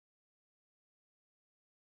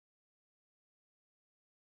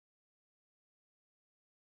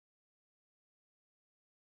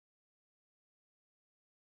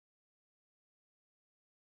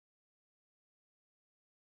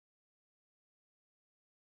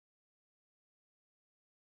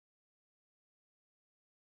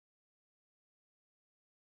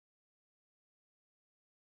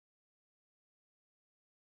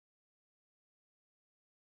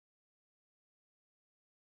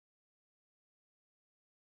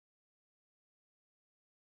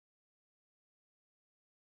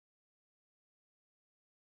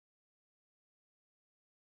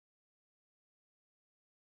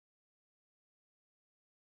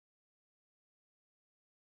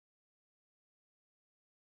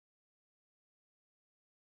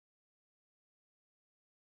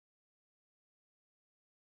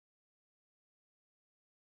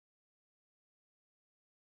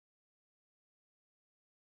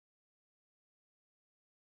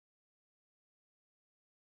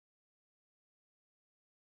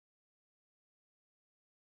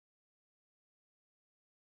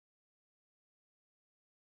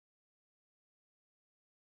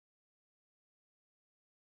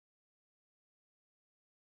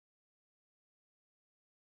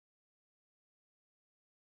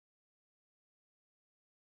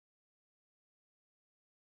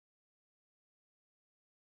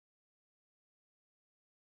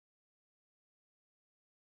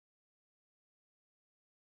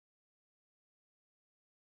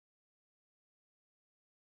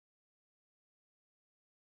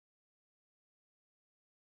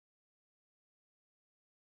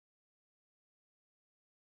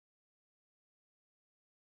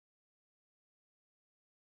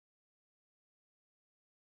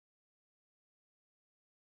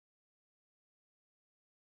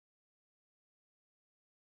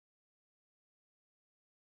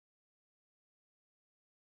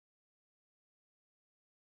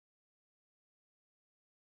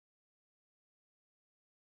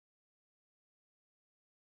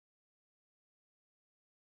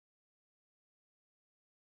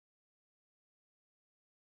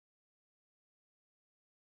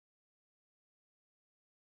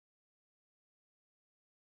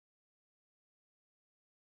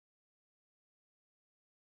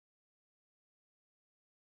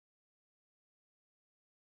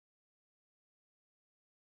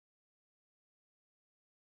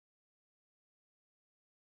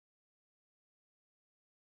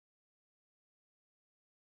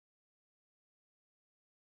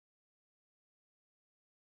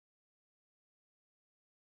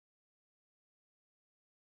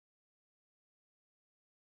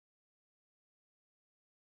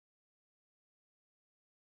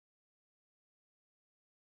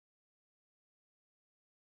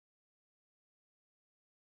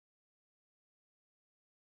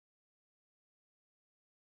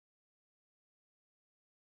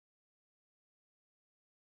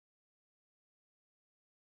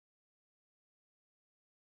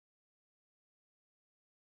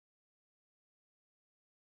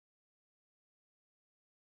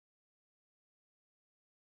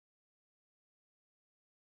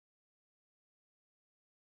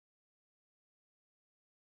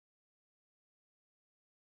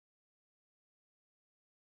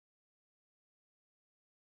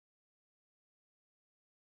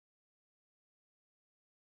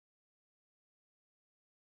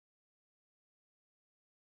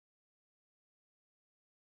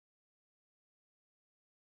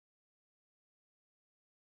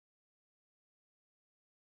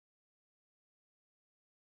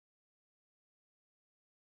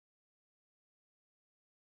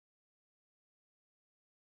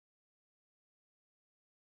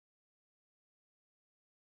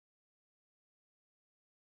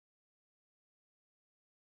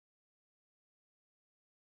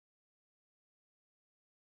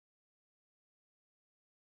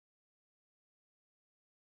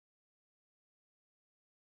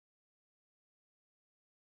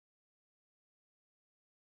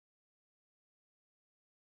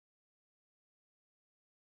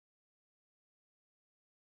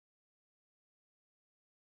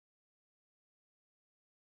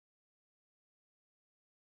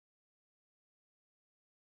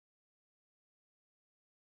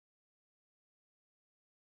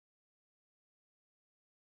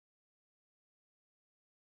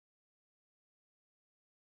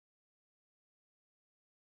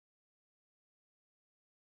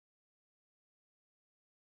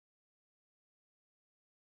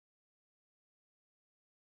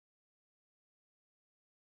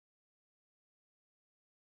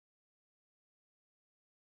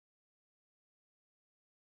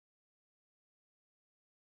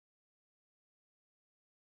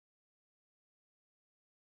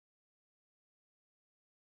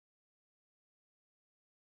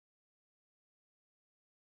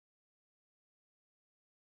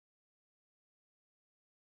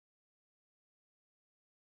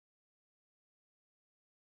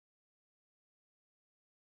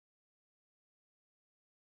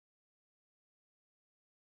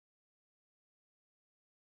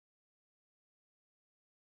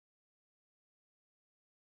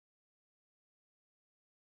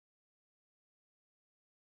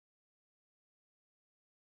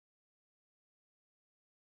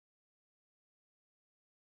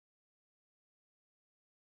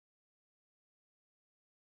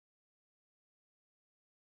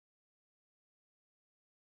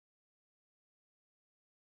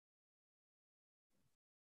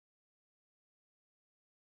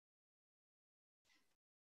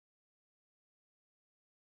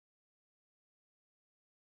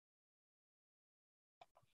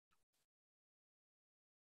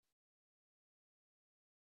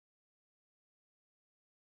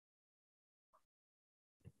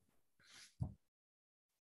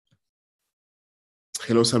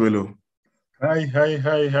Hello, Samelo. Hi, hi,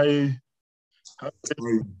 hi, hi. How- How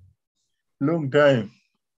are you? Long time.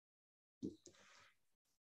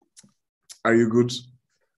 Are you good?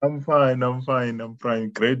 I'm fine, I'm fine, I'm fine.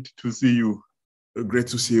 Great to see you. Great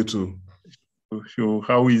to see you too. So,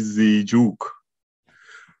 how is the Juke?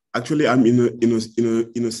 Actually, I'm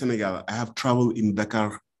in Senegal. I have traveled in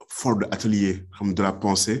Dakar for the atelier from De La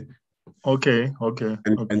Pensée. Okay, okay,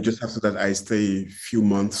 And okay. just after that, I stay a few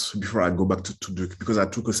months before I go back to Duke because I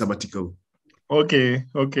took a sabbatical. Okay,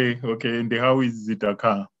 okay, okay. And how is the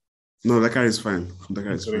Dakar? No, Dakar is fine.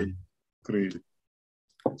 Dakar is Great, fine. great.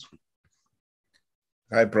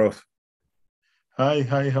 Hi, Prof. Hi,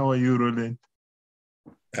 hi, how are you, Roland?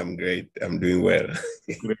 I'm great. I'm doing well.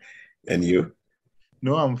 Great. And you?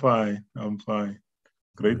 No, I'm fine, I'm fine.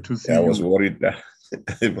 Great to see I was you. worried that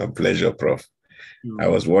my pleasure, Prof. I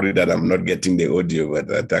You, was worried that I'm not getting the audio,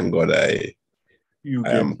 but thank God you I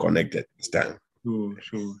get am connected this time.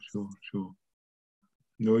 sure.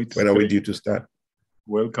 No, it's When are we great. due to start?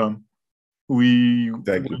 Welcome. We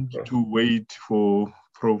Thank you, want Prof. to wait for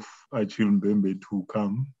Prof. Achille Mbembe to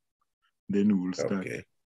come, then we'll start. Okay.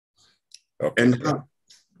 Okay.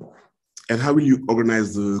 And how will you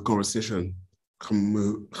organize the conversation,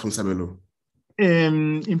 Samelo?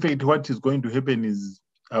 In fact, what is going to happen is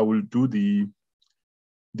I will do the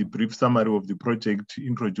brief summary of the project,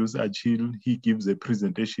 introduce Achille. He gives a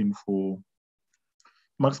presentation for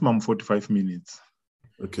maximum 45 minutes.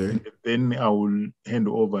 Okay. And then I will hand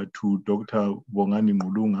over to Dr. Bongani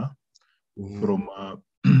Ngulunga from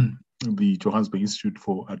the Johannesburg Institute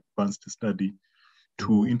for Advanced Study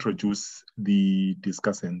to introduce the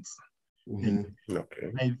discussants. And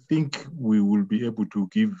Okay. I think we will be able to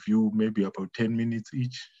give you maybe about 10 minutes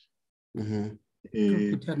each. 10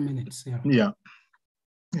 minutes, yeah. Yeah.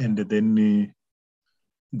 And then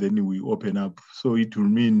we open up. So it will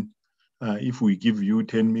mean if we give you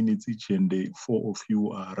 10 minutes each and the four of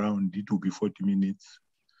you are around, it will be 40 minutes.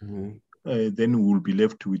 Then we will be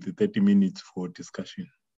left with 30 minutes for discussion.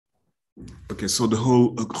 Okay, so the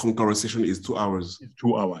whole conversation is 2 hours. It's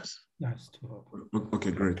 2 hours. Yes, 2 hours.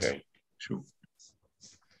 Okay, great. Okay. Sure.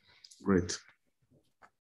 Great.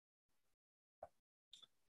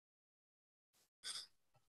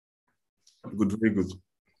 Good, very good.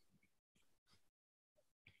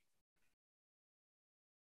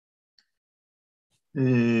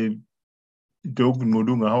 Doug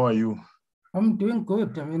Nodunga, how are you? I'm doing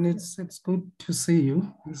good. I mean, it's good to see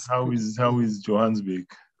you. How is Johannesburg?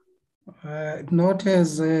 Not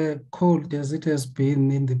as cold as it has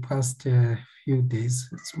been in the past few days.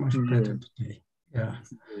 It's much better today. Yeah.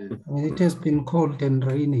 I mean, it has been cold and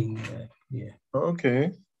raining here.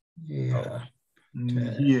 Okay. Yeah.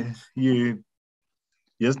 Here,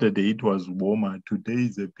 yesterday it was warmer. Today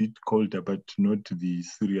is a bit colder, but not the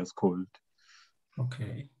serious cold.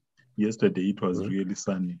 Okay. Yesterday it was really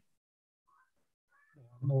sunny.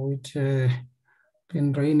 No, it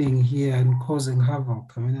been raining here and causing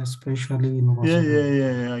havoc. I mean, especially in Mozambique.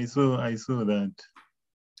 Yeah. I saw that.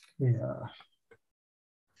 Yeah.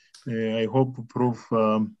 I hope Prof.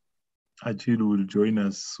 Achille will join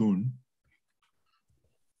us soon.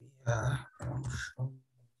 Yeah, I'm sure.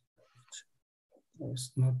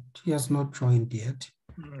 He has not joined yet.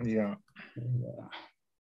 Yeah. Yeah.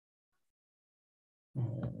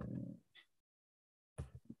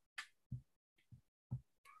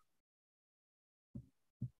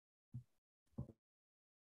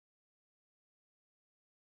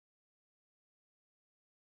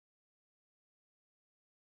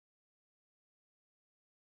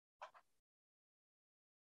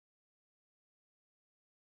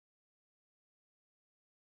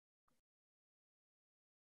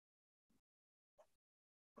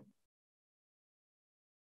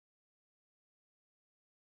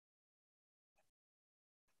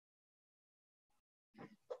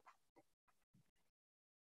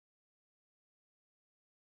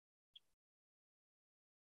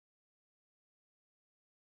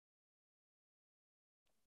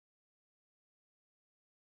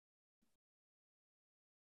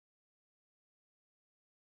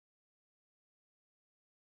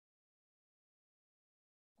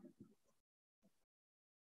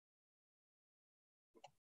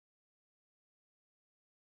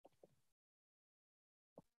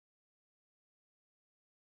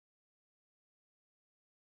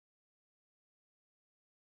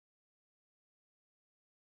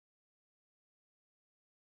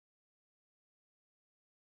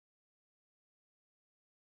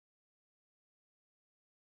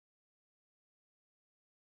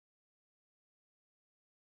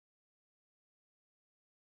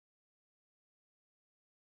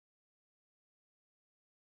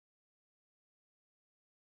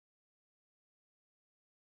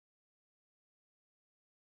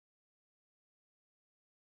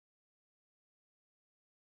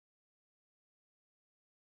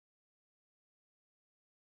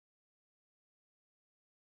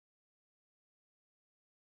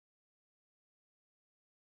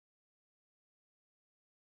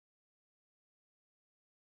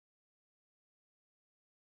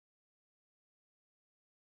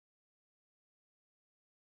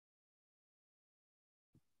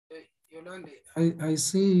 Yolande, I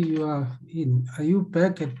see you are in. Are you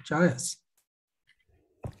back at Jayas?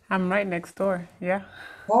 I'm right next door. Yeah.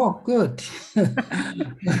 Oh, good. I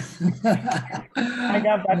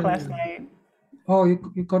got back last night. Oh,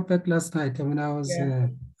 you got back last night. I mean, I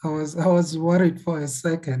was worried for a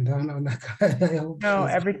second. I'm like, I hope No,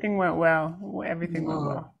 she's. everything went well. Everything went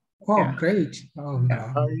well. Oh, Yeah. great. Oh,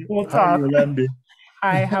 no. We'll Hi, talk. Yolande.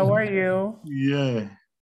 Hi, how are you? Yeah,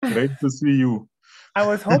 great to see you. I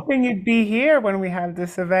was hoping you'd be here when we have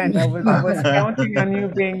this event. I was counting on you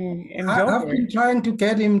being in I've Joburg. been trying to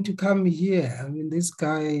get him to come here. I mean, this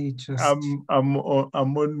guy just. I'm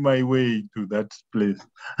on my way to that place.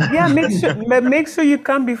 Yeah, make sure you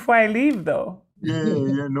come before I leave, though.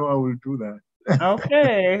 Yeah, no, I will do that.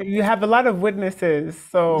 Okay, you have a lot of witnesses,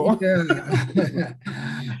 so Yeah.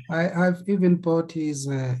 I've even bought his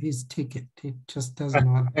ticket. He just doesn't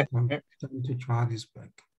want to come to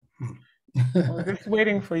Johannesburg. we're just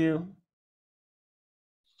waiting for you.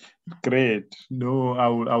 Great. No, I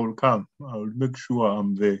will come. I will make sure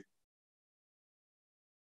I'm there.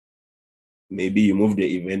 Maybe you move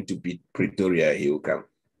the event to Pretoria, he will come.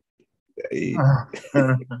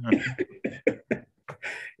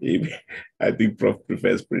 I think Prof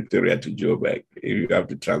prefers Pretoria to Joburg. If you have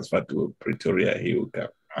to transfer to Pretoria, he will come.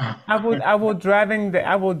 I will drive him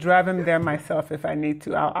there myself if I need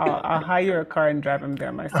to. I'll hire a car and drive him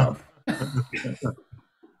there myself.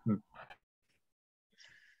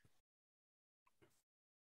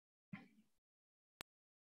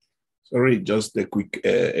 Sorry, just a quick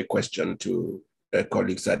a question to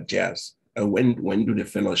colleagues at JAS. When do the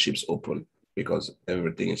fellowships open? Because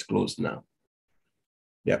everything is closed now.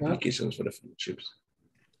 The applications for the fellowships.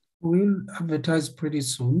 We'll advertise pretty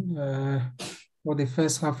soon for the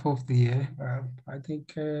first half of the year. I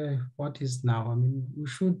think what is now? I mean, we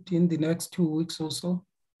should in the next 2 weeks or so.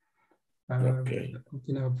 Okay.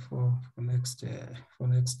 Looking up for next year.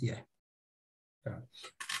 Yeah.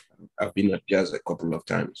 I've been at JAS a couple of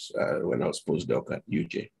times when I was postdoc at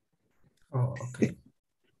UJ. Oh, okay.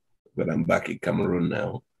 But I'm back in Cameroon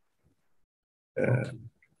now. Okay.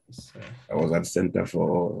 I was at Center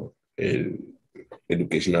for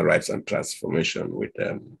Educational Rights and Transformation with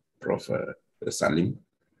Prof. Salim.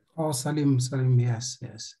 Oh, Salim, yes.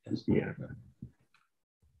 Yeah.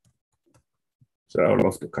 So I would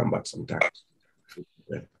love to come back sometime.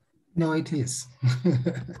 Yeah. No, it is.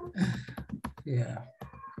 Yeah.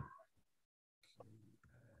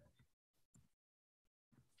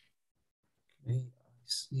 Okay, I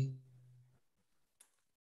see.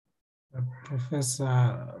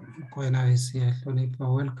 Professor Koena is here.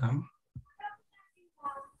 Lonipa, welcome.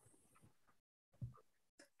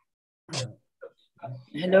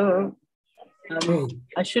 Hello. Hey.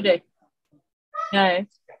 Ashude. Hi.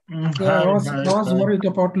 Yeah, I was worried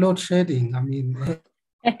about load shedding. I mean,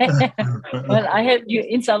 well, I have you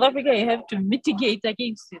in South Africa. You have to mitigate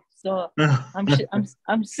against it. So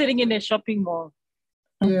I'm sitting in a shopping mall.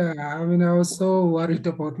 Yeah, I mean, I was so worried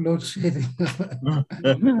about load shedding.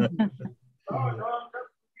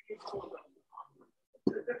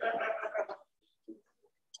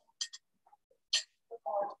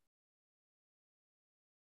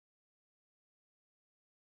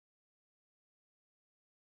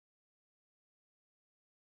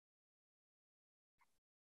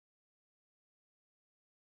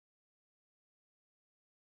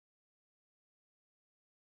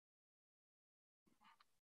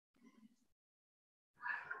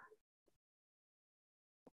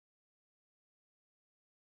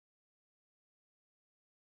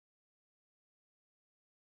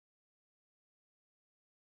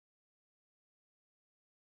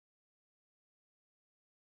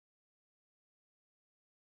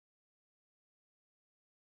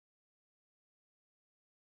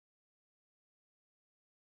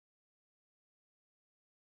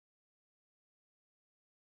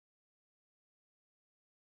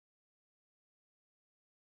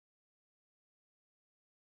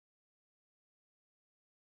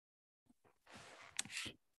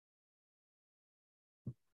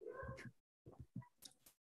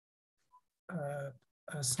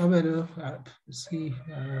 Sabelo, see,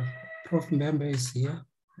 Prof. Member is here.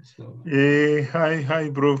 So. Hey, hi,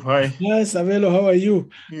 Prof. Hi. Hi, Sabelo, how are you?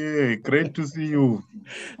 Yeah, great to see you.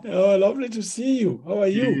 Oh, lovely to see you. How are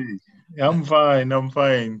you? Yeah, I'm fine. And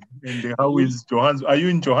how is Johannesburg? Are you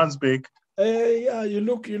in Johannesburg? Yeah, you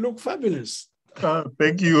look fabulous.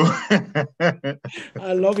 Thank you.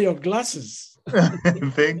 I love your glasses.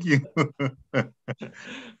 Thank you.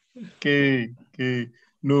 Okay.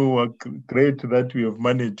 No, great that we have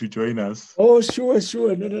managed to join us. Oh, sure.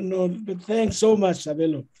 No. But thanks so much,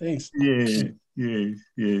 Sabelo. Thanks. Yes.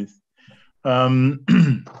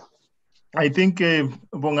 I think,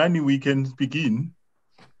 Bongani, we can begin.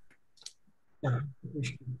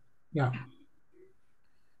 Yeah.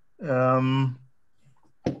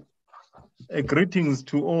 Greetings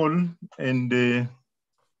to all and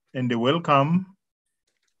welcome.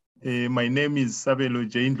 My name is Sabelo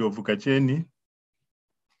Jane Vukacheni.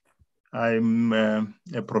 I'm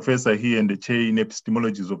a professor here and the chair in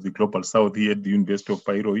epistemologies of the Global South here at the University of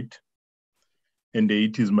Bayreuth. And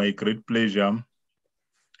it is my great pleasure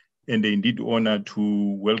and indeed honor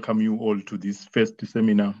to welcome you all to this first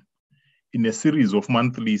seminar in a series of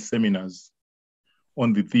monthly seminars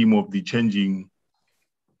on the theme of the changing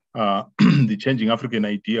African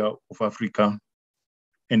idea of Africa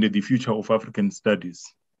and the future of African studies.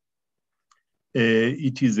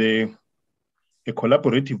 It is a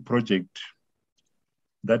collaborative project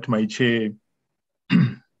that my chair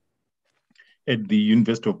at the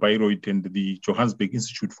University of Bayreuth and the Johannesburg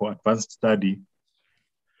Institute for Advanced Study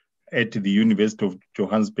at the University of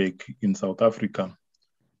Johannesburg in South Africa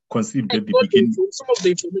conceived at the beginning. Some of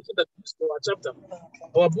the information that is for our chapter,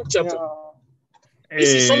 our book chapter.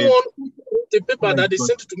 This is someone who wrote the paper that they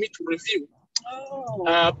sent to me to review.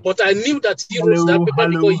 But I knew that he wrote that paper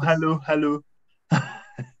Hello.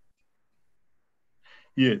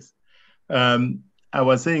 Yes. I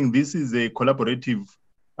was saying this is a collaborative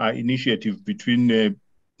initiative between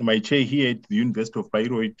my chair here at the University of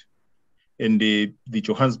Bayreuth and the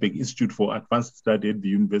Johannesburg Institute for Advanced Study at the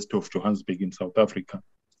University of Johannesburg in South Africa.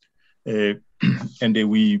 And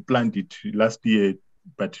we planned it last year,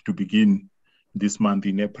 but to begin this month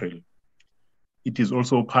in April. It is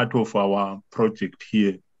also part of our project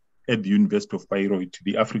here at the University of Bayreuth,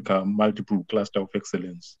 the Africa Multiple Cluster of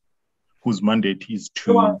Excellence, whose mandate is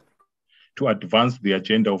to advance the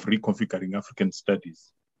agenda of reconfiguring African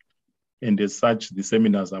studies. And as such, the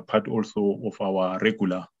seminars are part also of our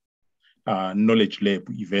regular knowledge lab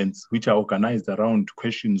events, which are organized around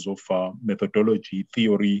questions of methodology,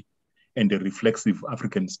 theory, and the reflexive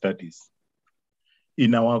African studies.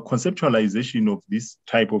 In our conceptualization of this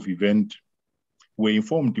type of event, we're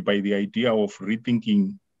informed by the idea of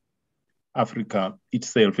rethinking Africa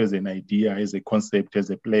itself as an idea, as a concept,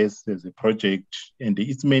 as a place, as a project, and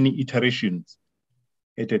its many iterations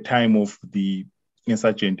at a time of the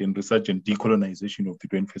insurgent and resurgent decolonization of the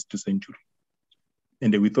 21st century.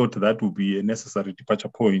 And we thought that would be a necessary departure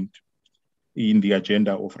point in the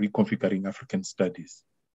agenda of reconfiguring African studies.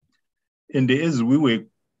 And as we were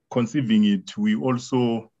conceiving it, we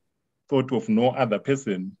also thought of no other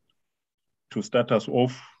person to start us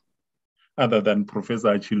off other than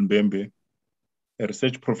Professor Achille Mbembe, a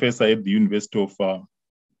research professor at the University of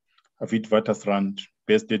Witwatersrand,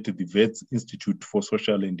 based at the Wits Institute for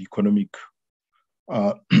Social and Economic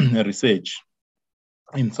Research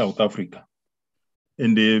in South Africa.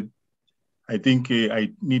 And I think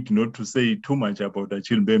I need not to say too much about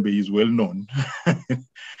Achille Mbembe. He is well known.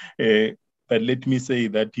 But let me say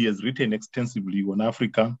that he has written extensively on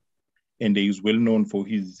Africa, and he is well known for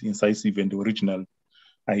his incisive and original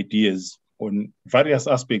ideas on various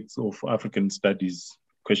aspects of African studies,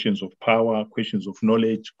 questions of power, questions of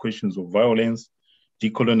knowledge, questions of violence,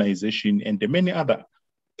 decolonization, and the many other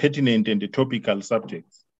pertinent and topical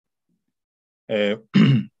subjects.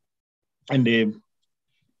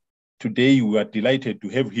 Today we are delighted to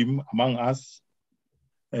have him among us,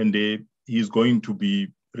 and he is going to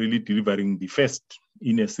be really delivering the first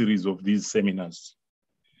in a series of these seminars.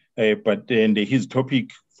 But his topic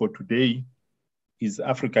for today is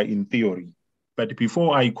Africa in Theory. But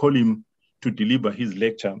before I call him to deliver his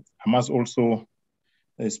lecture, I must also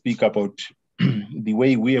speak about the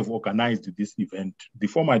way we have organized this event. The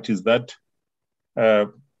format is that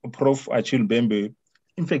Prof. Achille Mbembe,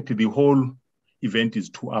 in fact, the whole event is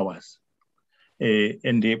 2 hours.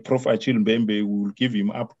 And Prof. Achille Mbembe will give him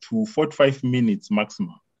up to 45 minutes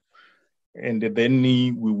maximum. And then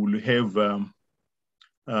we will have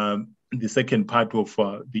the second part of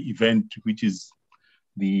the event, which is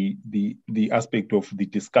the aspect of the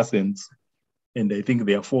discussants. And I think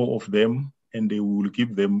there are 4 of them, and they will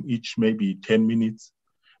give them each maybe 10 minutes.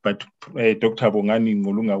 But Dr. Bongani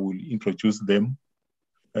Ngolunga will introduce them,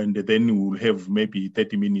 and then we will have maybe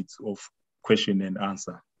 30 minutes of question and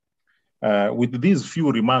answer. With these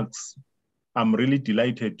few remarks, I'm really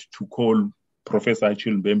delighted to call Professor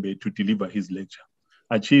Achille Mbembe to deliver his lecture.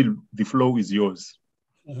 Achille, the floor is yours.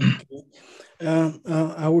 Okay.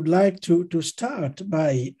 I would like to start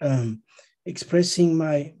by expressing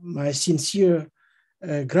my sincere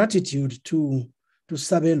gratitude to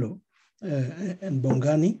Sabelo and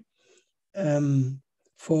Bongani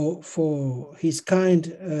for his kind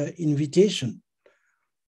invitation.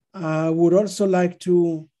 I would also like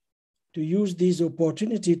to use this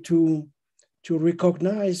opportunity to to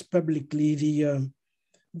recognize publicly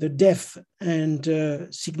the depth and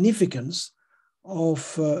significance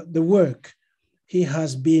of the work he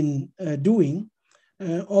has been doing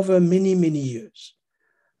over many, many years.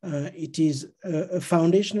 It is a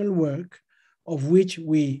foundational work of which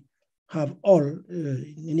we have all,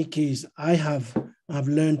 in any case, I have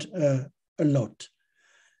learned a lot.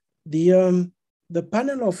 The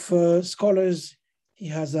panel of scholars he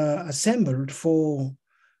has assembled for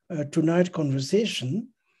tonight's conversation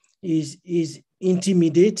is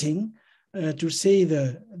intimidating, to say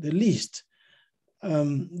the least.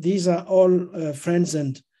 These are all friends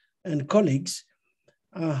and colleagues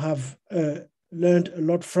I have learned a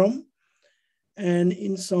lot from, and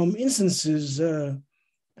in some instances,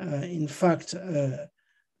 in fact,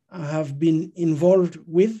 I have been involved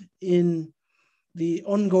with in the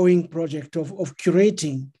ongoing project of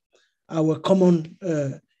curating our common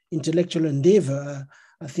intellectual endeavor,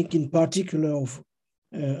 I think in particular of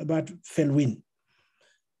about Felwine.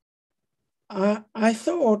 I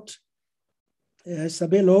thought,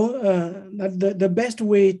 Sabelo, that the best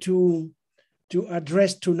way to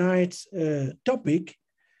address tonight's topic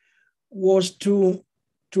was to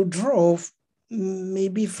draw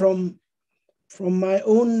maybe from my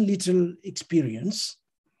own little experience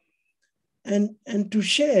and to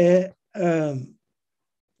share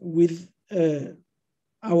with our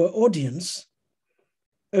audience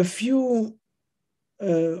a few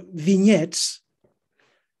vignettes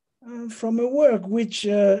from a work which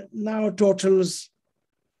now totals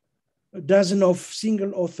a dozen of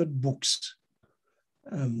single-authored books,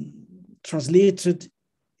 translated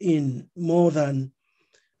in more than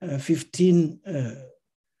 15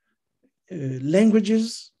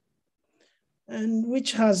 languages, and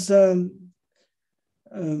which has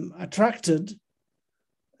attracted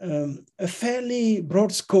a fairly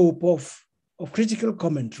broad scope of critical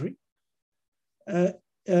commentary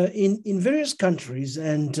in various countries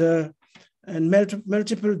and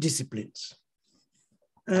multiple disciplines.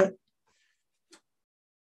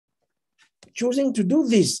 Choosing to do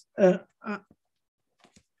this,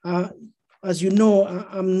 as you know,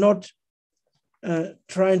 I'm not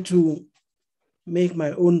trying to make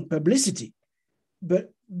my own publicity,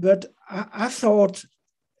 but I thought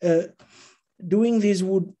doing this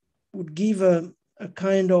would give a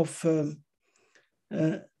kind of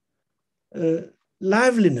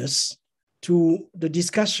liveliness to the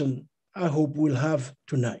discussion I hope we'll have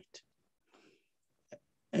tonight.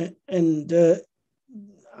 And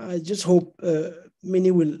I just hope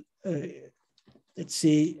many will, let's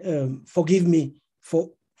say, forgive me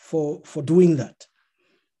for doing that.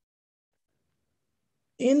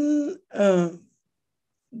 In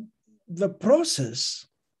the process,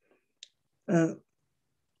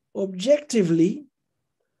 objectively,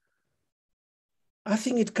 I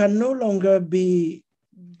think it can no longer be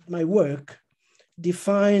my work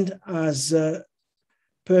defined as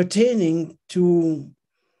pertaining to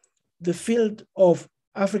the field of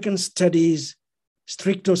African studies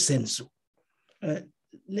stricto sensu.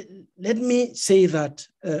 Let me say that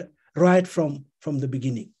right from the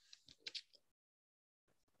beginning.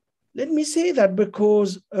 Let me say that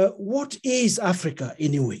because what is Africa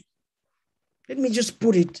anyway? Let me just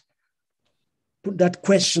put that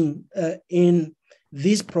question in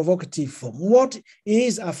this provocative form. What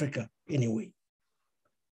is Africa anyway?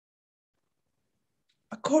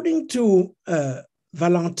 According to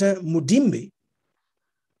Valentin Mudimbe,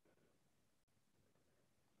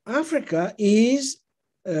 Africa is,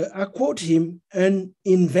 I quote him, an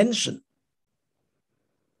invention,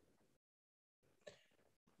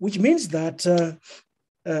 which means that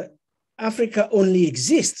Africa only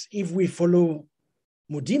exists, if we follow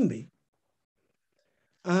Mudimbe,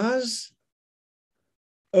 as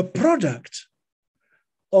a product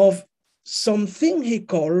of something he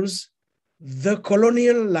calls the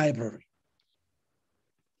colonial library.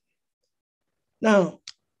 Now,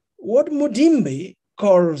 what Mudimbe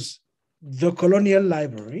calls the colonial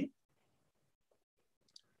library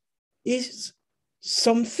is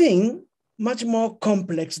something much more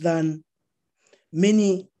complex than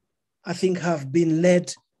many, I think, have been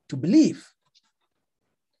led to believe.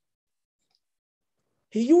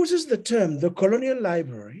 He uses the term the colonial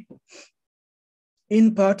library,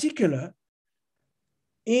 in particular,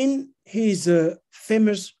 in his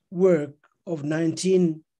famous work of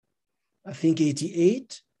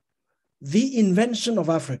 1988, The Invention of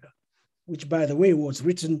Africa, which, by the way, was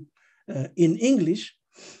written in English.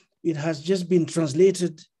 It has just been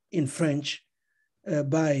translated in French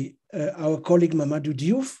by our colleague Mamadou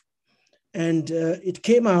Diouf, and it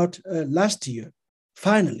came out last year,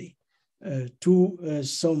 finally, to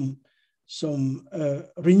some some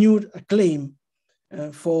renewed acclaim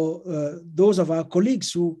for those of our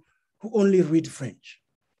colleagues who only read French.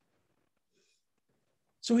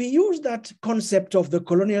 So he used that concept of the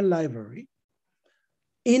colonial library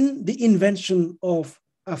in the invention of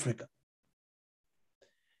Africa.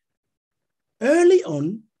 Early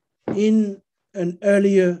on, in an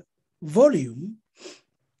earlier volume,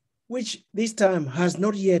 which this time has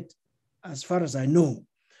not yet, as far as I know,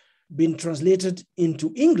 been translated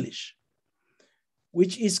into English,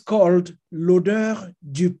 which is called L'odeur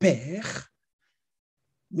du père,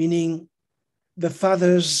 meaning the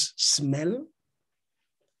father's smell.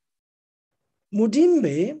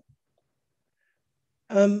 Mudimbe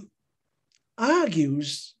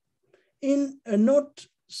argues in a not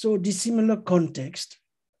so dissimilar context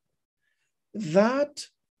that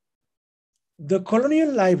the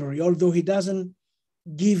colonial library, although he doesn't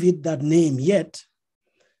give it that name yet,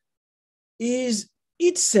 is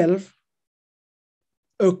itself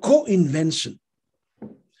a co-invention.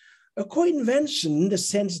 A co-invention in the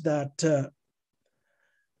sense that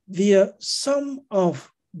the sum of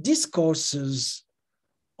discourses,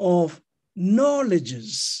 of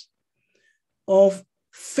knowledges, of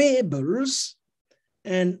fables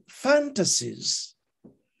and fantasies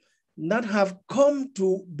that have come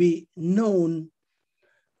to be known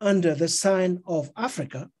under the sign of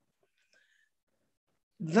Africa,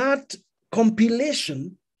 that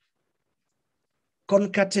compilation,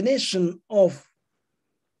 concatenation of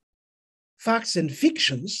facts and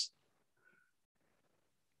fictions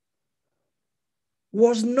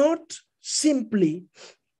was not simply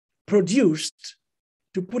produced,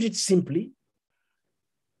 to put it simply,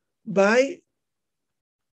 by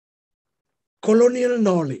colonial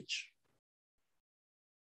knowledge.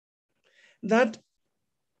 That,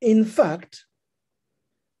 in fact,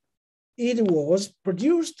 it was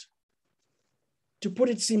produced, to put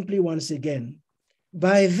it simply once again,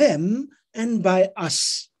 by them and by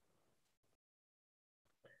us.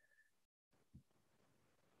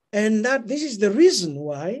 And that this is the reason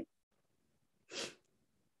why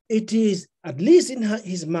it is, at least in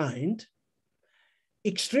his mind,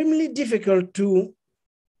 extremely difficult to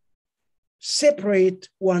separate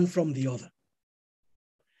one from the other.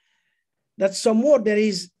 That somewhat there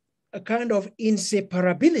is a kind of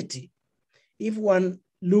inseparability if one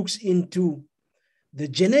looks into the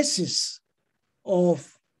genesis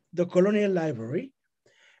of the colonial library,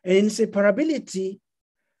 an inseparability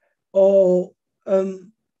or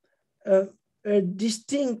a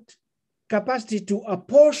distinct capacity to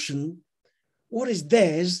apportion what is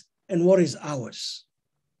theirs and what is ours.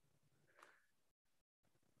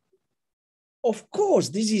 Of course,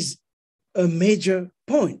 this is a major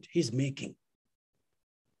point he's making,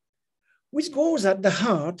 which goes at the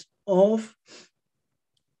heart of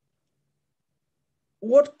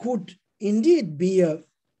what could indeed be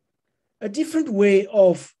a different way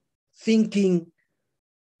of thinking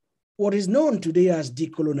what is known today as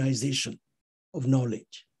decolonization of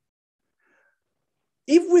knowledge.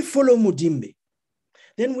 If we follow Mudimbe,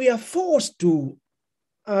 then we are forced to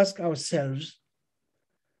ask ourselves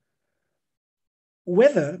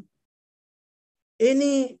whether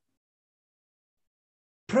any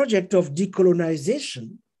project of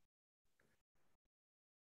decolonization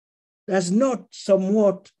does not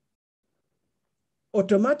somewhat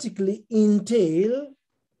automatically entail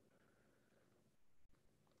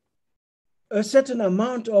a certain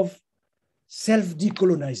amount of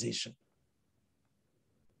self-decolonization.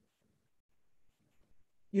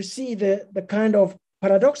 You see the kind of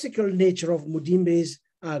paradoxical nature of Mudimbe's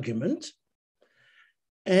argument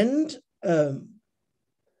and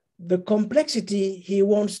the complexity he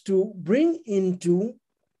wants to bring into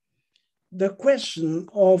the question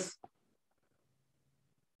of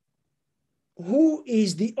who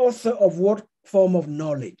is the author of what form of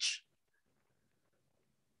knowledge.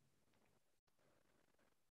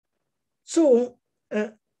 So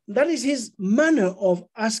that is his manner of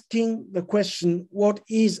asking the question, what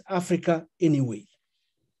is Africa anyway?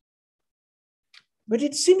 But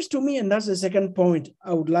it seems to me, and that's the second point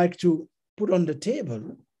I would like to put on the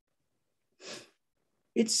table,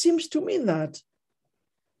 it seems to me that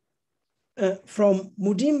from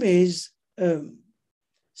Mudimbe's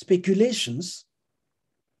speculations,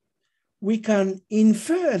 we can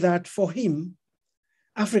infer that for him,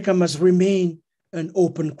 Africa must remain an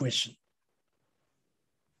open question.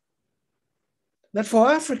 That for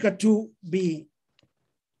Africa to be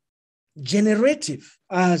generative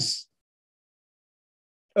as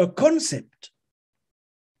a concept,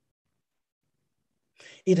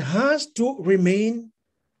 it has to remain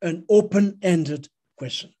an open-ended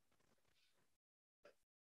question.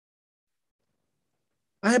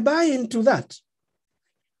 I buy into that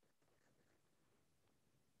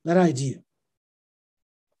idea.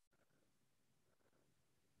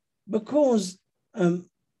 Because, and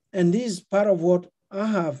this is part of what I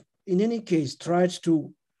have, in any case, tried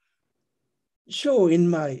to show in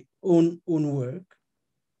my own work.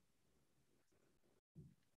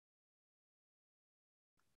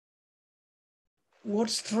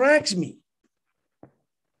 What strikes me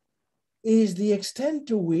is the extent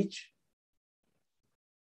to which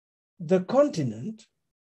the continent,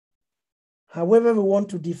 however we want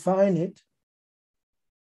to define it,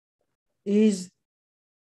 is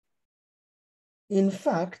in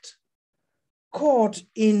fact caught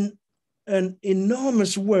in an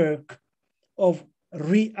enormous work of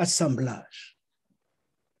reassemblage.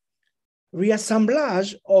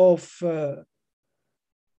 Reassemblage of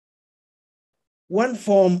one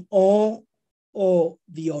form or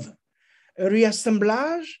the other. A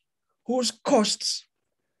reassemblage whose costs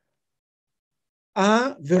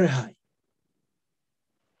are very high.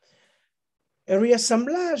 A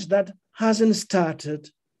reassemblage that hasn't started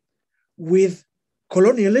with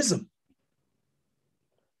colonialism.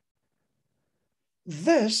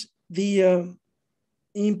 Thus, the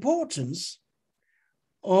importance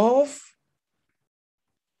of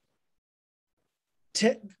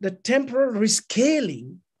the temporal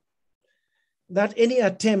rescaling that any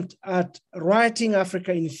attempt at writing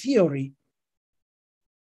Africa in theory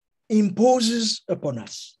imposes upon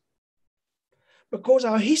us. Because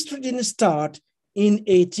our history didn't start in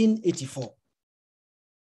 1884.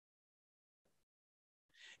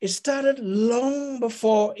 It started long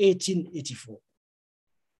before 1884.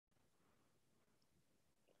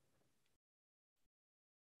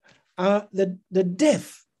 The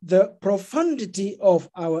depth, the profundity of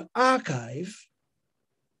our archive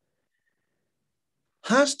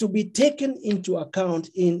has to be taken into account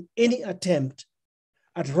in any attempt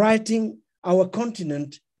at writing our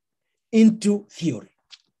continent into theory.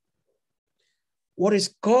 What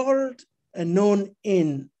is called and known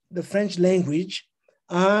in the French language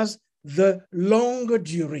as the longue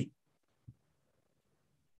durée,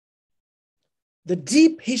 the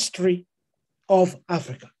deep history of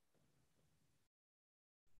Africa.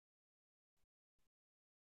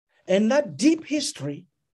 And that deep history,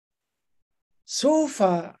 so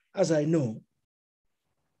far as I know,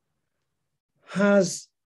 has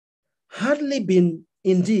hardly been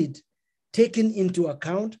indeed taken into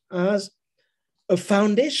account as a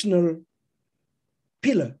foundational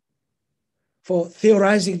pillar for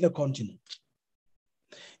theorizing the continent.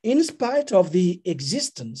 In spite of the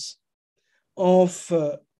existence of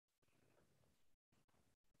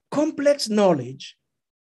complex knowledge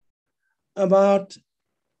about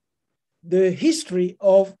the history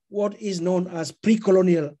of what is known as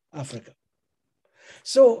pre-colonial Africa.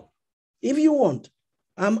 So if you want,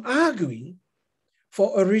 I'm arguing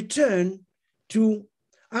for a return to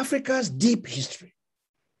Africa's deep history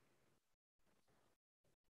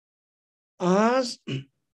as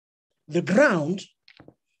the ground,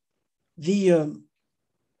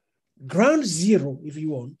 ground zero, if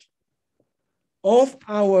you want, of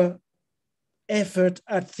our effort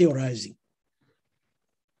at theorizing.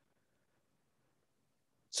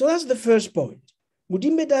 So that's the first point.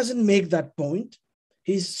 Mudimbe doesn't make that point.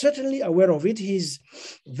 He's certainly aware of it. He's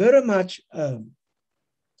very much,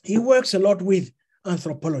 he works a lot with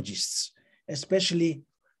anthropologists, especially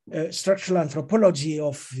structural anthropology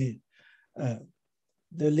of the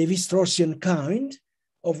Levi-Straussian kind,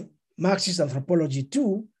 of Marxist anthropology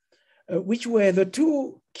too, which were the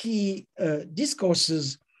two key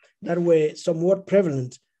discourses that were somewhat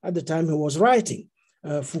prevalent at the time he was writing.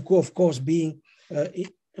 Foucault, of course, being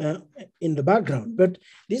in the background, but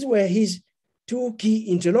these were his two key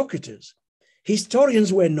interlocutors.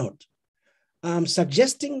 Historians were not. I'm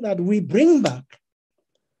suggesting that we bring back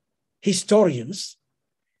historians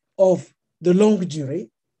of the longue durée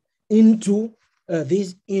into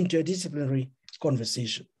this interdisciplinary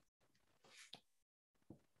conversation.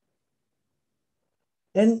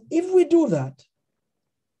 And if we do that,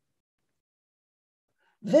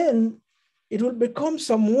 then it will become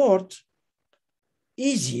somewhat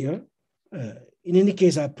easier, in any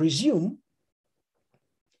case, I presume,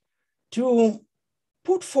 to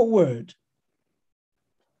put forward,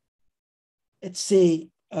 let's say,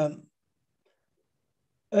 a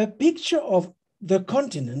picture of the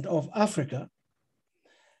continent of Africa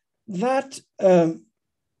that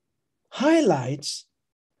highlights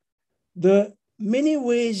the many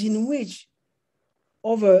ways in which,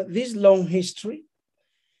 over this long history,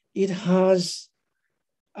 it has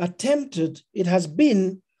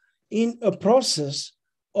been in a process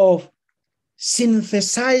of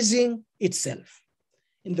synthesizing itself.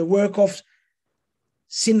 in the work of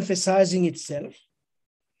synthesizing itself,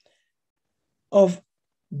 of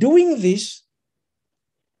doing this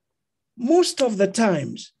most of the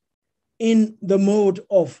times in the mode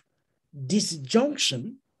of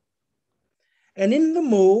disjunction and in the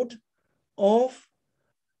mode of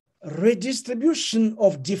redistribution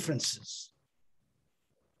of differences.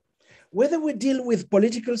 Whether we deal with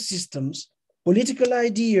political systems, political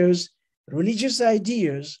ideas, religious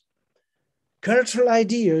ideas, cultural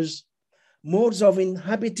ideas, modes of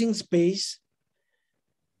inhabiting space,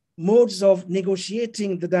 modes of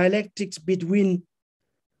negotiating the dialectics between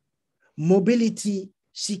mobility,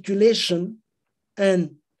 circulation,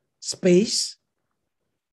 and space,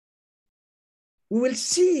 we will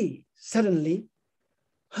see suddenly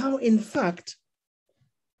how, in fact,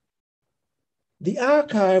 the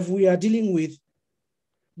archive we are dealing with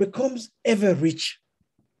becomes ever rich,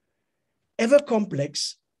 ever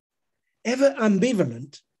complex, ever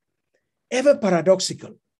ambivalent, ever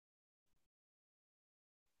paradoxical.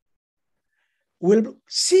 We'll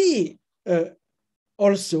see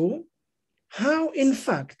also how, in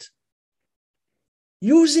fact,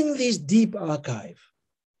 using this deep archive,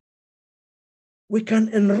 we can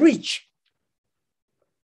enrich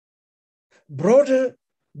broader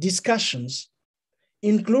discussions,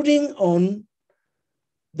 including on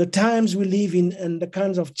the times we live in and the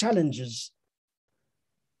kinds of challenges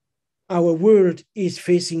our world is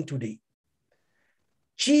facing today.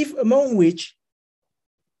 Chief among which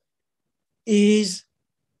is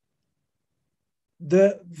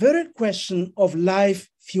the very question of life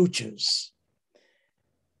futures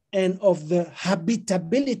and of the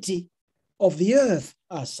habitability of the earth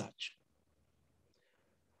as such.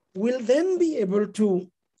 We'll then be able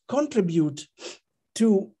to contribute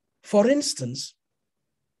to, for instance,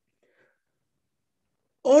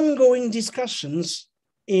 ongoing discussions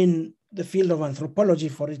in the field of anthropology,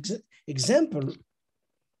 for example,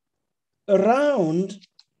 around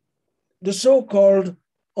the so-called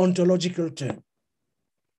ontological turn.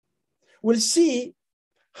 We'll see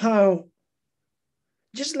how,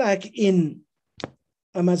 just like in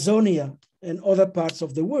Amazonia and other parts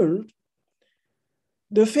of the world,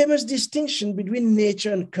 the famous distinction between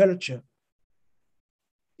nature and culture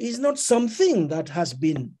is not something that has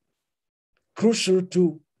been crucial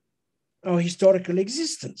to our historical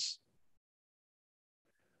existence.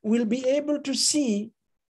 We'll be able to see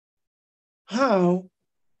how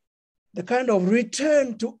the kind of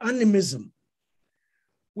return to animism,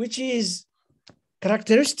 which is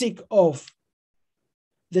characteristic of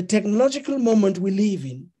the technological moment we live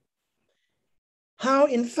in, how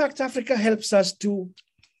in fact Africa helps us to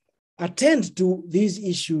attend to these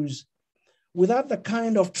issues without the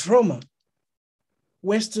kind of trauma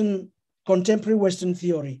contemporary Western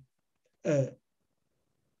theory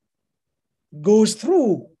goes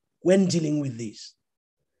through when dealing with this.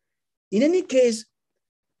 In any case,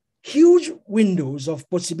 huge windows of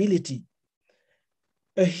possibility,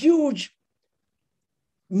 a huge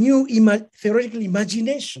new theoretical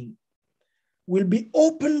imagination will be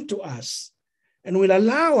open to us and will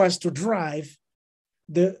allow us to drive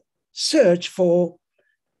the search for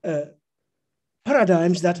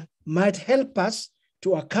paradigms that might help us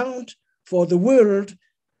to account for the world,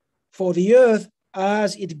 for the earth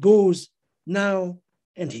as it goes now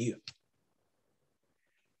and here.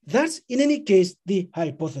 That's, in any case, the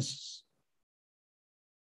hypothesis.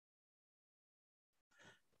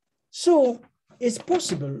 So it's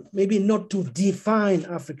possible, maybe not to define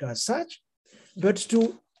Africa as such, but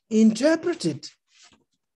to interpret it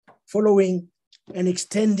following and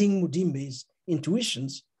extending Mudimbe's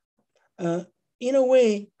intuitions in a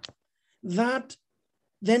way that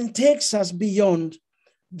then takes us beyond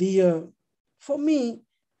the, for me,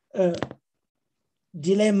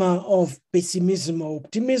 dilemma of pessimism or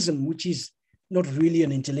optimism, which is not really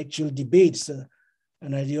an intellectual debate, it's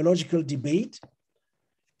an ideological debate.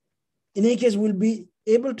 In any case, we'll be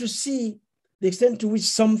able to see the extent to which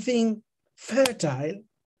something fertile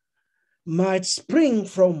might spring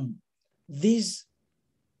from this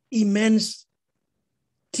immense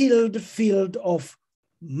tilled field of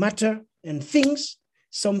matter and things,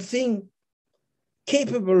 something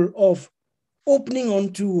capable of opening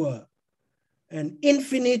onto an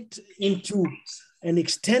infinite, into an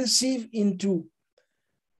extensive, into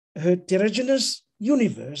a heterogeneous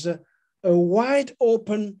universe, a wide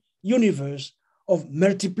open universe of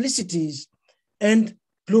multiplicities and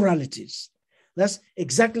pluralities. That's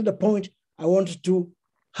exactly the point I wanted to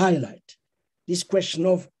highlight, this question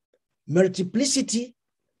of multiplicity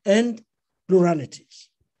and pluralities.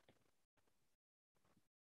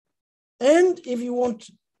 And if you want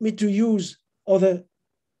me to use other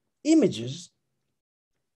images,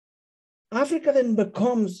 Africa then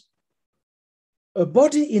becomes a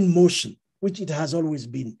body in motion, which it has always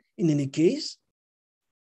been in any case.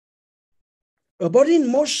 A body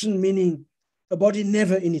in motion, meaning a body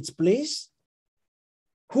never in its place,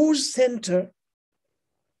 whose center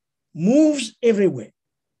moves everywhere.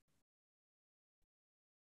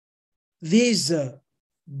 This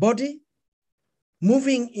body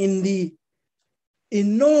moving in the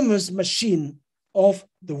enormous machine of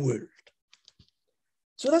the world.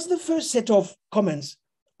 So that's the first set of comments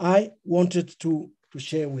I wanted to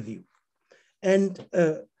share with you. And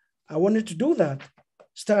I wanted to do that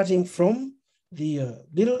starting from the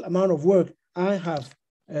little amount of work I have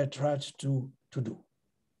tried to do.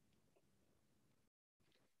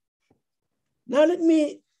 Now let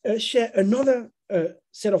me share another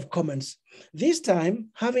set of comments, this time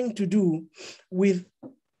having to do with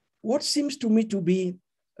what seems to me to be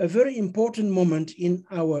a very important moment in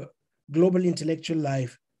our global intellectual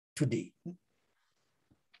life today.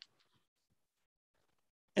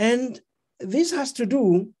 And this has to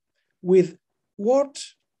do with what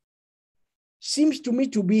seems to me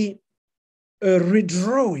to be a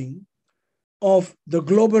redrawing of the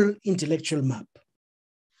global intellectual map.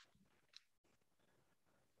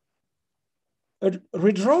 A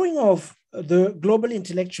redrawing of the global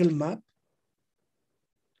intellectual map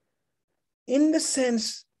in the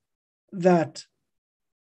sense that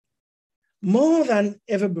more than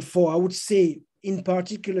ever before, I would say in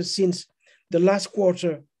particular since the last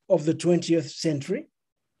quarter of the 20th century,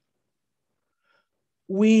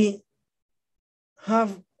 we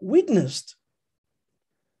have witnessed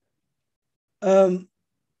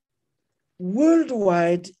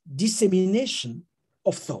worldwide dissemination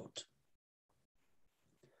of thought,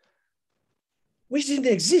 which didn't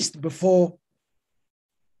exist before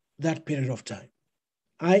that period of time.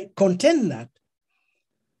 I contend that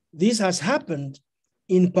this has happened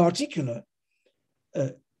in particular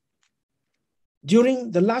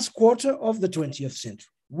during the last quarter of the 20th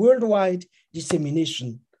century, worldwide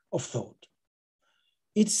dissemination of thought.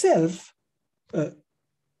 Itself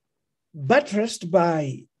buttressed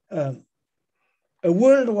by a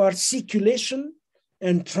worldwide circulation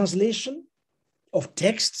and translation of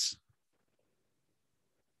texts,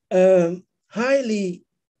 highly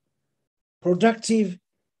productive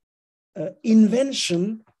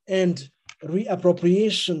invention and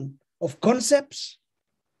reappropriation of concepts,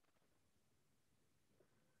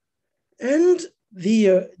 and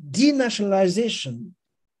the denationalization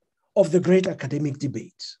of the great academic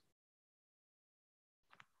debates.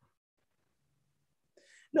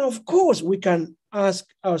 Now, of course, we can ask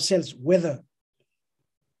ourselves whether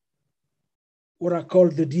what are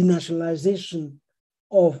called the denationalization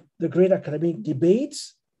of the great academic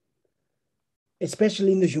debates,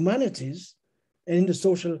 especially in the humanities and in the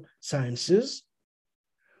social sciences,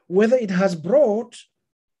 whether it has brought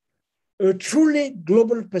a truly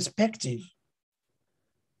global perspective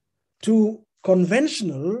to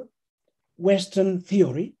conventional Western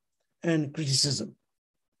theory and criticism.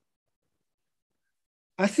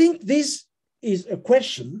 I think this is a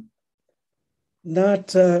question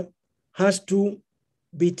that has to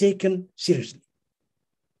be taken seriously.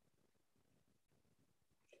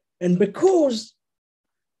 And because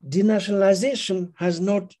denationalization has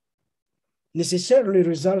not necessarily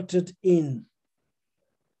resulted in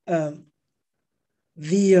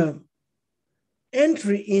the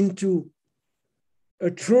entry into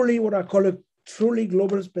a truly, what I call a truly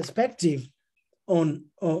global perspective on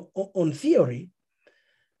theory,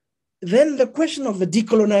 then the question of the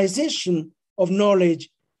decolonization of knowledge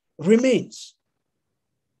remains.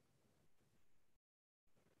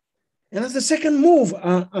 And that's the second move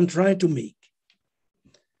I'm trying to make.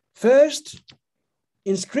 First,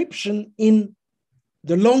 inscription in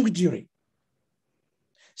the longue durée.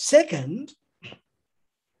 Second,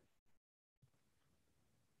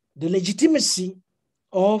 the legitimacy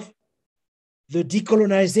of the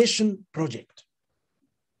decolonization project.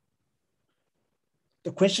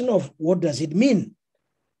 The question of what does it mean?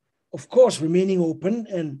 Of course, remaining open,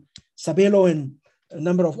 and Sabelo and a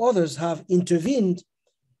number of others have intervened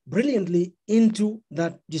brilliantly into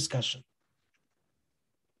that discussion.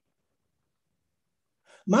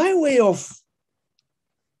 My way of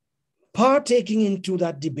partaking into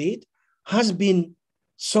that debate has been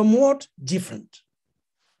somewhat different,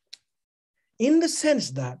 in the sense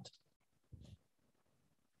that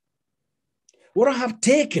what I have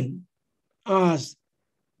taken as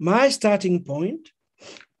my starting point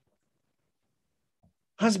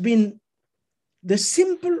has been the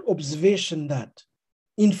simple observation that,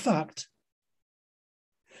 in fact,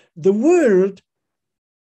 the world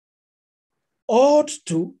ought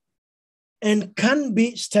to and can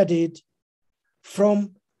be studied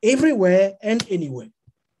from everywhere and anywhere.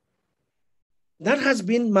 That has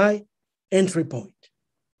been my entry point.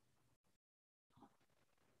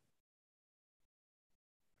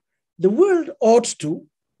 The world ought to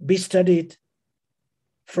be studied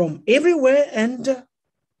from everywhere and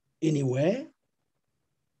anywhere,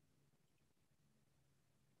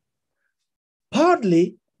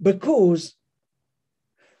 partly because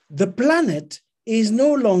the planet is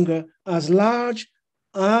no longer as large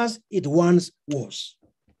as it once was.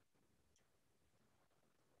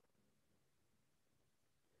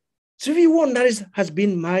 So if you want, that has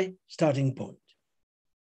been my starting point.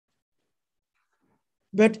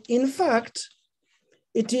 But in fact,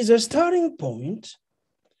 it is a starting point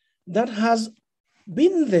that has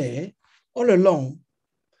been there all along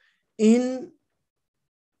in,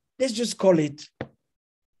 let's just call it,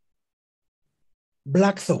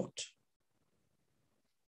 Black thought.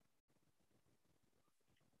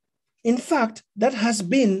 In fact, that has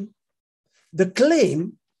been the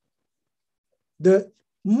claim, the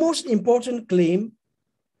most important claim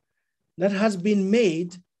that has been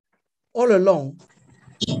made all along.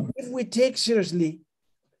 If we take seriously,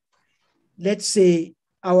 let's say,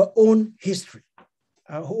 our own history,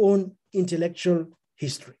 our own intellectual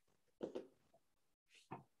history.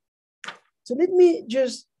 So let me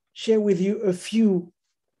just share with you a few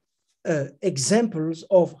examples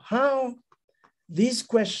of how this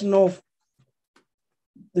question of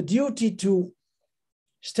the duty to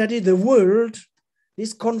study the world,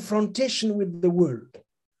 this confrontation with the world,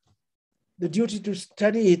 the duty to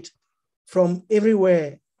study it from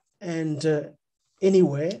everywhere and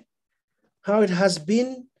anywhere, how it has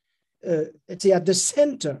been, let's say, at the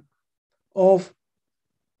center of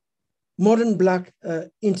modern Black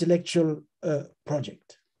intellectual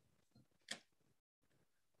project.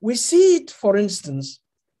 We see it, for instance,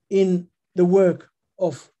 in the work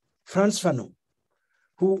of Frantz Fanon,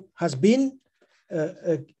 who has been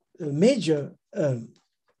a major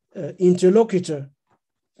interlocutor,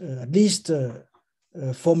 at least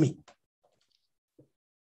for me.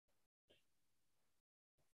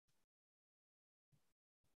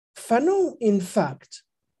 Fanon, in fact,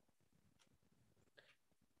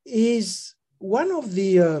 is one of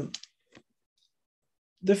the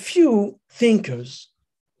few thinkers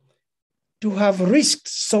to have risked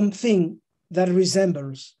something that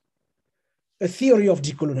resembles a theory of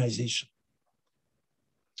decolonization.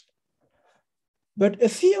 But a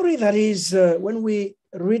theory that is, when we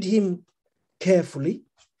read him carefully,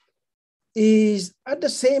 is at the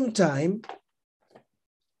same time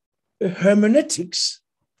a hermeneutics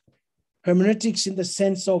in the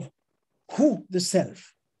sense of who the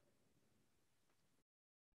self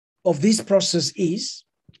of this process is,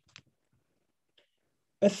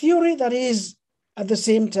 a theory that is at the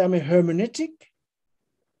same time a hermeneutic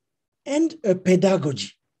and a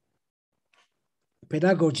pedagogy.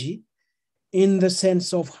 Pedagogy in the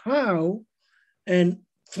sense of how and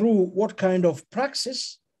through what kind of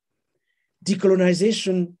praxis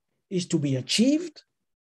decolonization is to be achieved,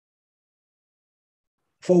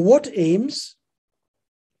 for what aims,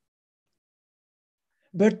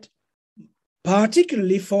 but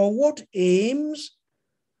particularly for what aims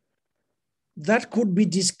that could be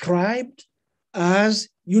described as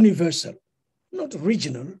universal, not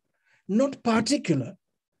regional, not particular,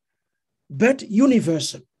 but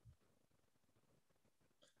universal.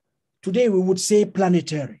 Today we would say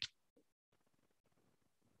planetary.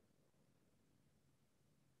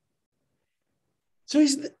 So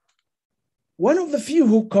he's one of the few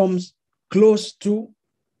who comes close to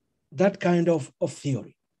that kind of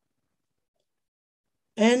theory.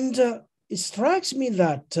 And it strikes me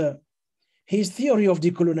that his theory of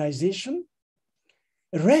decolonization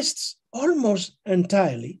rests almost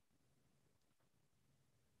entirely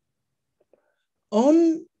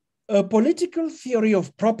on a political theory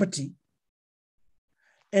of property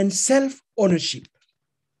and self-ownership.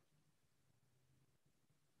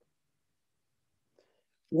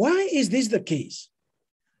 Why is this the case?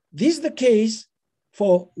 This is the case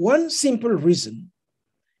for one simple reason.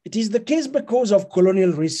 It is the case because of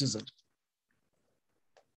colonial racism,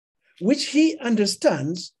 which he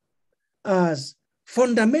understands as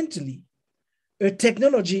fundamentally a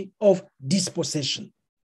technology of dispossession.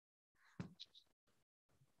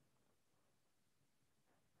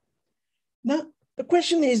 Now, the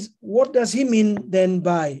question is, what does he mean then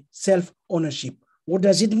by self-ownership? What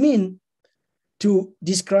does it mean to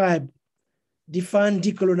define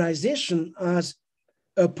decolonization as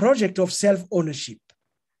a project of self-ownership?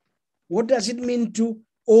 What does it mean to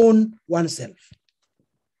own oneself?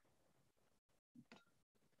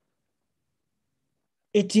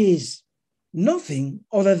 It is nothing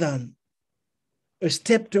other than a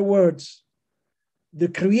step towards the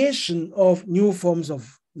creation of new forms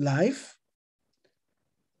of life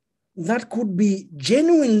that could be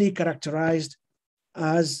genuinely characterized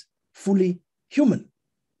as fully human.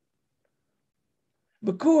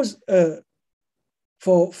 Because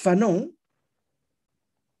for Fanon,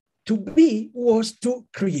 to be was to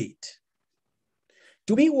create.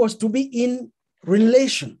 To be was to be in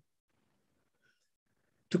relation.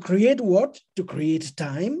 To create what? To create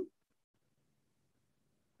time,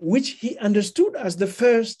 which he understood as the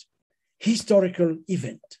first historical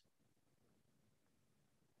event.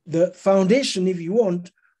 The foundation, if you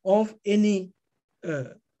want, of any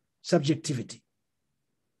subjectivity.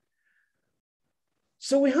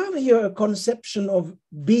 So we have here a conception of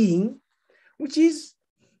being, which is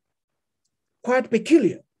quite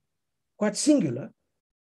peculiar, quite singular,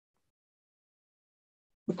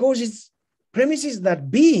 because it premises that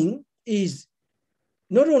being is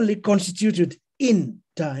not only constituted in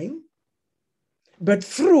time, but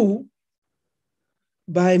through,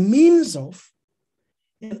 by means of,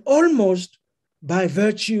 and almost by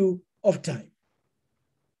virtue of time.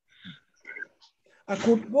 I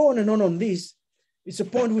could go on and on this. It's a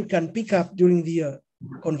point we can pick up during the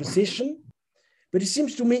conversation, but it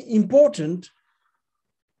seems to me important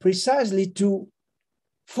precisely to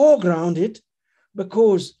foreground it,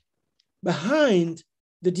 because behind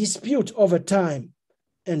the dispute over time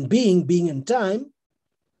and being and time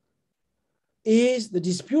is the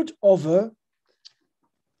dispute over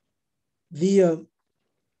the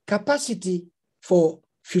capacity for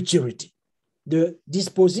futurity, the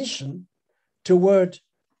disposition toward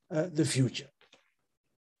the future.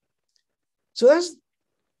 So that's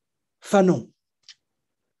Fanon.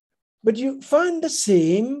 But you find the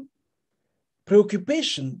same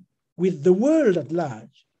preoccupation with the world at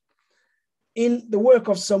large in the work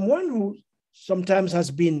of someone who sometimes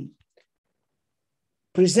has been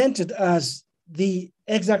presented as the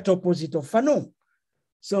exact opposite of Fanon,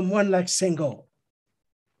 someone like Senghor.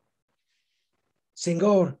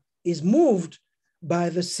 Senghor is moved by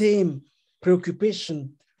the same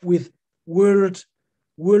preoccupation with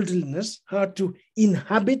worldliness, how to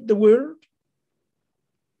inhabit the world.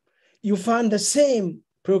 You find the same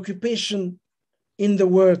preoccupation in the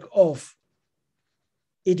work of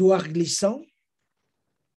Édouard Glissant,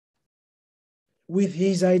 with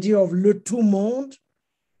his idea of le tout monde,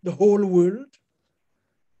 the whole world.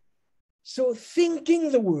 So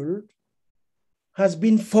thinking the world has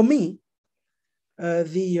been, for me,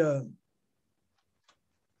 the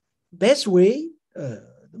best way, the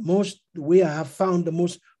way I have found the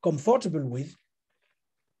most comfortable with,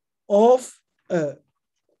 of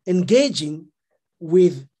engaging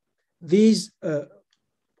with this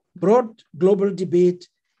broad global debate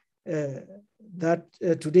that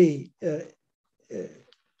today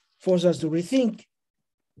forces us to rethink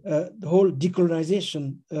the whole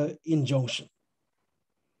decolonization injunction.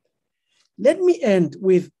 Let me end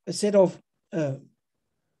with a set of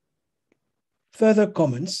further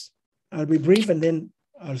comments. I'll be brief and then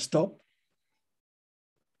I'll stop.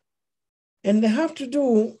 And they have to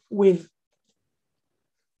do with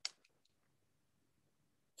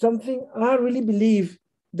something I really believe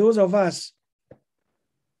those of us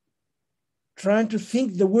trying to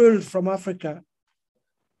think the world from Africa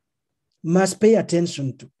must pay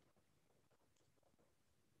attention to,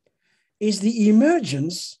 is the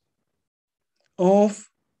emergence of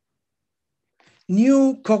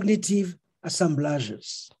new cognitive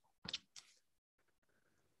assemblages.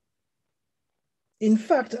 In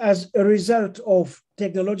fact, as a result of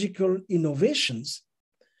technological innovations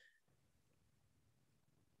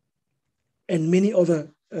and many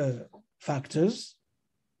other factors,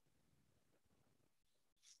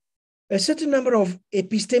 a certain number of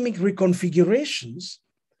epistemic reconfigurations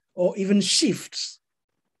or even shifts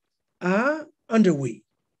are underway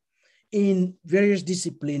in various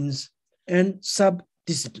disciplines and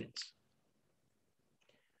sub-disciplines.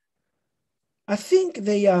 I think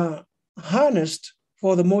they are harnessed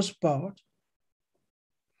for the most part,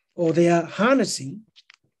 or they are harnessing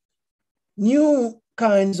new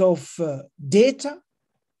kinds of data,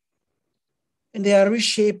 and they are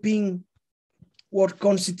reshaping what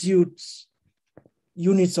constitutes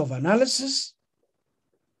units of analysis.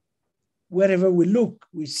 Wherever we look,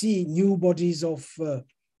 we see new bodies of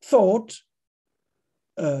thought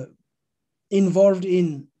involved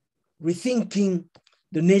in rethinking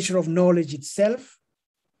the nature of knowledge itself,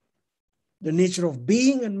 the nature of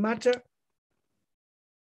being and matter,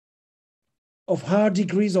 of how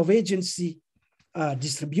degrees of agency are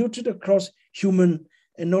distributed across human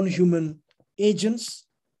and non-human agents.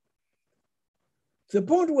 To the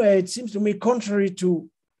point where it seems to me contrary to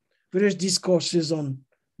various discourses on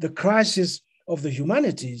the crisis of the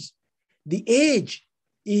humanities, the age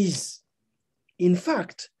is, in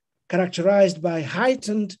fact, characterized by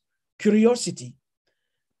heightened curiosity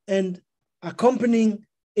and accompanying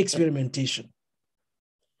experimentation.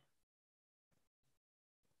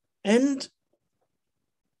 And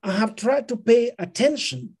I have tried to pay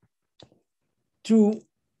attention to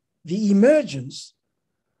the emergence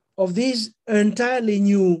of these entirely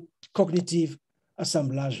new cognitive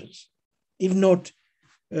assemblages, if not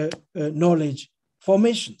knowledge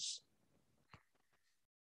formations.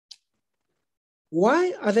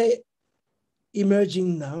 Why are they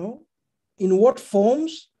emerging now? In what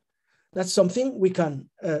forms? That's something we can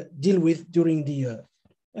deal with during the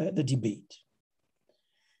debate.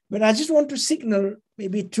 But I just want to signal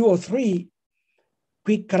maybe 2 or 3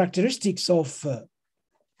 quick characteristics of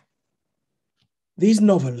this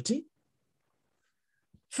novelty.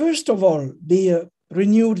 First of all, the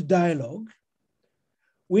renewed dialogue,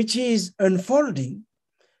 which is unfolding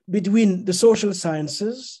between the social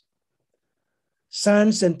sciences,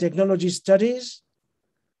 science and technology studies,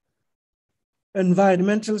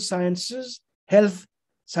 environmental sciences, health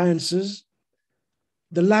sciences,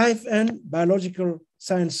 the life and biological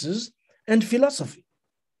sciences, and philosophy.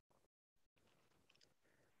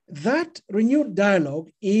 That renewed dialogue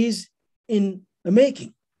is in the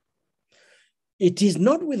making. It is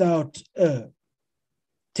not without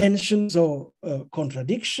tensions or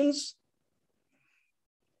contradictions,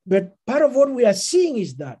 but part of what we are seeing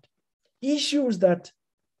is that issues that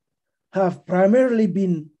have primarily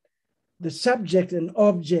been the subject and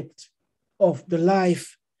object of the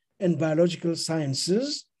life and biological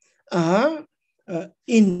sciences are,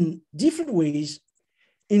 in different ways,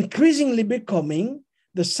 increasingly becoming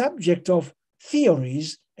the subject of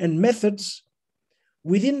theories and methods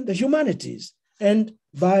within the humanities, and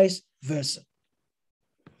vice versa.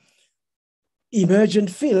 Emergent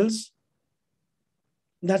fields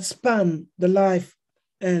that span the life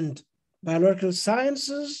and biological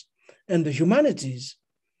sciences and the humanities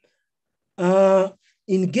are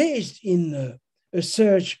engaged in a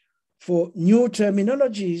search for new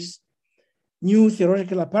terminologies, new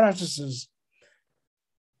theoretical apparatuses,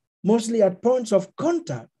 mostly at points of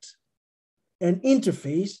contact and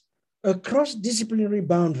interface across disciplinary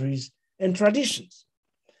boundaries and traditions,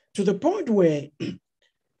 to the point where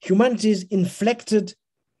humanities inflected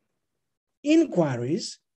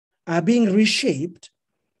inquiries are being reshaped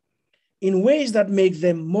in ways that make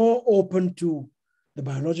them more open to the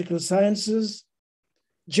biological sciences,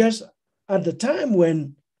 just at the time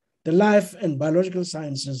when the life and biological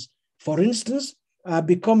sciences, for instance, are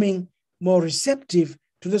becoming more receptive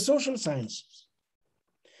to the social sciences.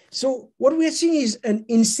 So what we are seeing is an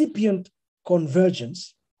incipient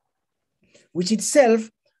convergence, which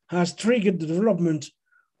itself has triggered the development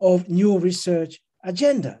of new research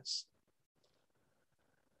agendas.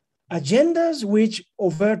 Agendas which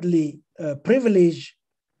overtly privilege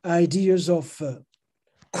ideas of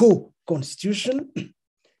co-constitution,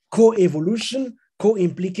 co-evolution,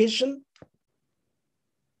 co-implication,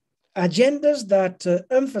 agendas that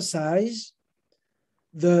emphasize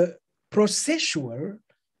the processual,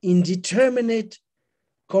 indeterminate,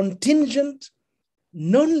 contingent,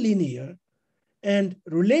 non-linear, and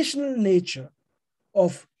relational nature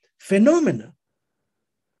of phenomena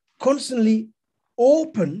constantly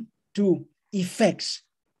open to effects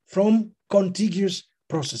from contiguous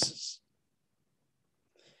processes.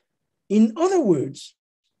 In other words,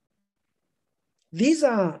 these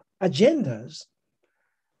are agendas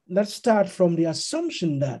that start from the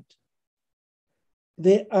assumption that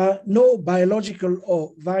there are no biological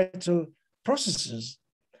or vital processes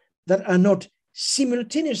that are not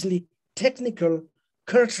simultaneously technical,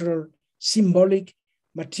 cultural, symbolic,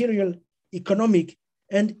 material, economic,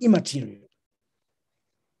 and immaterial.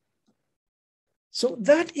 So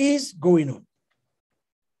that is going on.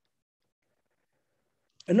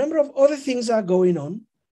 A number of other things are going on,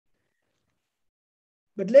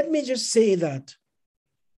 but let me just say that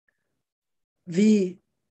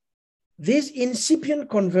this incipient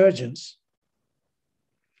convergence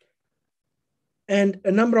and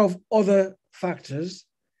a number of other factors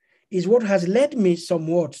is what has led me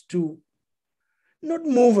somewhat to not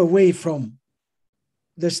move away from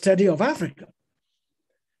the study of Africa,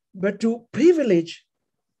 but to privilege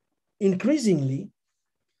increasingly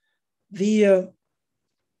the,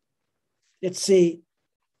 let's say,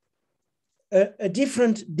 a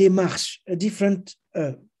different démarche, a different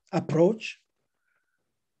approach,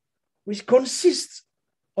 which consists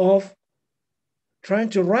of trying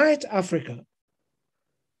to write Africa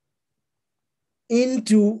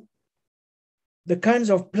into the kinds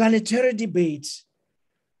of planetary debates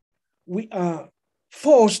we are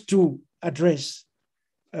forced to address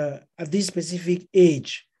at this specific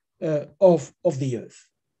age of the earth.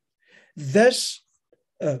 Thus,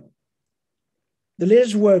 the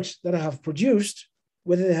latest works that I have produced,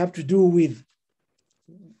 whether they have to do with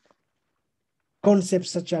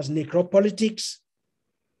concepts such as necropolitics,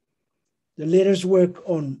 the latest work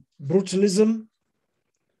on brutalism,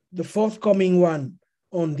 the forthcoming one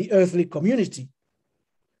on the earthly community,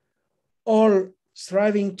 all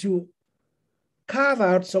striving to carve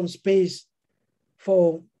out some space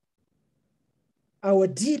for our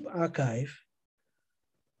deep archive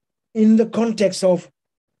in the context of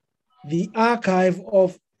the archive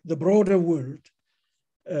of the broader world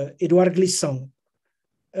Edouard Glissant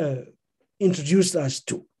introduced us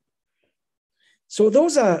to. So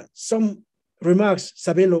those are some remarks,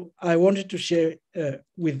 Sabelo, I wanted to share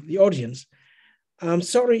with the audience. I'm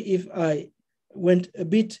sorry if I went a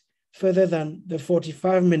bit further than the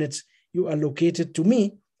 45 minutes you allocated to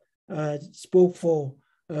me. I spoke for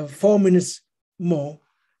 4 minutes more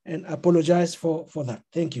and apologize for that.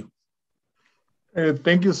 Thank you.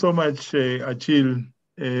 Thank you so much, Achille,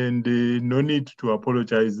 and no need to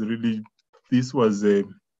apologize. Really, this was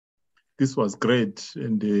great,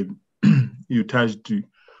 and you touched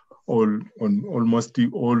on almost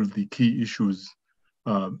all the key issues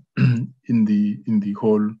in the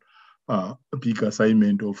whole big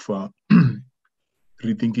assignment of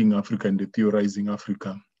rethinking Africa and theorizing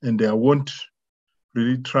Africa. And I won't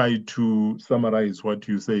really try to summarize what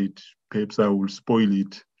you said. Perhaps I will spoil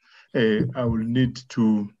it. I will need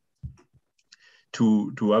to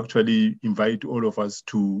actually invite all of us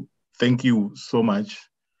to thank you so much,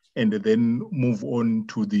 and then move on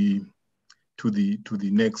to the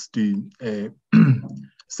next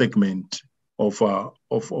segment of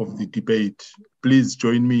the debate. Please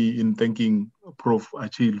join me in thanking Prof.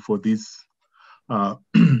 Achille for this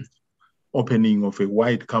opening of a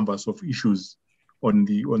wide canvas of issues on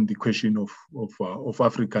the question of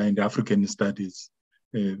Africa and African studies.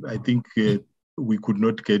 I think we could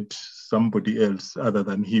not get somebody else other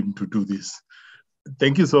than him to do this.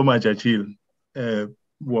 Thank you so much, Achille.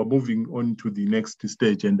 We are moving on to the next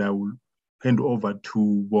stage, and I will hand over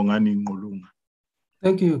to Bongani Ngolunga.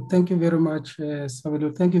 Thank you. Thank you very much,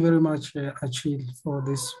 Sabelo. Thank you very much, Achille, for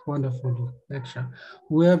this wonderful lecture.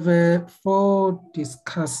 We have 4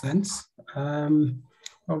 discussants.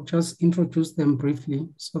 I'll just introduce them briefly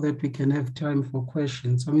so that we can have time for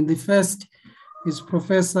questions. I mean, the first is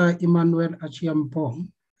Professor Emmanuel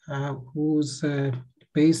Achiampong, who's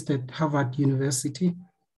based at Harvard University.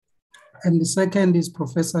 And the second is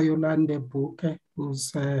Professor Yolande Buke,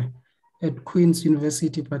 who's at Queen's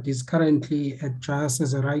University, but is currently at JAS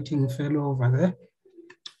as a writing fellow over there.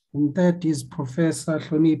 And that is Professor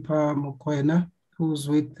Hlonipha Mokoena, who's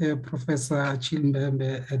with Professor Achille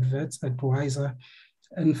Mbembe at Wits at WISER.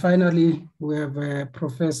 And finally, we have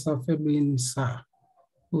Professor Felwine Sarr,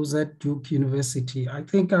 who's at Duke University. I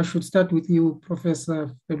think I should start with you,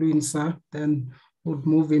 Professor Felwine Sarr, then we'll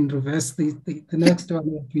move in reverse. The next one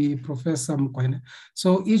will be Professor Mokoena.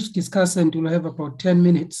 So each discussant will have about 10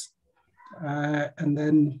 minutes, and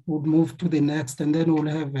then we'll move to the next, and then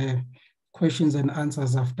we'll have questions and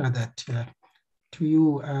answers after that. To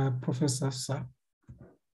you, Professor Sarr.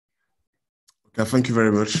 Okay, thank you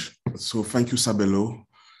very much. So thank you, Sabelo,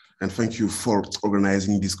 and thank you for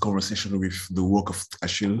organizing this conversation with the work of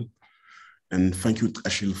Achille. And thank you,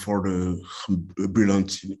 Achille, for the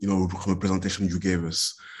brilliant, presentation you gave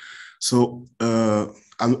us. So I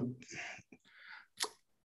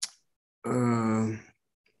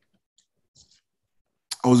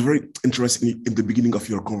was very interested in the beginning of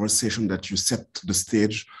your conversation that you set the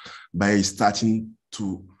stage by starting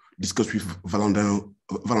to discuss with Valentin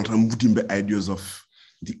Mudimbe ideas of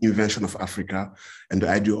the invention of Africa and the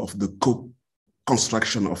idea of the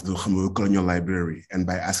co-construction of the colonial library. And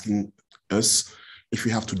by asking us if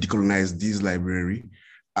we have to decolonize this library,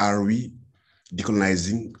 are we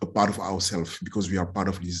decolonizing a part of ourselves because we are part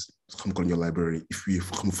of this colonial library if we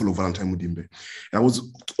follow Valentin Mudimbe? And I was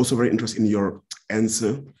also very interested in your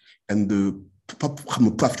answer and the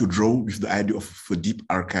path you draw with the idea of a deep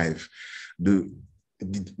archive.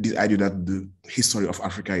 This idea that the history of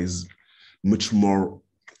Africa is much more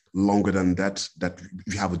longer than that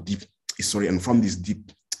we have a deep history, and from this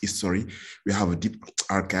deep history, we have a deep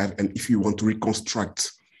archive. And if you want to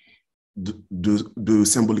reconstruct the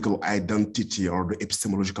symbolical identity or the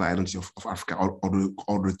epistemological identity of Africa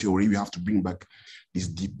or the theory, we have to bring back this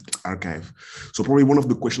deep archive. So probably one of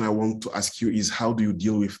the questions I want to ask you is, how do you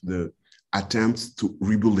deal with the attempts to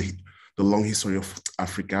rebuild the long history of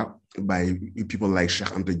Africa by people like Cheikh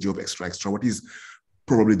Anta Diop, etc. What is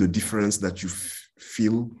probably the difference that you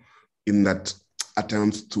feel in that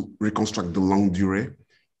attempt to reconstruct the longue durée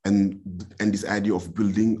and this idea of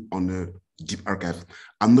building on a deep archive.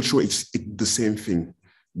 I'm not sure it's the same thing,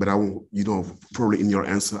 but I will, probably in your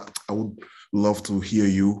answer, I would love to hear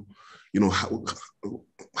you,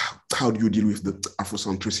 how do you deal with the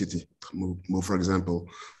Afrocentricity? For example,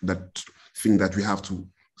 that thing that we have to,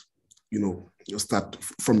 start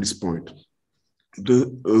from this point.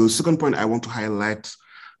 The second point I want to highlight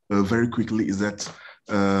very quickly is that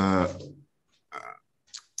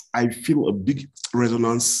I feel a big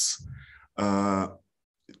resonance,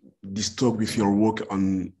 this talk with your work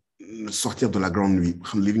on Sortir de la Grande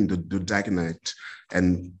Nuit, Leaving the Dark Night,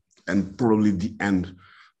 and probably the end.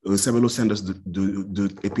 Sabelo sent us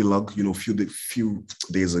the epilogue, few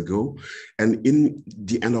days ago, and in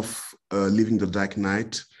the end of Leaving the Dark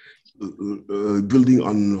Night, building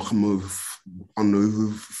on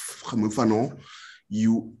Fanon,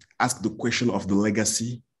 you ask the question of the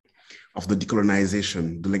legacy of the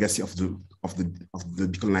decolonization, the legacy of the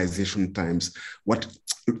decolonization times. What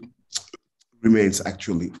remains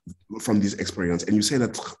actually from this experience? And you say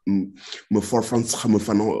that for France,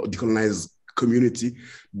 Fanon decolonized community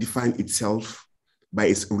define itself by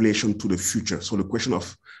its relation to the future. So the question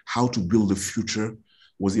of how to build the future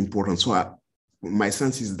was important. So my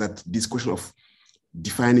sense is that this question of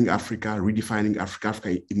defining Africa, redefining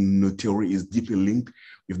Africa in the theory is deeply linked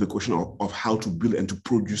with the question of how to build and to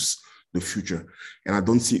produce the future. And I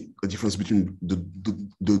don't see a difference between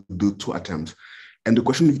the two attempts. And the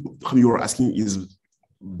question you are asking is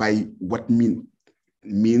by what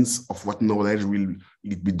means of what knowledge will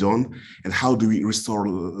it be done, and how do we restore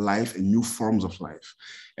life and new forms of life?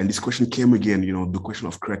 And this question came again, the question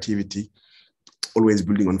of creativity, always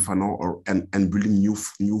building on Fanon and building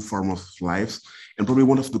new form of life. And probably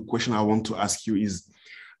one of the questions I want to ask you is,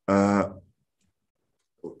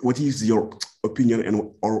 what is your opinion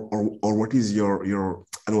and or what is your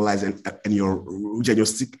analysis and your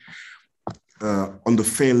diagnostic on the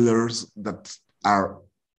failures that are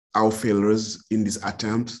our failures in this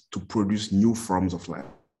attempt to produce new forms of life?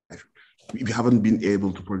 We haven't been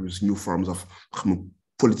able to produce new forms of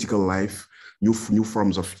political life, new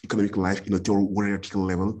forms of economic life in a theoretical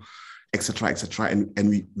level, etc., etc. And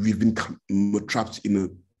we've been trapped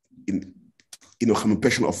in a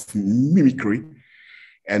passion of mimicry,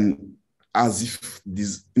 and as if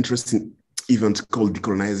this interesting event called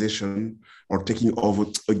decolonization or taking over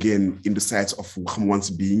again in the sights of one's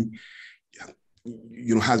being,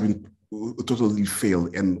 has been totally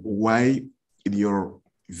failed. And why, in your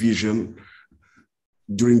vision,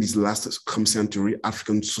 during this last century,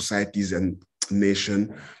 African societies and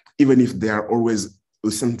nation, even if they are always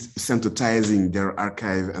synthesizing their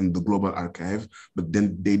archive and the global archive, but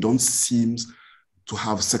then they don't seem to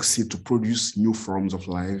have succeeded to produce new forms of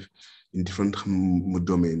life in different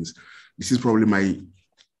domains. This is probably my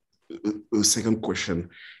second question.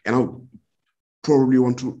 And I probably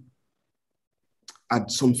want to add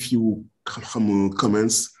some few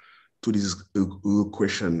comments to this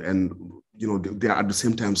question. And they are at the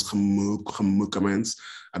same time comments,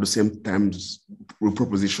 at the same time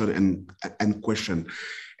proposition and question.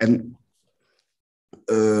 And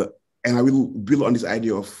I will build on this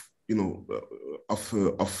idea of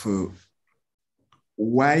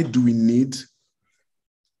why do we need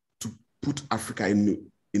to put Africa in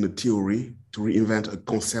a theory, to reinvent a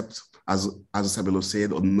concept, as Sabelo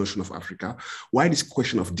said, on the notion of Africa? Why this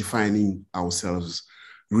question of defining ourselves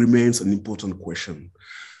remains an important question?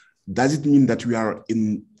 Does it mean that we are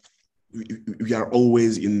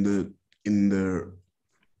always in the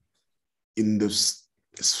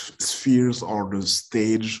spheres or the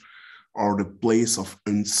stage or the place of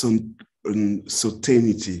uncertainty,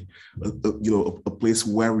 a place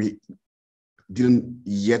where we didn't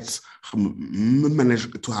yet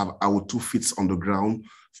manage to have our 2 feet on the ground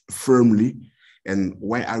firmly? And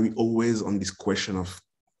why are we always on this question of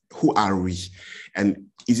who are we? And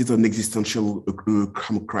is it an existential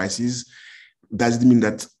crisis? Does it mean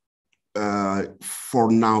that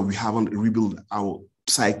for now we haven't rebuilt our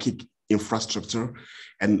psychic infrastructure?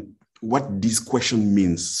 And what this question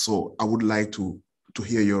means. So I would like to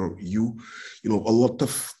hear your view. A lot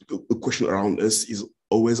of the question around us is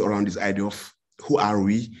always around this idea of who are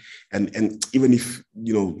we? And even if,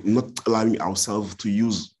 not allowing ourselves to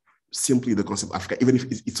use simply the concept of Africa, even if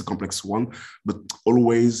it's a complex one, but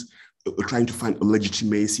always trying to find a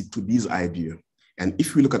legitimacy to this idea. And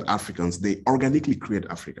if we look at Africans, they organically create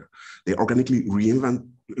Africa. They organically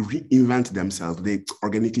reinvent themselves. They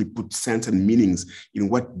organically put sense and meanings in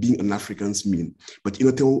what being an African means. But in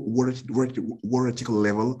a theoretical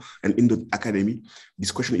level and in the academy,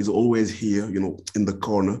 this question is always here, in the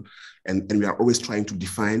corner. and we are always trying to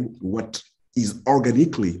define what is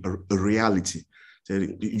organically a reality. So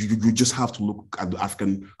you just have to look at the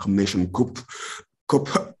African Nation Cup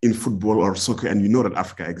in football or soccer, and you know that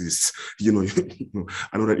Africa exists. I know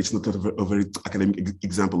that it's not a very academic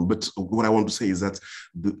example, but what I want to say is that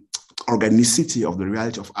the organicity of the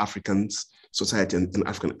reality of African society and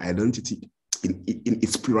African identity in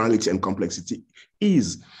its plurality and complexity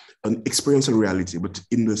is an experiential reality. But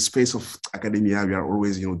in the space of academia, we are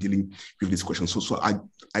always, dealing with this question. So I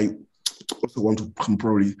also want to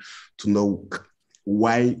probably to know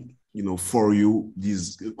why, for you,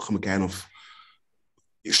 this kind of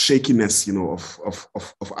shakiness,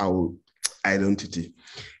 of our identity.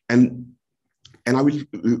 And I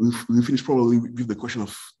will finish probably with the question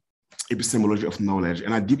of epistemology of knowledge.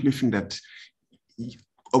 And I deeply think that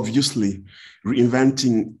obviously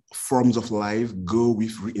reinventing forms of life go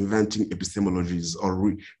with reinventing epistemologies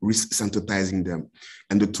or re-synthesizing them.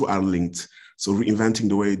 And the two are linked. So reinventing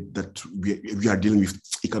the way that we are dealing with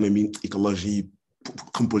economy, ecology,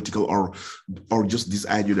 political, or just this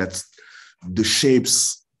idea that the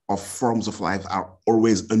shapes of forms of life are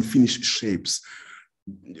always unfinished shapes,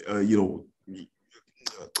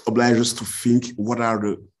 oblige us to think what are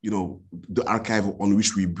the archive on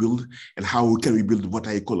which we build, and how can we build what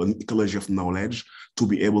I call an ecology of knowledge to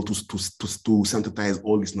be able to synthesize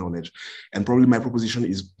all this knowledge. And probably my proposition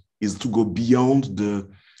is to go beyond the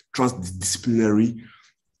transdisciplinary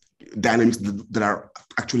dynamics that are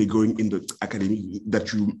actually going in the academy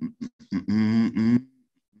that you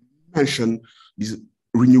mentioned, this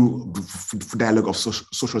renewed dialogue of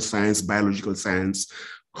social science, biological science,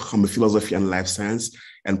 philosophy and life science,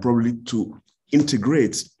 and probably to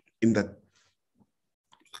integrate in that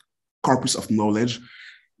corpus of knowledge,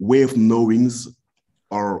 way of knowings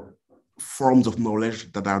or forms of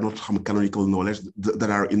knowledge that are not canonical knowledge, that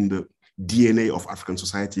are in the DNA of African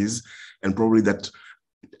societies, and probably that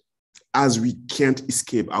as we can't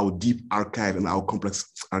escape our deep archive and our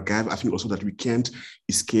complex archive, I think also that we can't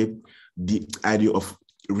escape the idea of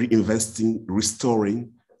reinvesting,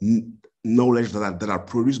 restoring knowledge that are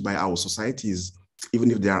produced by our societies,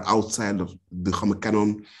 even if they are outside of the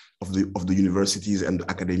canon of the universities and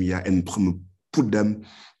the academia, and put them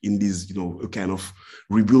in this, kind of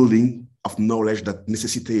rebuilding of knowledge that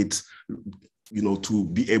necessitates, to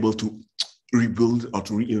be able to rebuild or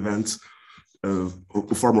to reinvent a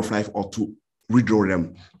form of life or to redraw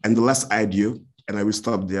them. And the last idea, and I will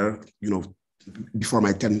stop there, before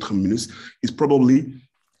my 10 minutes, is probably,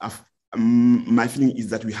 my feeling is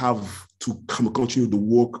that we have to continue the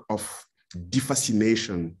work of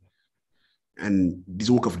defascination, and this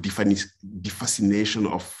work of defascination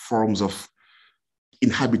of forms of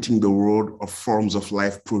inhabiting the world, of forms of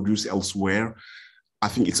life produced elsewhere. I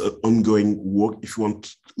think it's an ongoing work if you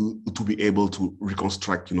want to be able to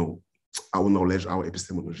reconstruct, our knowledge, our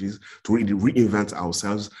epistemologies, to really reinvent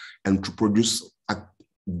ourselves and to produce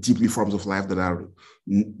deeply forms of life that are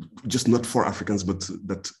just not for Africans, but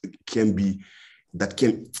that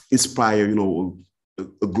can inspire,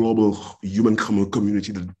 a global human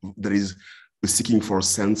community that is seeking for a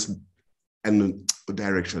sense and a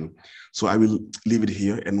direction. So I will leave it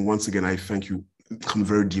here. And once again, I thank you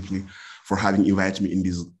very deeply for having invited me in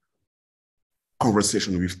this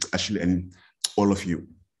conversation with Achille and all of you.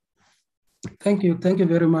 Thank you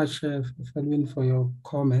very much, Felwin, for your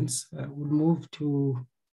comments. We'll move to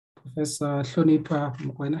Professor Hlonipha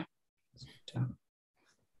Mokoena.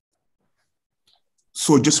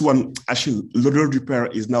 So just one, Achille, L'Odeur du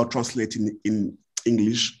Père is now translating in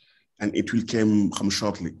English, and it will come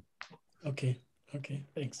shortly. Okay,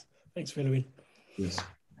 thanks, Felwin. Yes.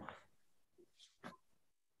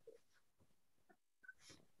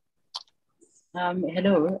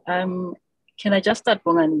 Hello, can I just start,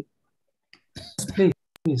 Bongani?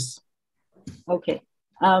 Please. Okay.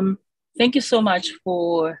 Thank you so much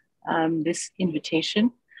for this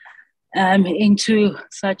invitation into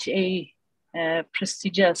such a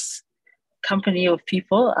prestigious company of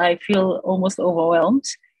people. I feel almost overwhelmed.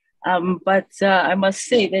 But I must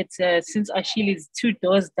say that since Achille is 2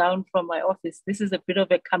 doors down from my office, this is a bit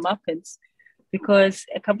of a comeuppance, because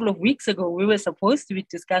a couple of weeks ago, we were supposed to be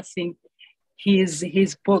discussing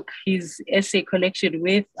his book, his essay collection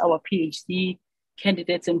with our PhD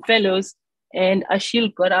candidates and fellows, and Achille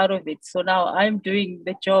got out of it. So now I'm doing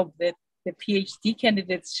the job that the PhD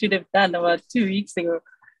candidates should have done about 2 weeks ago,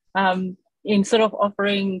 in sort of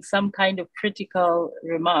offering some kind of critical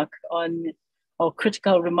remark on, or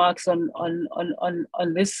critical remarks on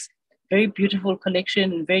this very beautiful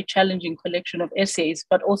collection and very challenging collection of essays,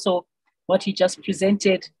 but also what he just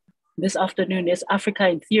presented this afternoon as Africa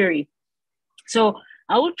in Theory. So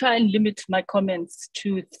I will try and limit my comments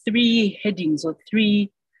to 3 headings or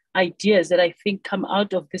 3 ideas that I think come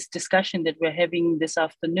out of this discussion that we're having this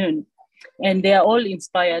afternoon. And they are all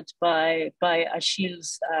inspired by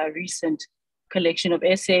Achille's recent collection of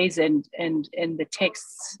essays and the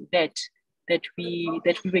texts that we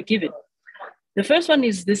were given. The first one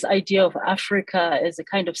is this idea of Africa as a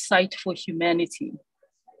kind of site for humanity.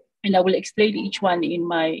 And I will explain each one in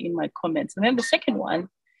my comments. And then the second one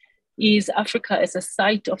is Africa as a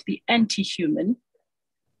site of the anti-human.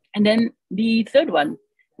 And then the third one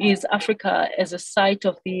is Africa as a site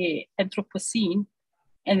of the Anthropocene.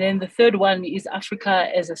 And then the third one is Africa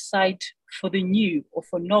as a site for the new or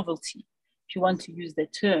for novelty, if you want to use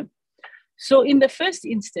that term. So in the first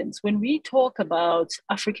instance, when we talk about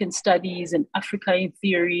African studies and Africa in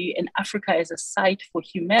theory and Africa as a site for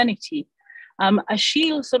humanity,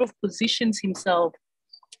 Achille sort of positions himself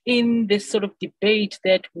in this sort of debate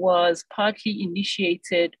that was partly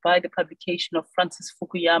initiated by the publication of Francis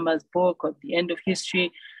Fukuyama's book of The End of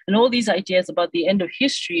History and all these ideas about the end of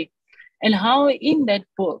history, and how in that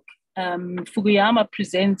book, Fukuyama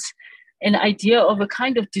presents an idea of a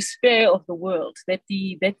kind of despair of the world, that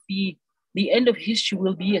the end of history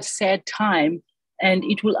will be a sad time and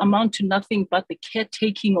it will amount to nothing but the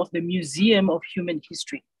caretaking of the museum of human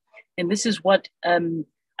history. And this is what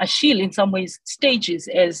Achille in some ways stages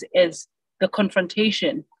as the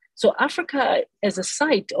confrontation. So Africa as a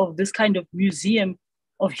site of this kind of museum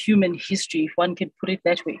of human history, if one can put it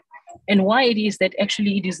that way, and why it is that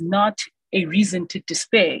actually it is not a reason to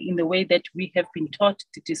despair in the way that we have been taught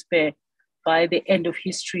to despair by the end of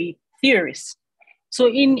history theorists. So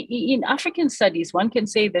in African studies, one can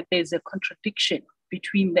say that there's a contradiction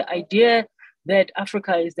between the idea that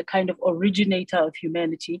Africa is the kind of originator of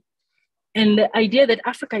humanity and the idea that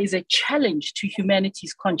Africa is a challenge to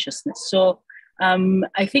humanity's consciousness. So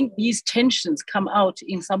I think these tensions come out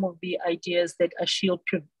in some of the ideas that Achille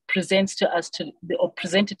presented to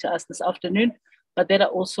us this afternoon, but that are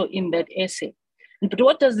also in that essay. But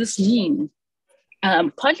what does this mean?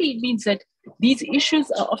 Partly it means that these issues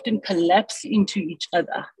are often collapsed into each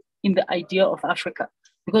other in the idea of Africa.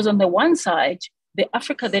 Because on the one side, the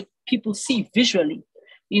Africa that people see visually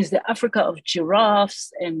is the Africa of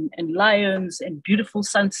giraffes and lions and beautiful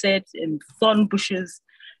sunsets and thorn bushes.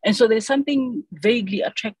 And so there's something vaguely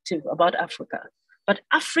attractive about Africa. But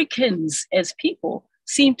Africans as people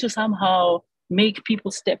seem to somehow make people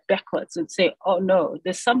step backwards and say, oh no,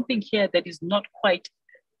 there's something here that is not quite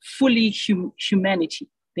fully humanity.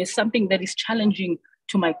 There's something that is challenging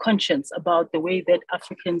to my conscience about the way that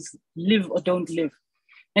Africans live or don't live.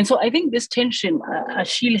 And so I think this tension,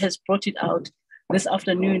 Achille has brought it out this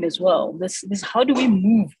afternoon as well. This how do we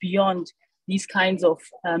move beyond these kinds of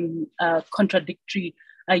contradictory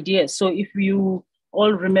ideas? So if you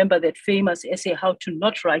all remember that famous essay, How to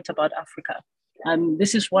Not Write About Africa,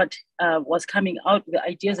 this is what was coming out, the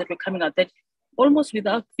ideas that were coming out, that almost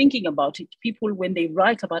without thinking about it, people, when they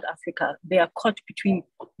write about Africa, they are caught between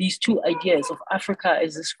these two ideas of Africa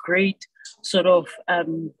as this great sort of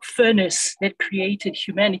furnace that created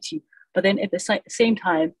humanity, but then at the same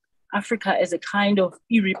time, Africa as a kind of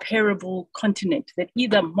irreparable continent that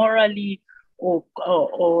either morally or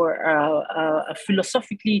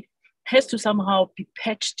philosophically has to somehow be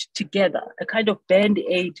patched together, a kind of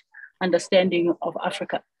band-aid understanding of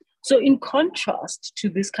Africa. So in contrast to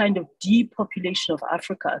this kind of depopulation of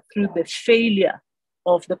Africa through the failure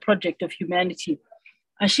of the project of humanity,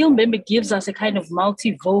 Achille Mbembe gives us a kind of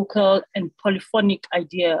multivocal and polyphonic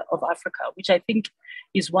idea of Africa, which I think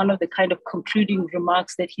is one of the kind of concluding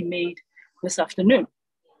remarks that he made this afternoon.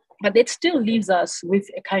 But that still leaves us with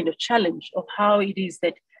a kind of challenge of how it is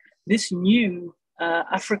that this new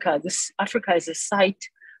Africa, this Africa as a site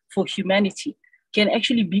for humanity, can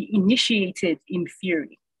actually be initiated in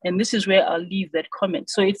theory. And this is where I'll leave that comment.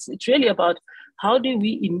 So it's really about how do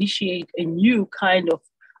we initiate a new kind of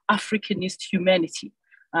Africanist humanity.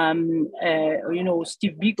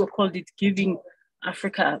 Steve Biko called it giving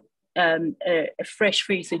Africa a fresh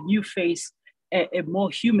face, a new face, a more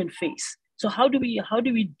human face. So how do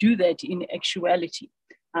we do that in actuality?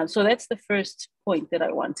 So that's the first point that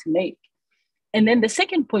I want to make. And then the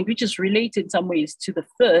second point, which is related in some ways to the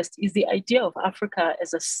first, is the idea of Africa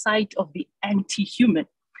as a site of the anti-human.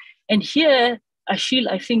 And here, Achille,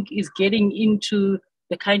 I think, is getting into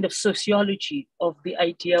the kind of sociology of the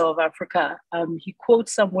idea of Africa. He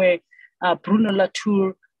quotes somewhere Bruno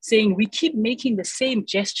Latour saying, we keep making the same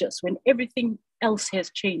gestures when everything else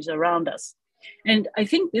has changed around us. And I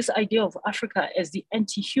think this idea of Africa as the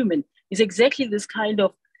anti-human is exactly this kind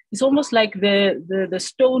of, it's almost like the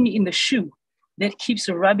stone in the shoe that keeps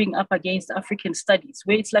rubbing up against African studies,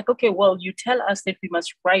 where it's like, okay, well, you tell us that we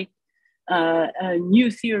must write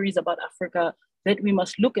new theories about Africa, that we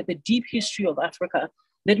must look at the deep history of Africa,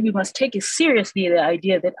 that we must take it seriously, the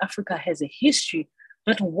idea that Africa has a history.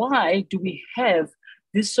 But why do we have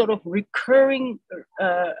this sort of recurring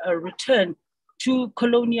return to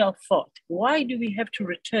colonial thought? Why do we have to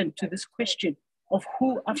return to this question of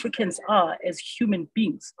who Africans are as human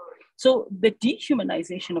beings? So the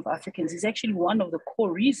dehumanization of Africans is actually one of the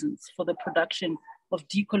core reasons for the production of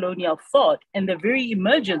decolonial thought and the very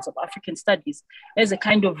emergence of African studies as a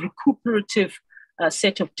kind of recuperative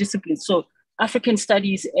set of disciplines. So African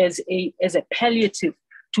studies as a palliative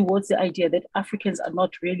towards the idea that Africans are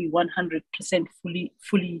not really 100%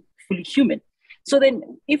 fully human. So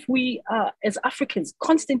then if we are, as Africans,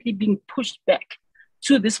 constantly being pushed back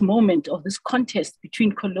to this moment of this contest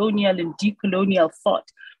between colonial and decolonial thought,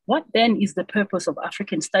 what then is the purpose of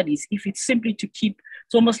African studies if it's simply to keep,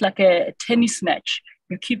 it's almost like a tennis match.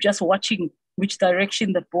 You keep just watching which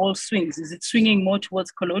direction the ball swings. Is it swinging more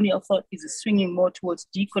towards colonial thought? Is it swinging more towards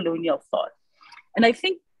decolonial thought? And I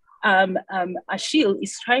think Achille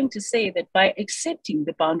is trying to say that by accepting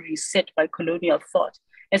the boundaries set by colonial thought,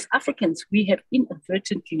 as Africans, we have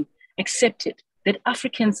inadvertently accepted that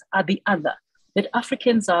Africans are the other, that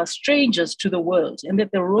Africans are strangers to the world, and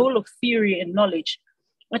that the role of theory and knowledge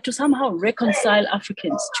are to somehow reconcile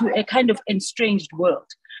Africans to a kind of estranged world.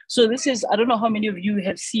 So this is, I don't know how many of you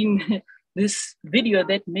have seen this video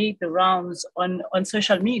that made the rounds on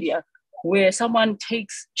social media, where someone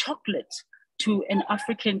takes chocolate to an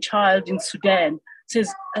African child in Sudan,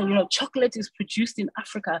 says, chocolate is produced in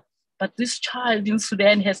Africa, but this child in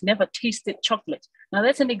Sudan has never tasted chocolate. Now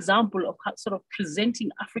that's an example of sort of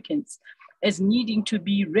presenting Africans as needing to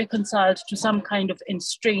be reconciled to some kind of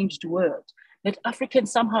estranged world, that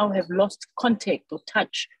Africans somehow have lost contact or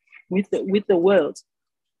touch with the world,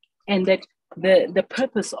 and that the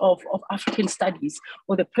purpose of African studies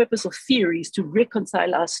or the purpose of theory is to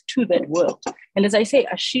reconcile us to that world. And as I say,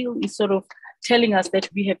 Achille is sort of telling us that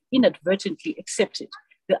we have inadvertently accepted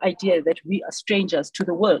the idea that we are strangers to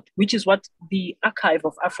the world, which is what the Archive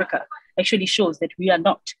of Africa actually shows that we are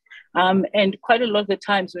not. And quite a lot of the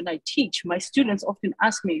times when I teach, my students often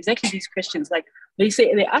ask me exactly these questions. Like they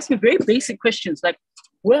ask me very basic questions like,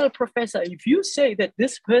 well, professor, if you say that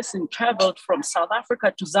this person traveled from South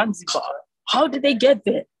Africa to Zanzibar, how did they get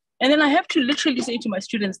there? And then I have to literally say to my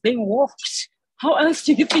students, they walked. How else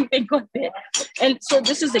do you think they got there? And so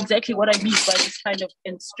this is exactly what I mean by this kind of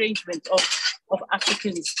estrangement of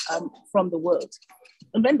Africans from the world.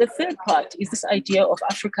 And then the third part is this idea of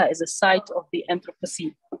Africa as a site of the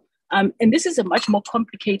Anthropocene. And this is a much more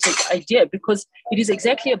complicated idea because it is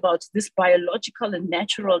exactly about this biological and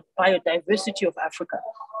natural biodiversity of Africa,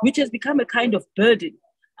 which has become a kind of burden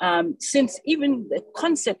since even the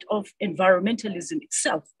concept of environmentalism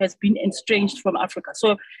itself has been estranged from Africa.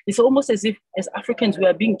 So it's almost as if as Africans we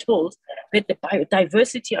are being told that the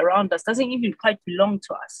biodiversity around us doesn't even quite belong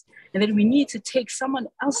to us, and that we need to take someone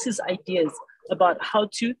else's ideas about how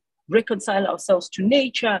to reconcile ourselves to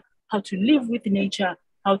nature, how to live with nature,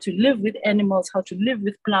 how to live with animals, how to live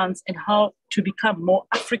with plants, and how to become more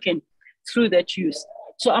African through that use.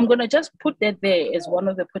 So I'm going to just put that there as one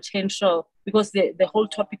of the potential, because the whole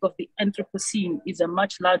topic of the Anthropocene is a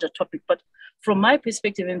much larger topic. But from my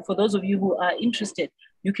perspective, and for those of you who are interested,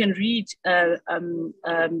 you can read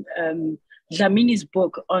Dlamini's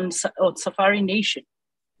book on Safari Nation,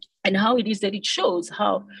 and how it is that it shows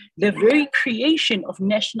how the very creation of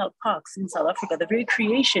national parks in South Africa, the very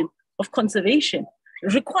creation of conservation,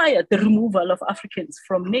 required the removal of Africans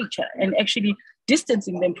from nature and actually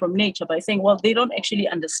distancing them from nature by saying, well, they don't actually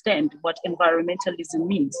understand what environmentalism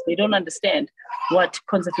means. They don't understand what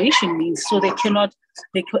conservation means. So they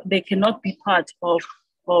cannot be part of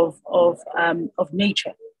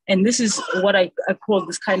nature. And this is what I call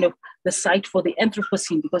this kind of the site for the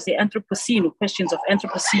Anthropocene, because the Anthropocene, or questions of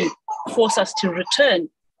Anthropocene, force us to return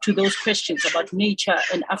to those questions about nature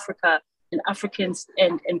and Africa and Africans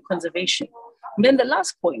and conservation. And then the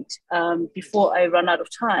last point, before I run out of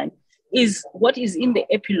time, is what is in the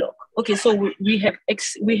epilogue. Okay, so we have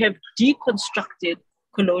deconstructed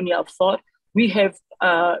colonial thought. We have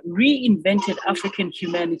reinvented African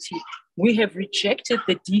humanity. We have rejected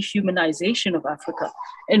the dehumanization of Africa,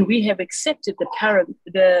 and we have accepted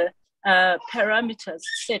the parameters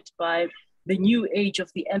set by the new age of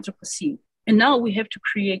the Anthropocene. And now we have to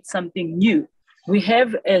create something new. We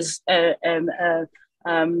have, as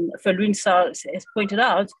Falwin has pointed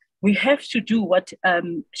out, we have to do what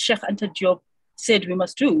Sheikh Anta Diop said we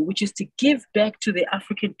must do, which is to give back to the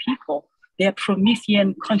African people their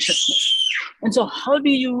Promethean consciousness. And so how do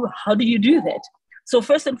you do that? So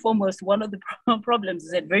first and foremost, one of the problems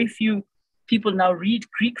is that very few people now read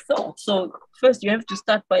Greek thought. So first you have to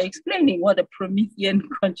start by explaining what a Promethean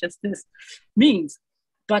consciousness means.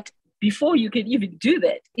 But before you can even do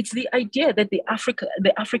that, it's the idea that the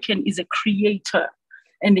African is a creator,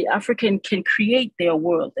 and the African can create their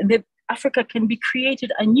world, and that Africa can be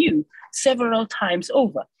created anew several times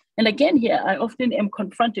over. And again, here, I often am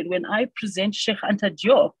confronted when I present Cheikh Anta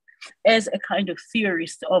Diop as a kind of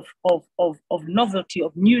theorist of novelty,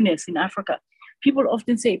 of newness in Africa. People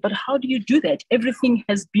often say, but how do you do that? Everything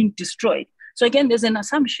has been destroyed. So again, there's an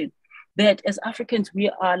assumption that as Africans,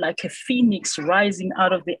 we are like a phoenix rising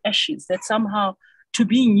out of the ashes, that somehow to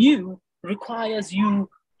be new requires you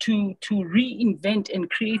to reinvent and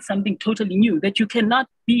create something totally new, that you cannot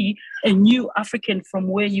be a new African from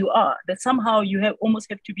where you are, that somehow you almost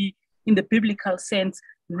have to be, in the biblical sense,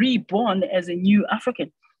 reborn as a new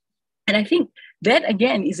African. And I think that,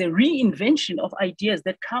 again, is a reinvention of ideas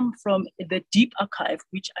that come from the deep archive,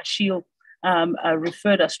 which Achille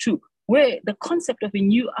referred us to, where the concept of a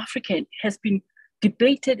new African has been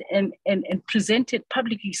debated and presented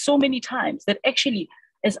publicly so many times that actually,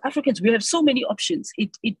 as Africans, we have so many options.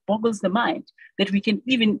 It boggles the mind that we can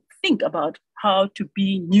even think about how to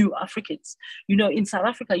be new Africans. You know, in South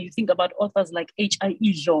Africa, you think about authors like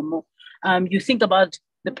H.I.E. Jomo. You think about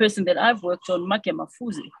the person that I've worked on, Make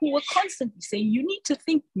Mafuzi, who were constantly saying, you need to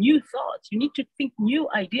think new thoughts, you need to think new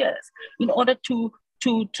ideas in order to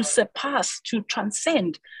surpass, to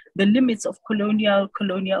transcend the limits of colonial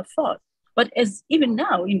thought. But as even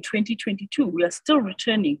now in 2022, we are still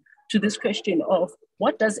returning to this question of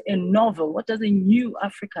what does a novel, what does a new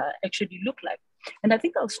Africa actually look like? And I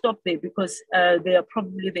think I'll stop there because there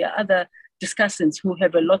are other discussants who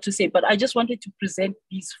have a lot to say, but I just wanted to present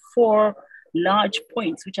these 4 large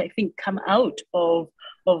points, which I think come out of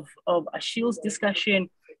Achille's discussion,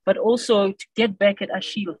 but also to get back at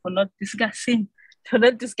Achille for not discussing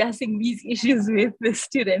these issues with the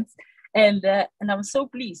students. And I'm so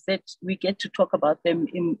pleased that we get to talk about them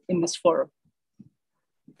in this forum.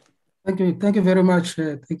 Thank you very much.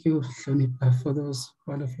 Thank you, Hlonipha, for those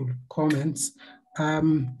wonderful comments.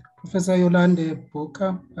 Professor Yolande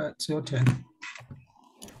Boka, it's your turn.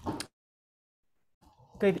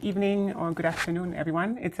 Good evening or good afternoon,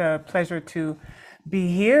 everyone. It's a pleasure to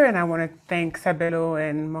be here, and I want to thank Sabelo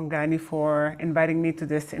and Mongani for inviting me to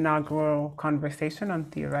this inaugural conversation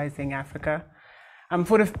on theorizing Africa.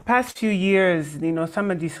 For the past few years, you know,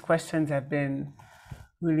 some of these questions have been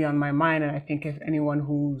really on my mind, and I think if anyone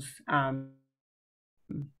who's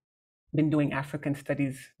been doing African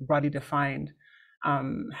studies broadly defined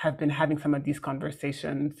have been having some of these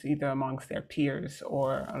conversations either amongst their peers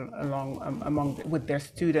or with their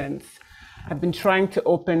students. I've been trying to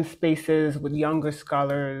open spaces with younger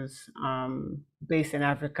scholars based in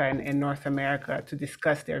Africa and in North America to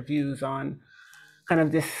discuss their views on kind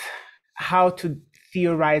of this, how to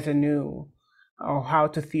theorize anew, or how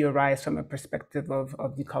to theorize from a perspective of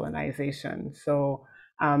decolonization. So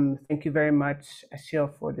thank you very much,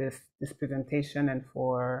 Achille, for this presentation and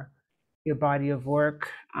for your body of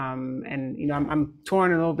work. And you know, I'm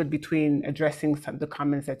torn a little bit between addressing some of the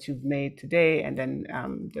comments that you've made today and then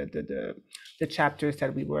the chapters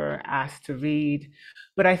that we were asked to read.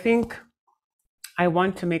 But I think I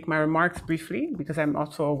want to make my remarks briefly because I'm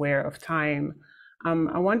also aware of time.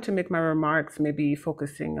 I want to make my remarks maybe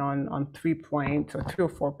focusing on 3 points or 3 or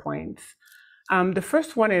 4 points. The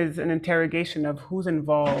first one is an interrogation of who's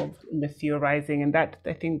involved in the theorizing, and that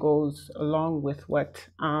I think goes along with what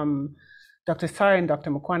Dr. Sarr and Dr.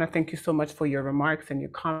 Mukwana, thank you so much for your remarks and your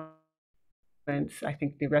comments. I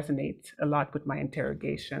think they resonate a lot with my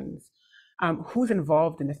interrogations. Who's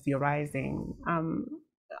involved in the theorizing?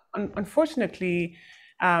 Unfortunately,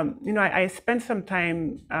 you know, I spent some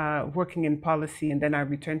time working in policy, and then I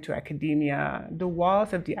returned to academia. The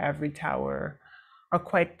walls of the ivory tower are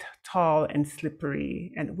quite tall and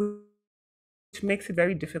slippery, and which makes it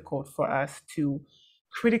very difficult for us to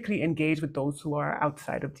critically engage with those who are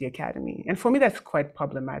outside of the academy. And for me, that's quite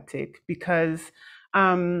problematic because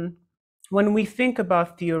when we think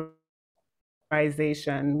about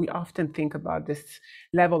theorization, we often think about this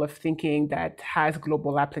level of thinking that has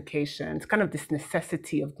global applications, kind of this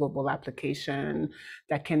necessity of global application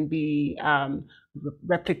that can be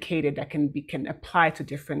replicated, that can apply to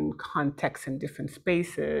different contexts and different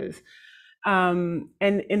spaces. And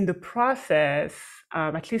in the process,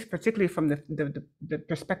 at least particularly from the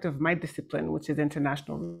perspective of my discipline, which is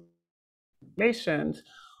international relations,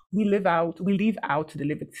 we leave out the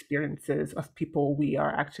lived experiences of people we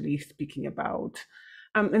are actually speaking about.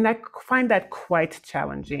 And I find that quite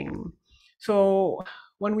challenging. So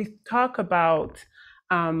when we talk about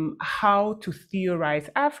how to theorize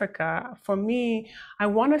Africa, for me, I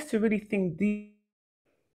want us to really think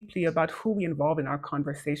deeply about who we involve in our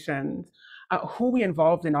conversations, who we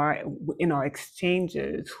involved in our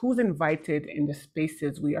exchanges, who's invited in the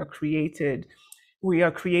spaces we are creating,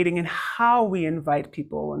 and how we invite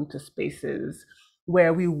people into spaces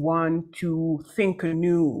where we want to think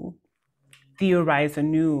anew, theorize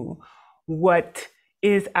anew what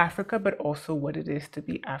is Africa, but also what it is to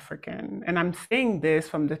be African. And I'm saying this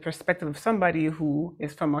from the perspective of somebody who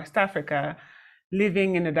is from West Africa,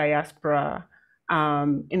 living in a diaspora,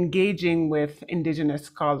 engaging with indigenous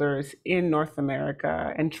scholars in North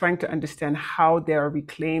America and trying to understand how they're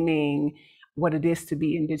reclaiming what it is to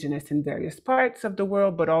be indigenous in various parts of the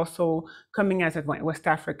world, but also coming as a West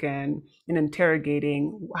African and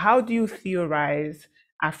interrogating, how do you theorize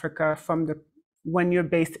Africa when you're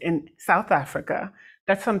based in South Africa,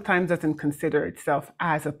 that sometimes doesn't consider itself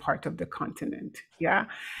as a part of the continent, yeah?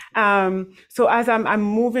 So as I'm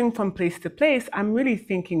moving from place to place, I'm really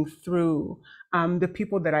thinking through the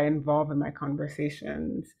people that I involve in my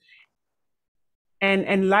conversations.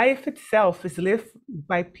 And life itself is lived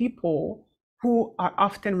by people who are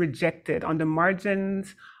often rejected on the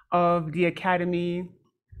margins of the academy,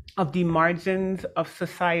 of the margins of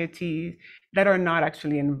society, that are not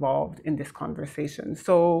actually involved in this conversation.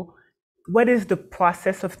 So what is the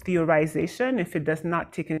process of theorization if it does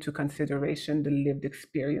not take into consideration the lived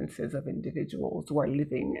experiences of individuals who are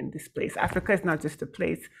living in this place? Africa is not just a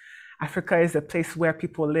place. Africa is a place where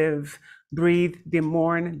people live, breathe, they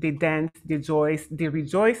mourn, they dance, they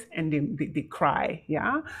rejoice, and they cry,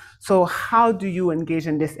 yeah? So how do you engage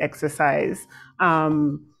in this exercise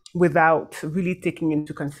without really taking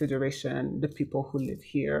into consideration the people who live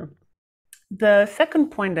here? The second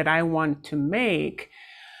point that I want to make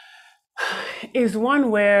is one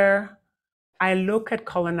where I look at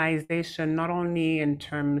colonization not only in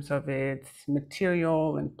terms of its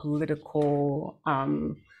material and political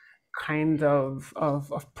kind of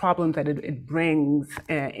problems that it brings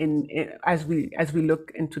as we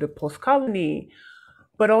look into the post-colony,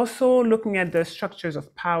 but also looking at the structures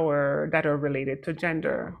of power that are related to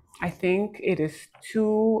gender. I think it is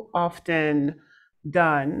too often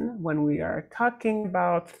done when we are talking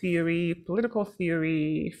about theory, political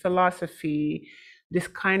theory, philosophy, this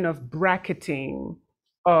kind of bracketing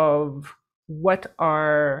of what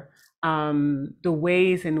are the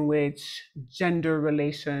ways in which gender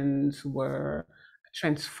relations were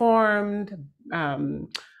transformed,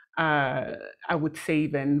 I would say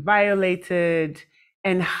even violated,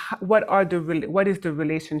 and what is the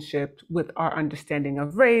relationship with our understanding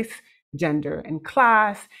of race, gender, and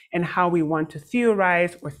class, and how we want to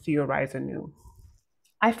theorize anew.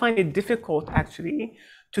 I find it difficult actually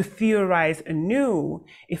to theorize anew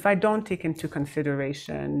if I don't take into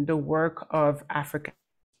consideration the work of African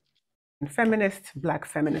feminists, Black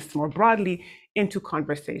feminists more broadly, into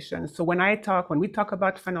conversation. So when we talk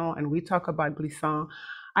about Fanon and we talk about Glissant,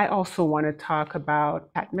 I also want to talk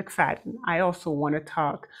about Pat McFadden. I also want to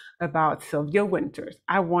talk about Sylvia Winters.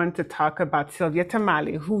 I want to talk about Sylvia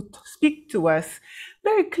Tamale, who speak to us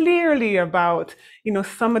very clearly about,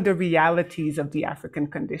 some of the realities of the African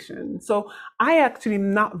condition. So I actually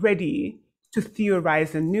am not ready to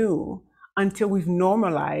theorize anew until we've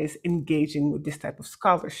normalized engaging with this type of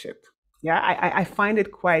scholarship. Yeah, I find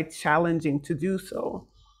it quite challenging to do so.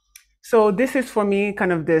 So this is for me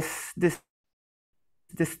kind of this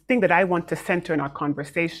thing that I want to center in our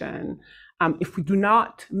conversation. If we do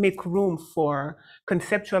not make room for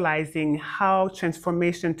conceptualizing how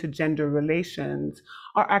transformation to gender relations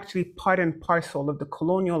are actually part and parcel of the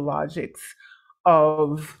colonial logics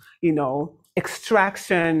of,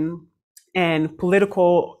 extraction and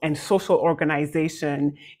political and social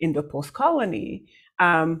organization in the post-colony,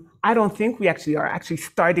 I don't think we are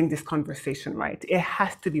starting this conversation right. It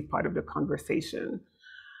has to be part of the conversation.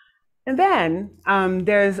 And then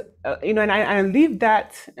there's, and I leave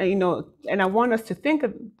that, and I want us to think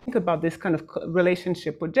about this kind of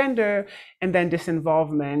relationship with gender, and then this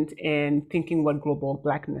involvement in thinking what global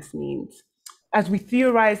Blackness means. As we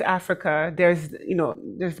theorize Africa, there's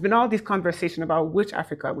been all this conversation about which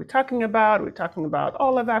Africa are we talking about. We're talking about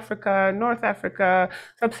all of Africa, North Africa,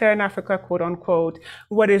 Sub-Saharan Africa, quote unquote.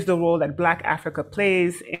 What is the role that Black Africa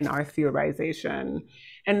plays in our theorization?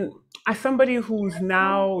 And as somebody who's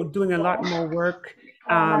now doing a lot more work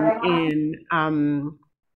in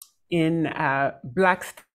Black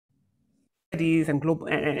studies and global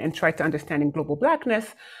and try to understanding global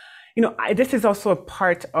Blackness, this is also a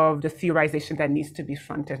part of the theorization that needs to be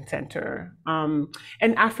front and center. And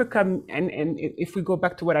Africa, and if we go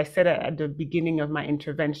back to what I said at the beginning of my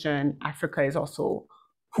intervention, Africa is also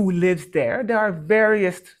who lives there. There are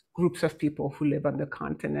various groups of people who live on the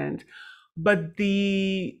continent, but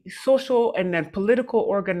the social and then political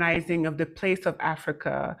organizing of the place of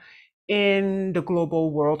Africa in the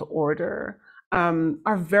global world order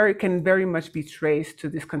can very much be traced to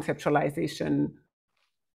this conceptualization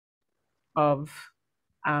of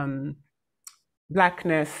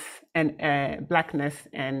blackness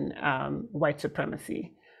and white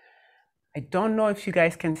supremacy. I don't know if you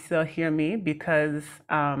guys can still hear me because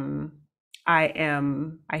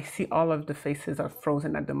I see all of the faces are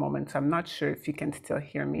frozen at the moment, so I'm not sure if you can still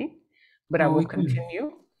hear me, but I will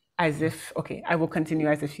continue as if, okay, I will continue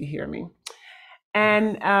as if you hear me.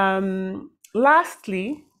 And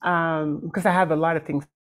lastly, because I have a lot of things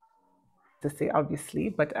to say, obviously,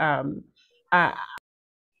 but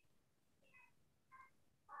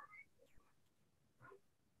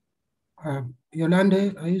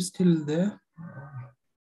Yolande, are you still there?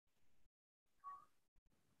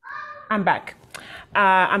 I'm back.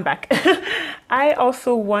 I'm back. I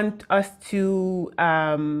also want us to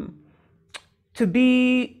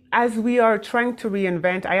be, as we are trying to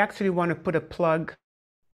reinvent, I actually want to put a plug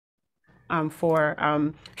for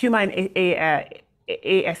Huma and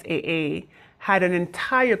ASAA had an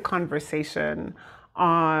entire conversation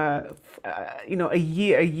a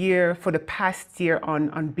year for the past year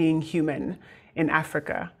on being human in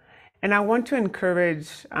Africa. And I want to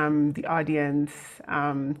encourage the audience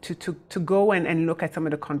to go and look at some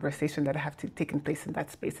of the conversations that have taken place in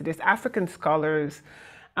that space. So there's African scholars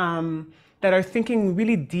that are thinking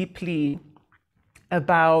really deeply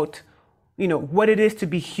about what it is to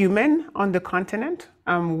be human on the continent,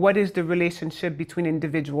 what is the relationship between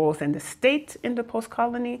individuals and the state in the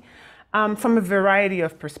post-colony, from a variety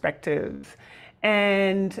of perspectives.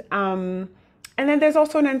 And then there's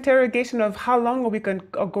also an interrogation of how long are we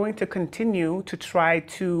going to continue to try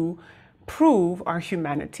to prove our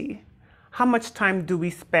humanity? How much time do we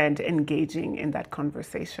spend engaging in that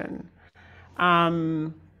conversation?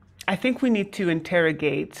 I think we need to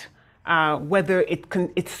interrogate whether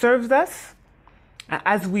it serves us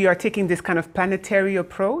as we are taking this kind of planetary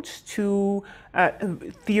approach to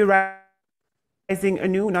theorizing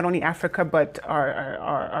anew not only Africa but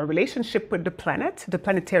our relationship with the planet, the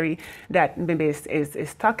planetary that Mbembe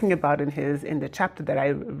is talking about in the chapter that I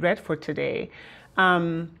read for today.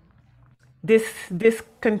 This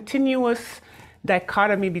continuous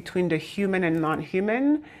dichotomy between the human and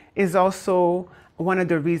non-human is also one of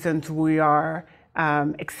the reasons we are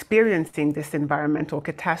experiencing this environmental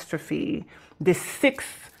catastrophe, this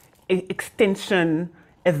sixth extinction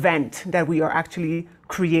event that we are actually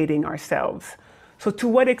creating ourselves. So to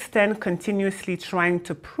what extent continuously trying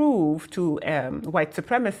to prove to white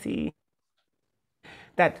supremacy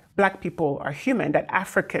that Black people are human, that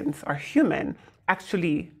Africans are human,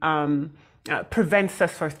 actually prevents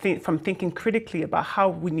us from thinking critically about how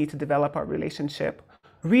we need to develop our relationship,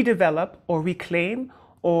 redevelop or reclaim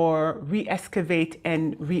or re-excavate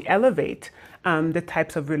and re-elevate the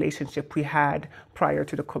types of relationship we had prior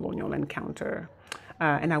to the colonial encounter.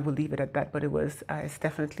 And I will leave it at that, but it's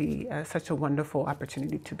definitely such a wonderful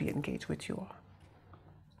opportunity to be engaged with you all.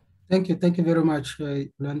 Thank you very much,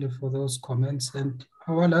 Yolande, for those comments. And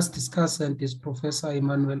our last discussant is Professor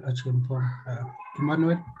Emmanuel Achiampong.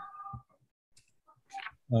 Emmanuel.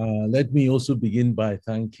 Let me also begin by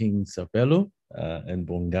thanking Sabelo and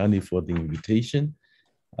Bongani for the invitation,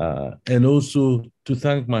 and also to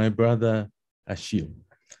thank my brother Achille.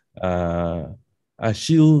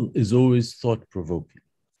 Achille is always thought-provoking.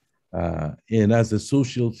 And as a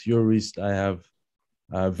social theorist, I have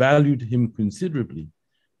valued him considerably,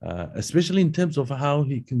 especially in terms of how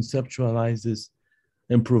he conceptualizes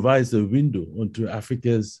and provides a window onto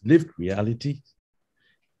Africa's lived reality,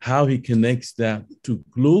 how he connects that to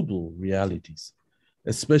global realities,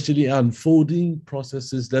 especially unfolding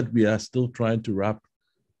processes that we are still trying to wrap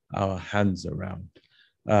our hands around.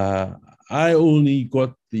 I only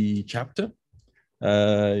got the chapter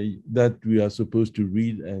that we are supposed to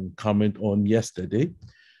read and comment on yesterday.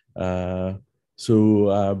 But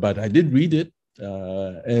I did read it,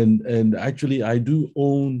 and actually I do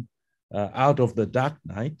own Out of the Dark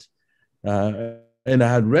Night, and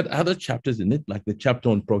I had read other chapters in it, like the chapter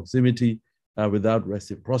on proximity without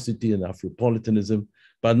reciprocity and Afropolitanism,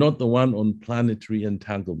 but not the one on planetary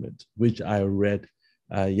entanglement, which I read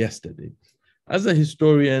yesterday. As a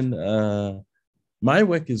historian, my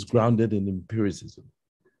work is grounded in empiricism,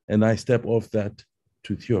 and I step off that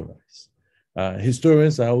to theorize.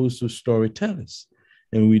 Historians are also storytellers,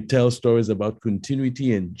 and we tell stories about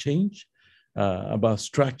continuity and change, about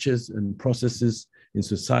structures and processes in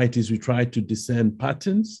societies. We try to discern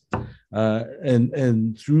patterns,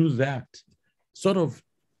 and through that, sort of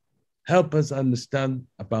help us understand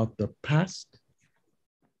about the past,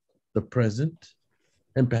 the present,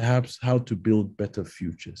 and perhaps how to build better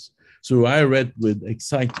futures. So I read with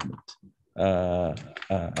excitement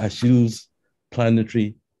Achilles'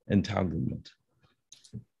 Planetary Entanglement.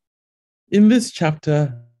 In this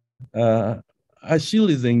chapter,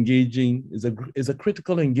 Achilles is engaging, is a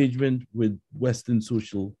critical engagement with Western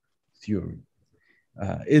social theory,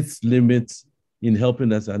 its limits in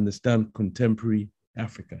helping us understand contemporary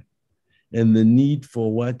Africa, and the need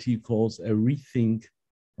for what he calls a rethink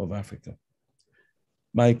of Africa.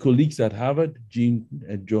 My colleagues at Harvard, Jean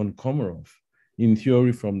and John Komaroff, in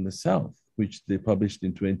Theory from the South, which they published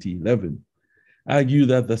in 2011, argue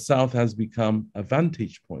that the South has become a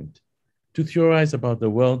vantage point to theorize about the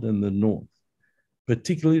world and the North,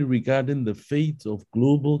 particularly regarding the fate of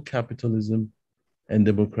global capitalism and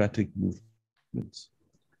democratic movements.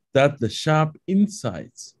 That the sharp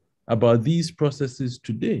insights about these processes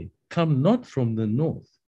today come not from the North,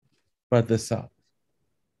 but the South.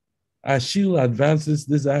 Achilles advances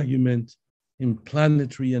this argument in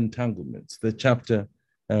Planetary Entanglements, the chapter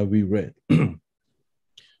we read,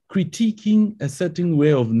 critiquing a certain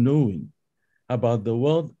way of knowing about the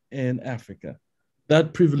world and Africa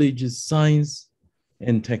that privileges science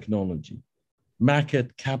and technology,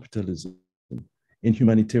 market capitalism, and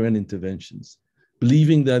humanitarian interventions,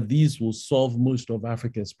 believing that these will solve most of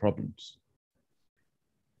Africa's problems.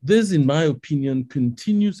 This, in my opinion,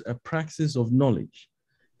 continues a praxis of knowledge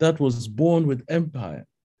that was born with empire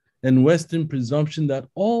and Western presumption that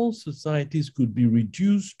all societies could be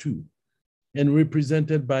reduced to and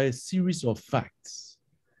represented by a series of facts.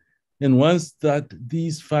 And once that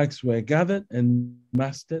these facts were gathered and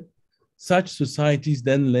mastered, such societies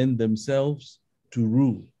then lend themselves to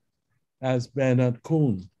rule, as Bernard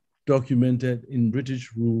Cohn documented in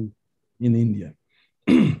British Rule in India.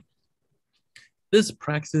 This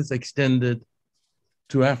praxis extended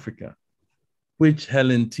to Africa, which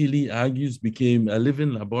Helen Tilley argues became a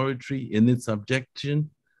living laboratory in its subjection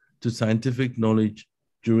to scientific knowledge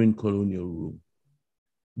during colonial rule.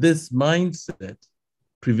 This mindset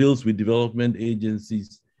prevails with development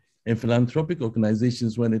agencies and philanthropic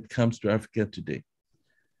organizations when it comes to Africa today,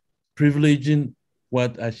 privileging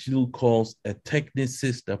what Achilles calls a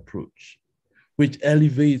technicist approach, which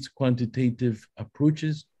elevates quantitative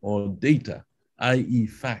approaches or data, i.e.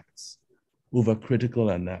 facts, over critical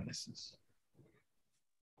analysis.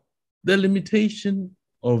 The limitation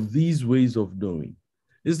of these ways of knowing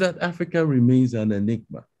is that Africa remains an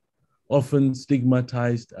enigma, often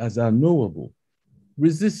stigmatized as unknowable,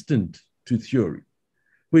 resistant to theory,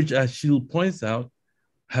 which Achilles points out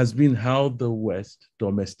has been how the West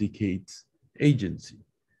domesticates agency.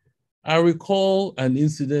 I recall an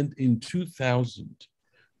incident in 2000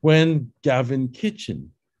 when Gavin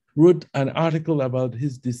Kitchen wrote an article about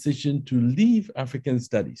his decision to leave African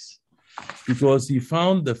studies because he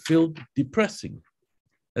found the field depressing,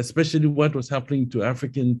 especially what was happening to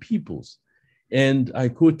African peoples. And I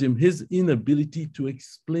quote him, his inability to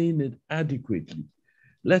explain it adequately,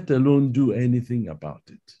 let alone do anything about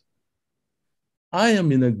it. I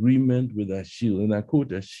am in agreement with Achilles, and I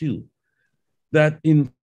quote Achilles, that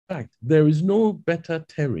in fact, there is no better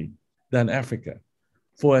terrain than Africa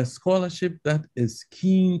for a scholarship that is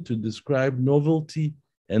keen to describe novelty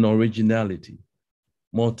and originality,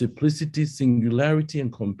 multiplicity, singularity,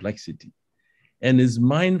 and complexity, and is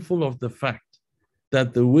mindful of the fact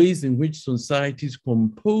that the ways in which societies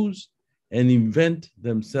compose and invent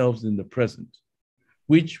themselves in the present,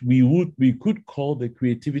 which we could call the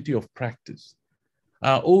creativity of practice,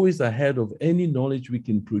 are always ahead of any knowledge we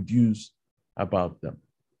can produce about them.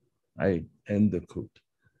 I end the quote.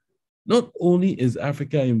 Not only is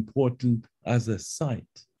Africa important as a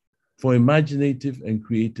site for imaginative and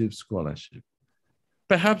creative scholarship,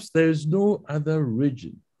 perhaps there is no other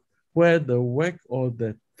region where the work or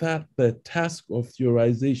the task of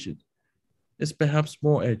theorization is perhaps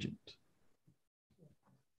more urgent.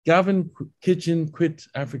 Gavin Kitchen quit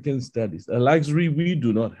African studies, a luxury we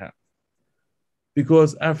do not have,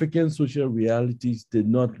 because African social realities did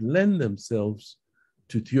not lend themselves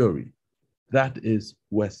to theory. That is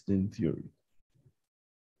Western theory.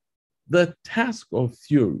 The task of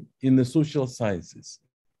theory in the social sciences,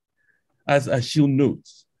 as Achilles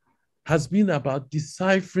notes, has been about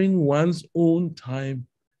deciphering one's own time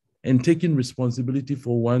and taking responsibility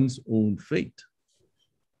for one's own fate.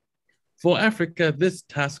 For Africa, this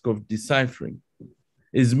task of deciphering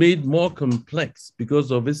is made more complex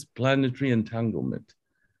because of its planetary entanglement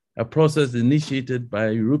a process initiated by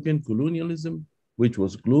European colonialism, which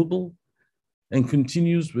was global, and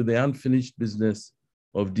continues with the unfinished business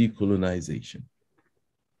of decolonization.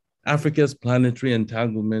 Africa's planetary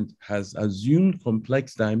entanglement has assumed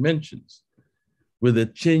complex dimensions with the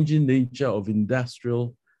changing nature of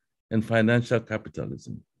industrial and financial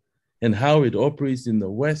capitalism and how it operates in the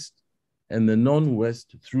West and the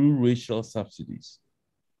non-West through racial subsidies,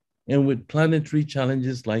 and with planetary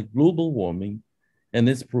challenges like global warming and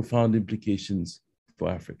its profound implications for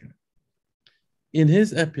Africa. In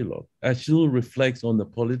his epilogue, Achille reflects on the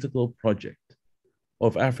political project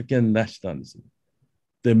of African nationalism,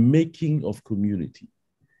 the making of community,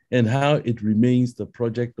 and how it remains the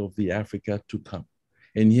project of the Africa to come.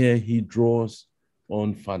 And here he draws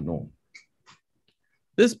on Fanon.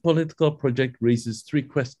 This political project raises three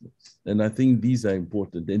questions, and I think these are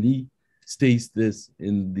important, and he states this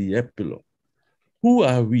in the epilogue. Who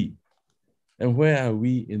are we, and where are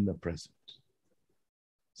we in the present?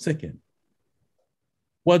 Second,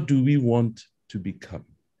 what do we want to become?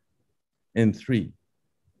 And three,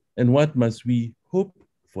 and what must we hope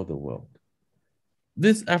for the world?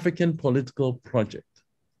 This African political project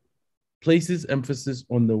places emphasis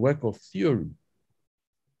on the work of theory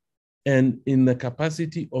and in the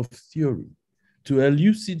capacity of theory to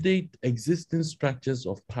elucidate existing structures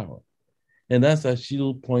of power, and as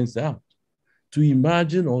Achille points out, to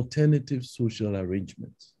imagine alternative social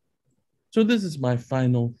arrangements. So this is my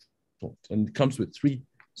final thought, and it comes with three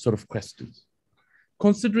sort of questions.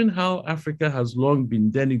 Considering how Africa has long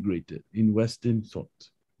been denigrated in Western thought,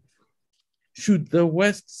 should the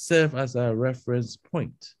West serve as a reference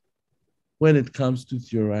point when it comes to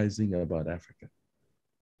theorizing about Africa?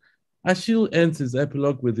 Achille ends his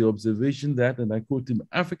epilogue with the observation that, and I quote him,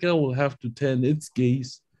 Africa will have to turn its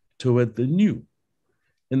gaze toward the new,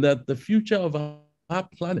 and that the future of our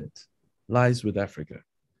planet lies with Africa.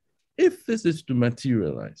 If this is to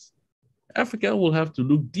materialize, Africa will have to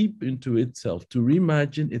look deep into itself to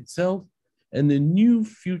reimagine itself and a new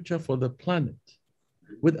future for the planet,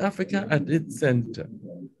 with Africa at its center.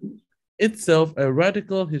 Itself a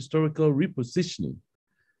radical historical repositioning,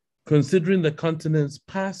 considering the continent's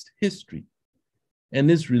past history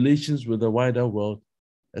and its relations with the wider world,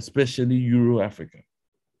 especially Euro-Africa.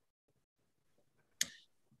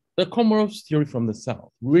 The Comoros theory from the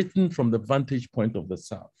South, written from the vantage point of the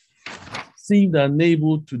South, seemed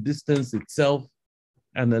unable to distance itself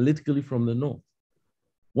analytically from the North.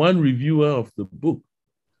 One reviewer of the book,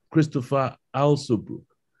 Christopher Alsobrook,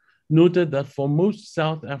 noted that for most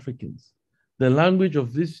South Africans, the language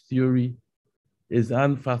of this theory is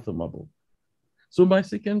unfathomable. So my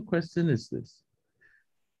second question is this.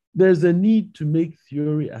 There's a need to make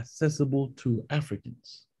theory accessible to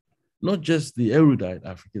Africans, not just the erudite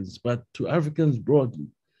Africans, but to Africans broadly,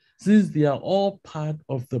 since they are all part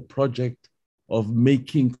of the project of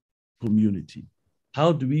making community.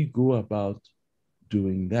 How do we go about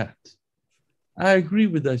doing that? I agree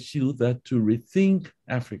with Achille that to rethink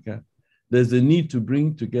Africa, there's a need to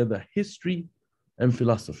bring together history and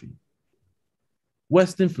philosophy.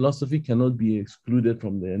 Western philosophy cannot be excluded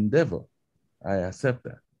from the endeavor. I accept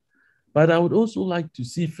that. But I would also like to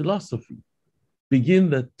see philosophy begin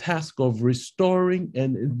the task of restoring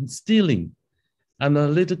and instilling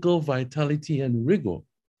analytical vitality and rigor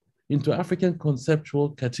into African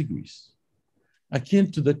conceptual categories, akin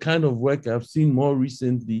to the kind of work I've seen more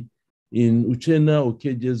recently in Uchenna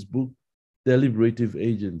Okeje's book, Deliberative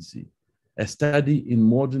Agency, a study in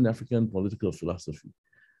modern African political philosophy.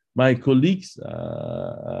 My colleagues,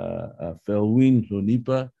 Felwine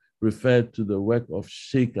Hlonipa, referred to the work of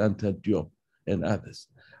Sheikh Anta Diop and others.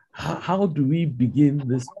 How do we begin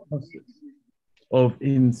this process of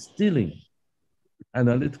instilling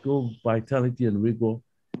analytical vitality and rigor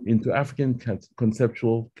into African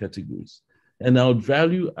conceptual categories? And I would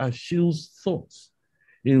value Achille's thoughts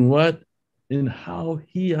in how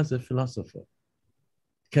he as a philosopher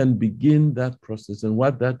can begin that process and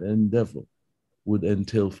what that endeavor would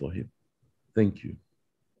entail for him. Thank you.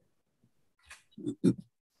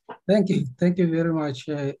 Thank you. Thank you very much,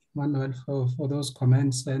 Manuel, for those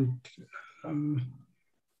comments. And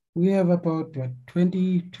we have about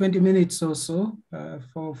 20 minutes or so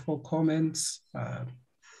for comments,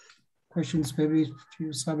 questions, maybe to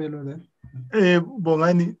Sabelo then.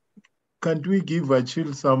 Bongani, can't we give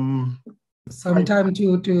Achille some time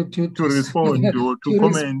to respond or to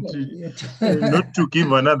comment, not to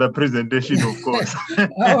give another presentation, of course.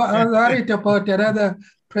 I was worried about another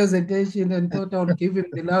presentation and thought I would give him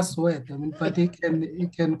the last word. I mean, but he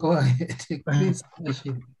can go ahead. Please,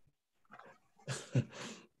 Achille.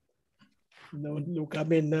 No, look, I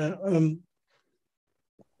mean,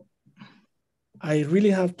 I really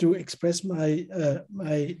have to express my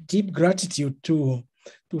my deep gratitude to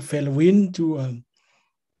Felwine, to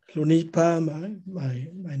Lonipa,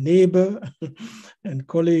 my neighbor and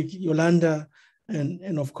colleague Yolanda,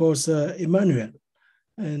 and of course Emmanuel,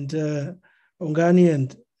 and Ongani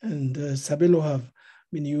and Sabelo have. I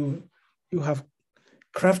mean, you have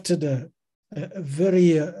crafted a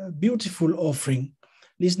very beautiful offering.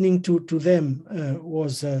 Listening to them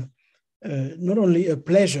was not only a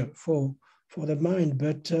pleasure for the mind,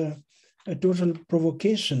 but a total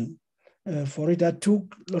provocation for it. I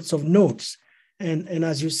took lots of notes. And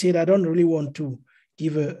as you said, I don't really want to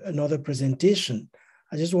give another presentation.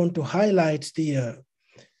 I just want to highlight the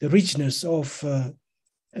richness of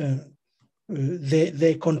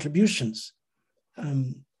their contributions.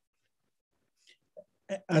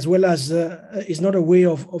 As well as it's not a way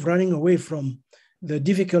of running away from the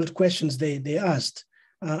difficult questions they asked.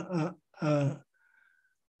 I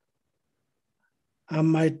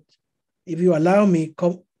might, if you allow me,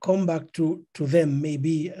 come back to them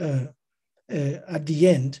maybe at the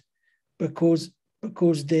end, because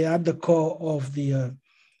they are at the core of the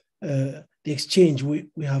exchange we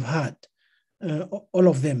have had. All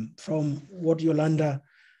of them, from what Yolanda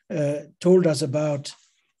told us about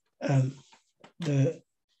the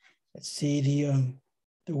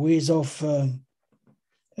ways of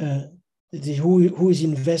who is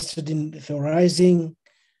invested in theorizing,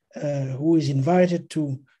 who is invited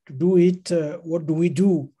to do it, what do we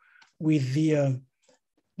do with the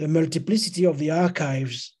multiplicity of the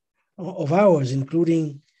archives of ours,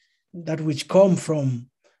 including that which come from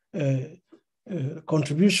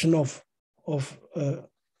contribution of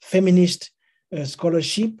feminist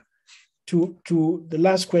scholarship to the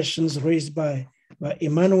last questions raised by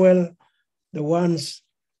Emmanuel, the ones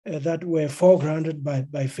that were foregrounded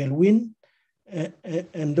by Felwine,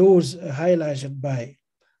 and those highlighted by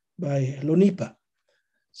Lonipa.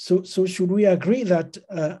 So should we agree that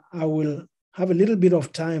I will have a little bit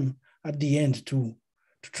of time at the end to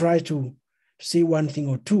try to say one thing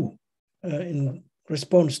or two in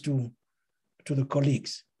response to the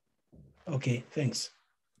colleagues? Okay, thanks.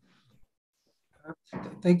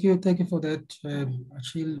 Thank you for that,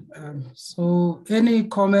 Achille. So any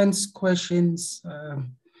comments, questions?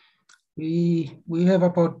 We have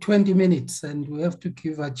about 20 minutes and we have to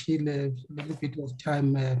give Achille a little bit of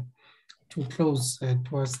time to close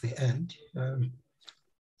towards the end.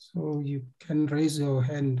 So you can raise your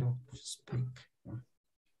hand or speak.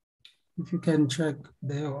 If you can check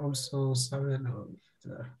there also, Sabelo, if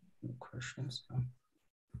there are any questions.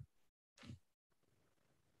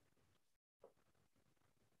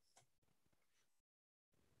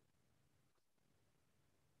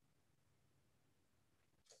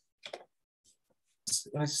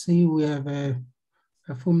 I see we have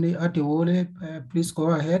Fumni Adewole. Please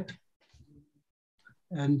go ahead.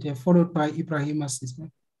 And followed by Ibrahim Assis.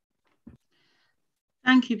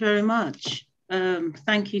 Thank you very much.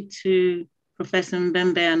 Thank you to Professor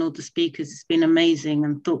Mbembe and all the speakers. It's been amazing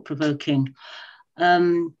and thought-provoking. I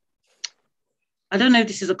don't know if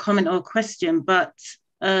this is a comment or a question, but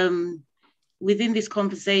within this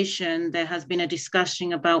conversation, there has been a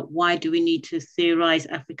discussion about why do we need to theorize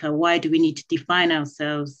Africa? Why do we need to define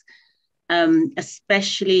ourselves?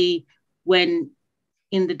 Especially when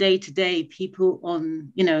in the day-to-day, people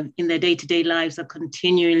in their day-to-day lives are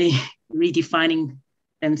continually redefining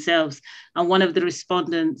themselves. And one of the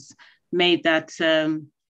respondents made that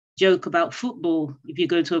joke about football. If you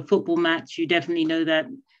go to a football match, you definitely know that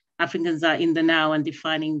Africans are in the now and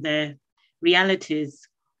defining their realities.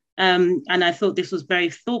 And I thought this was very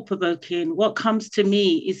thought-provoking. What comes to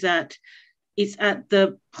me is that it's at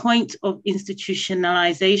the point of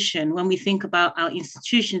institutionalization. When we think about our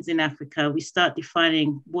institutions in Africa, we start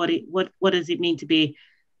defining what does it mean to be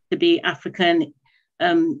African.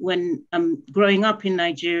 When growing up in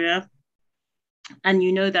Nigeria, and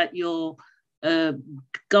you know that your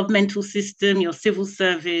governmental system, your civil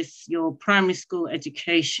service, your primary school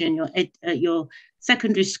education, your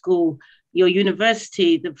secondary school, your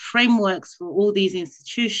university, the frameworks for all these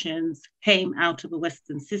institutions came out of a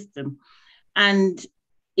Western system. And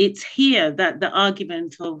it's here that the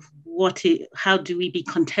argument of how do we be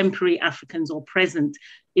contemporary Africans or present,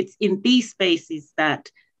 it's in these spaces that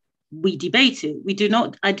we debate it.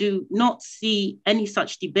 I do not see any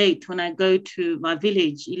such debate when I go to my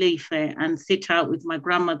village, Ile-Ife, and sit out with my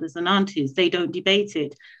grandmothers and aunties. They don't debate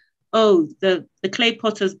it. Oh, the clay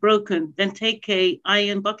pot has broken, then take a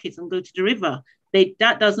iron bucket and go to the river.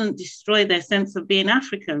 That doesn't destroy their sense of being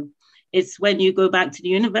African. It's when you go back to the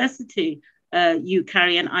university, you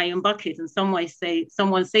carry an iron bucket and someone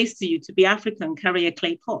says to you, to be African, carry a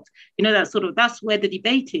clay pot. That's where the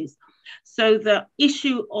debate is. So the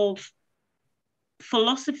issue of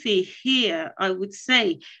philosophy here, I would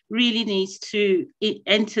say, really needs to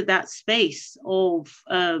enter that space of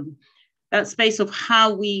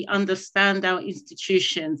how we understand our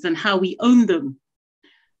institutions and how we own them,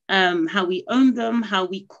 how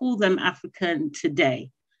we call them African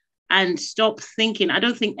today, and stop thinking. I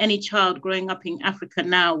don't think any child growing up in Africa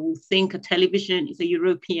now will think a television is a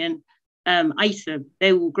European item.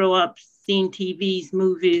 They will grow up seeing TVs,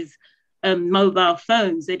 movies, mobile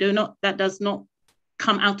phones. That does not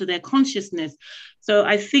come out of their consciousness. So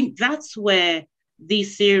I think that's where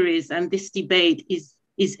these series and this debate is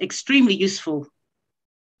extremely useful.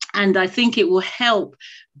 And I think it will help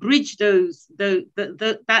bridge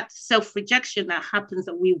that self-rejection that happens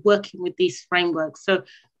that we're working with these frameworks. So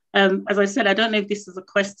as I said, I don't know if this is a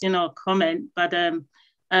question or a comment, but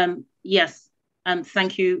yes,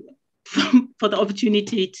 thank you for the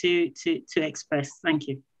opportunity to express. Thank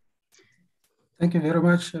you. Thank you very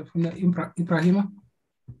much, Ibrahima.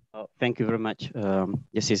 Oh, thank you very much.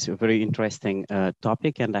 This is a very interesting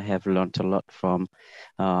topic, and I have learned a lot from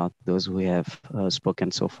those who have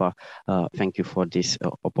spoken so far. Thank you for this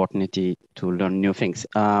opportunity to learn new things.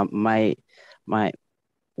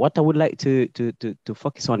 What I would like to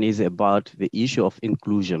focus on is about the issue of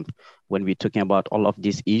inclusion. When we're talking about all of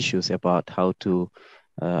these issues about how to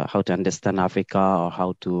understand Africa or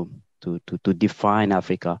how to define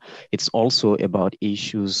Africa, it's also about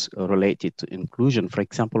issues related to inclusion. For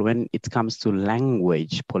example, when it comes to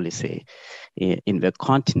language policy in the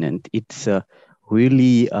continent, it's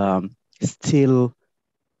really still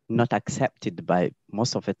not accepted by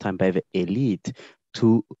most of the time by the elite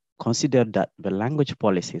to consider that the language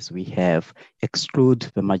policies we have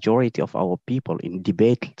exclude the majority of our people in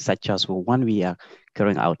debate, such as the one we are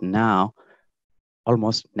carrying out now.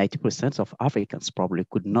 Almost 90% of Africans probably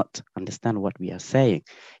could not understand what we are saying.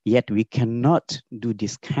 Yet we cannot do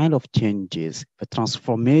this kind of changes, the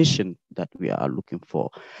transformation that we are looking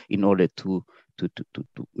for in order to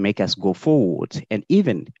make us go forward. And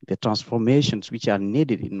even the transformations which are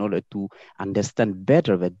needed in order to understand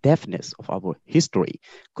better the depthness of our history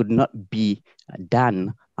could not be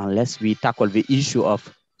done unless we tackle the issue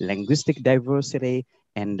of linguistic diversity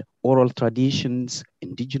and oral traditions,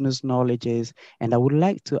 indigenous knowledges. And I would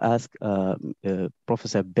like to ask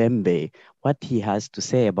Professor Bembe what he has to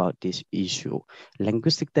say about this issue,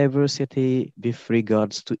 linguistic diversity with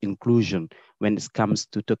regards to inclusion when it comes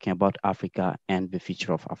to talking about Africa and the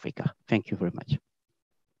future of Africa. Thank you very much.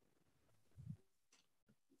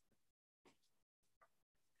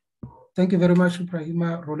 Thank you very much,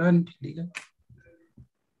 Ibrahima. Roland.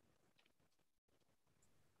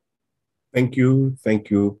 Thank you,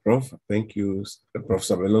 Prof. Thank you, Prof.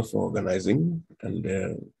 Sabelo, for organizing and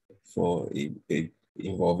for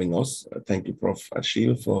involving us. Thank you, Prof.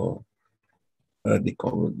 Achille, for the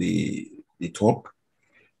talk.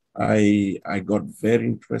 I got very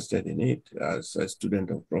interested in it as a student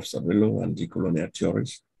of Prof. Sabelo and decolonial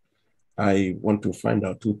theories. I want to find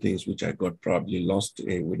out two things which I got probably lost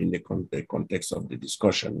within the context of the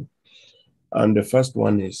discussion. And the first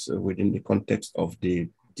one is within the context of the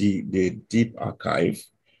deep archive,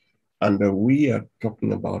 and we are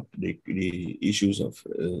talking about the issues of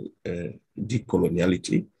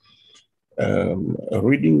decoloniality.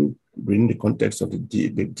 Reading the context of the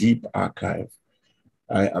deep archive,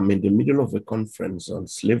 I am in the middle of a conference on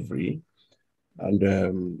slavery, and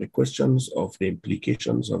the questions of the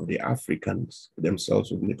implications of the Africans themselves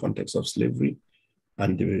within the context of slavery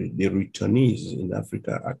and the returnees in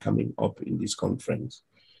Africa are coming up in this conference.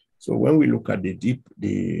 So when we look at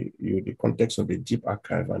the context of the deep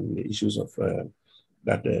archive and the issues of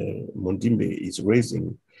that Mundimbe is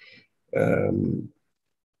raising,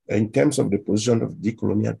 in terms of the position of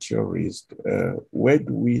decolonial theories, where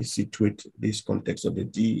do we situate this context of the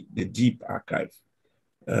deep archive?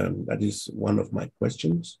 That is one of my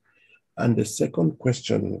questions. And the second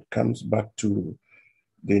question comes back to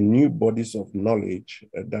the new bodies of knowledge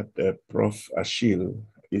that Prof. Achille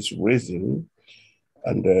is raising,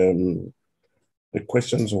 and the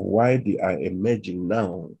questions of why they are emerging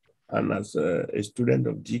now. And as a student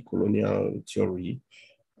of decolonial theory,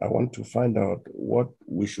 I want to find out what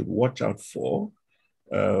we should watch out for.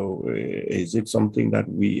 Is it something that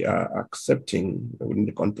we are accepting in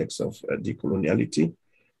the context of decoloniality,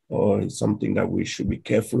 or is something that we should be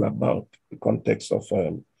careful about in the context of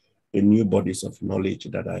the new bodies of knowledge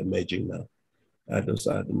that are emerging now? Those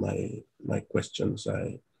are my questions.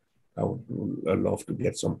 I would love to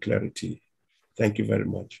get some clarity. Thank you very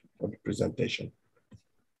much for the presentation.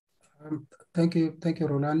 Thank you,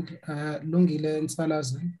 Roland. Lungile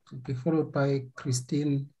Nsalazi, to be followed by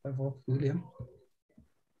Christine William.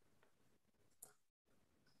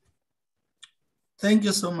 Thank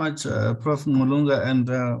you so much, Prof. Mulunga and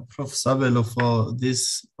Prof. Sabelo for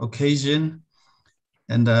this occasion.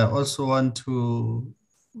 And I also want to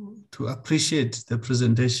appreciate the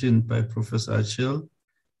presentation by Professor Achille.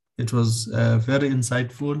 It was very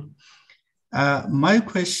insightful. My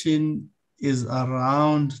question is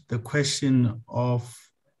around the question of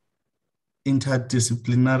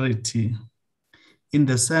interdisciplinarity, in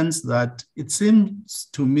the sense that it seems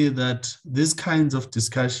to me that these kinds of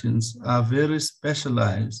discussions are very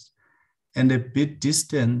specialized and a bit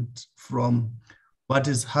distant from what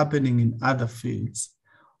is happening in other fields.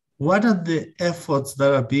 What are the efforts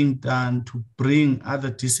that are being done to bring other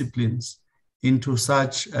disciplines into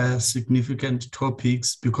such significant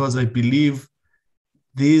topics? Because I believe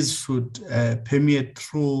these should permeate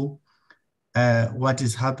through what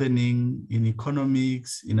is happening in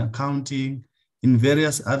economics, in accounting, in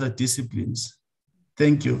various other disciplines.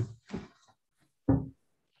 Thank you.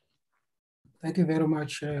 Thank you very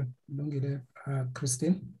much, Lungile.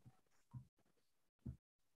 Christine.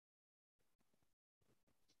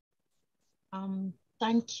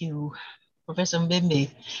 Thank you, Professor Mbembe,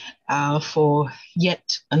 for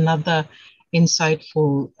yet another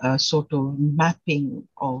insightful sort of mapping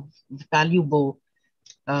of valuable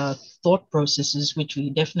thought processes, which we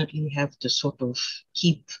definitely have to sort of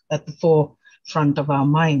keep at the forefront of our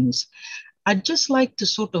minds. I'd just like to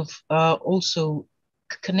sort of also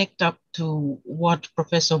connect up to what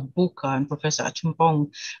Professor Buka and Professor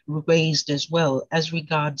Achimpong raised as well as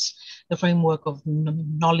regards the framework of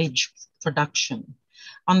knowledge production.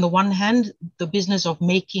 On the one hand, the business of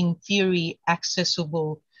making theory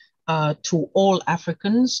accessible to all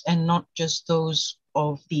Africans and not just those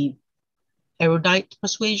of the erudite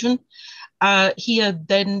persuasion. Here,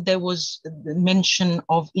 then there was the mention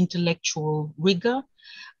of intellectual rigor.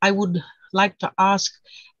 I would like to ask,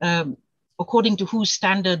 according to whose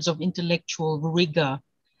standards of intellectual rigor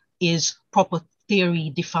is proper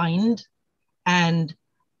theory defined, and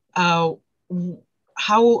how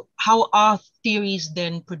are theories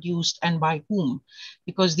then produced and by whom?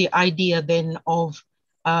 Because the idea then of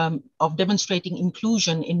demonstrating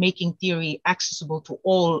inclusion in making theory accessible to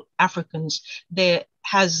all Africans, there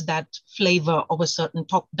has that flavor of a certain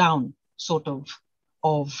top-down sort of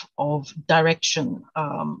direction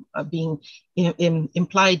being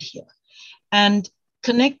implied here. And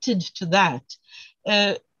connected to that,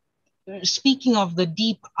 speaking of the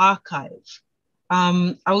deep archive,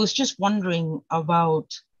 I was just wondering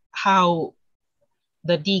about how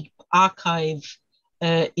the deep archive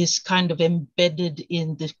is kind of embedded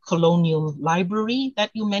in the colonial library that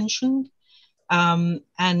you mentioned,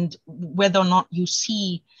 and whether or not you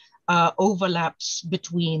see overlaps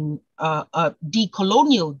between a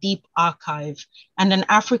decolonial deep archive and an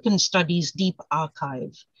African studies deep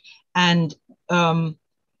archive, and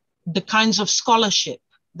the kinds of scholarship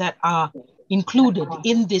that are included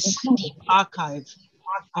in this deep archive.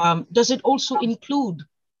 Does it also include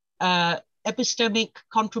epistemic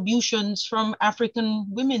contributions from African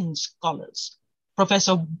women scholars?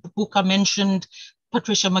 Professor Buka mentioned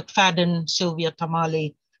Patricia McFadden, Sylvia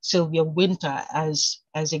Tamale, Sylvia Winter as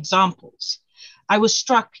examples. I was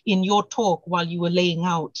struck in your talk while you were laying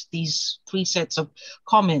out these three sets of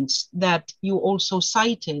comments that you also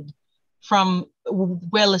cited from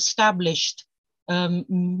well-established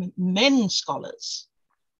men scholars.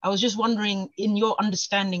 I was just wondering, in your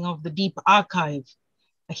understanding of the deep archive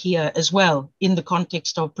here as well, in the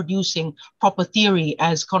context of producing proper theory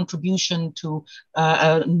as contribution to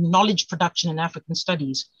knowledge production in African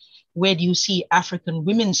studies, where do you see African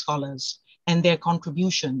women scholars and their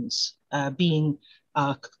contributions being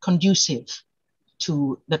conducive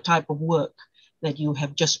to the type of work that you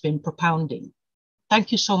have just been propounding?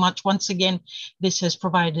 Thank you so much. Once again, this has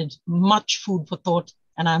provided much food for thought,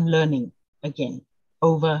 and I'm learning again,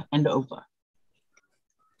 over and over.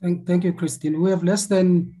 Thank you, Christine. We have less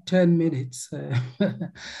than 10 minutes.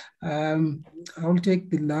 I'll take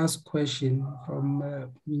the last question from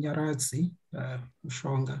Minyaradzi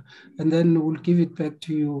Mshonga, and then we'll give it back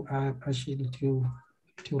to you, Achille, to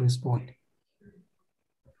respond.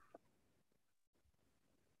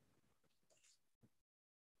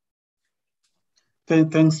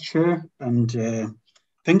 Thanks, Chair, and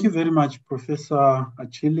thank you very much, Professor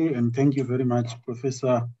Achille, and thank you very much,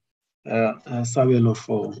 Professor Sabelo,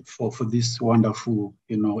 for this wonderful,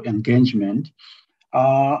 engagement.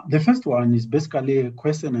 The first one is basically a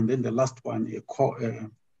question, and then the last one,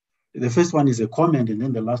 the first one is a comment, and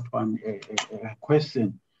then the last one a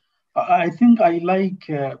question. I think I like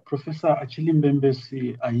Professor Achille Mbembe's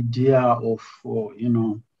idea of,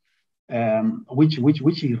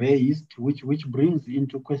 which he raised, which brings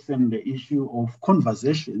into question the issue of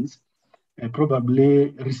conversations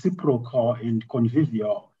probably reciprocal and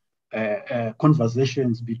convivial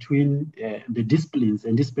conversations between the disciplines,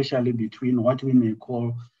 and especially between what we may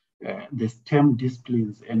call the STEM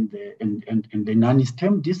disciplines and the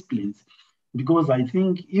non-STEM disciplines. Because I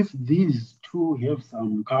think if these two have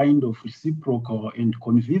some kind of reciprocal and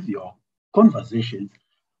convivial conversations,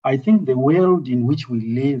 I think the world in which we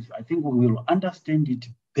live, I think we will understand it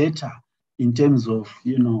better in terms of,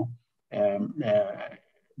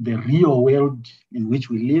 the real world in which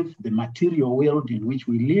we live, the material world in which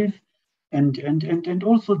we live, and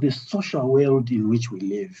also the social world in which we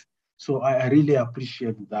live. So I really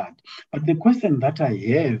appreciate that. But the question that I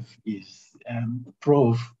have is,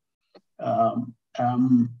 Prof,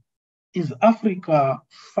 is Africa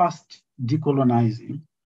fast decolonizing,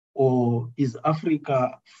 or is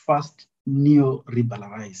Africa fast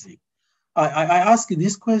neo-liberalizing? I ask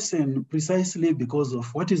this question precisely because of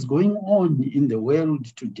what is going on in the world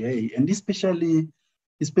today, and especially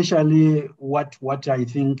what I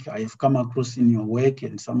think I have come across in your work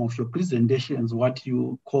and some of your presentations, what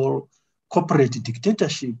you call corporate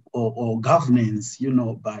dictatorship or governance,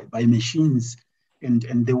 by machines,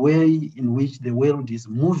 and the way in which the world is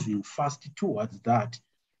moving fast towards that.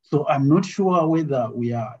 So I'm not sure whether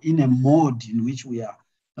we are in a mode in which we are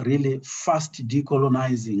really fast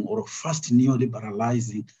decolonizing or fast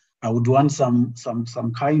neoliberalizing. I would want some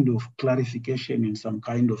kind of clarification and some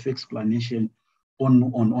kind of explanation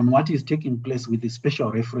on what is taking place with a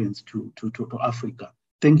special reference to Africa.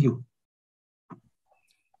 Thank you.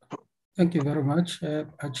 Thank you very much.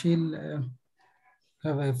 Achille,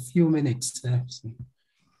 have a few minutes.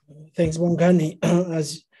 Thanks, Bongani.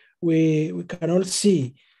 As we can all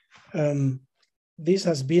see, this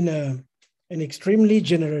has been an extremely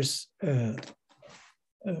generous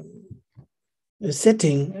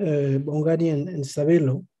setting, Bongani and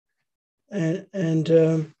Sabelo, and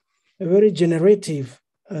a very generative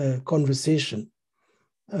conversation.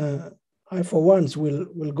 I, for once,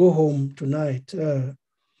 will go home tonight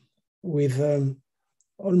with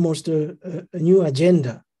almost a new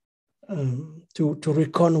agenda to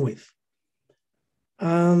reckon with.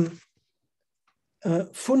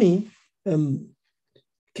 Funi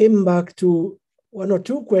came back to one or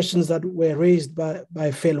two questions that were raised by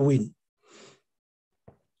Felwin.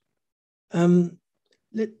 I'm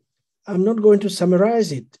not going to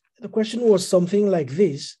summarize it. The question was something like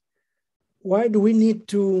this: why do we need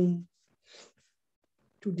to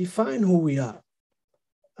define who we are?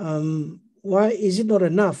 Why is it not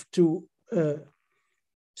enough to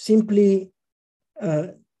simply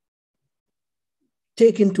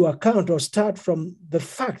take into account or start from the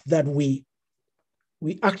fact that we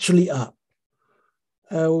actually are?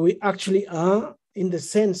 We actually are in the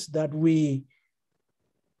sense that we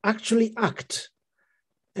actually act.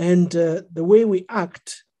 And the way we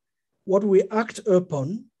act, what we act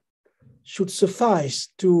upon, should suffice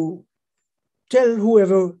to tell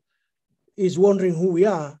whoever is wondering who we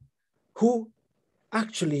are, who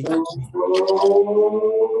actually are.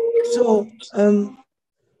 So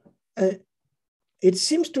it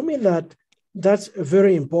seems to me that that's a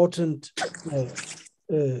very important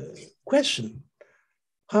question.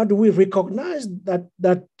 How do we recognize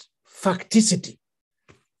that facticity,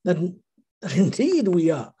 that indeed we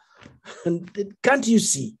are? And can't you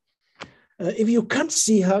see? If you can't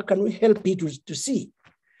see, how can we help you to see?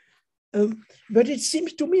 But it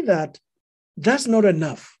seems to me that that's not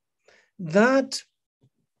enough. That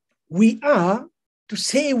we are, to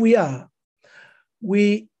say we are,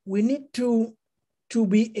 we need to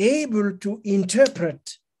be able to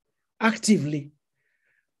interpret actively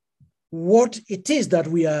what it is that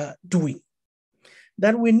we are doing.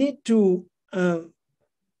 That we need to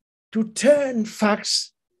turn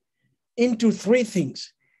facts into three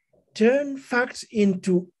things. Turn facts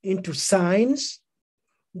into signs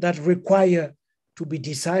that require to be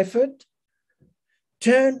deciphered.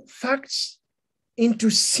 Turn facts into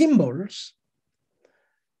symbols,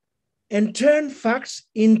 and turn facts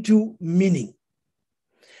into meaning.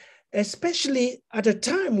 Especially at a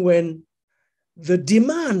time when the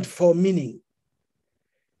demand for meaning,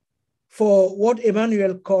 for what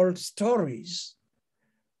Emmanuel called stories,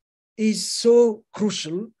 is so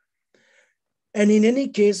crucial, and in any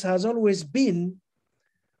case has always been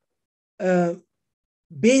a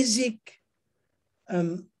basic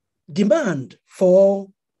demand for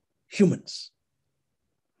humans.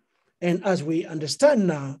 And as we understand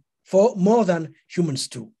now, for more than humans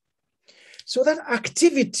too. So that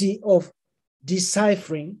activity of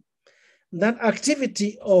deciphering, that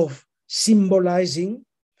activity of symbolizing,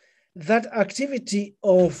 that activity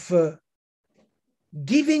of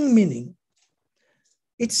giving meaning,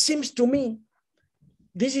 it seems to me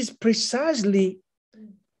this is precisely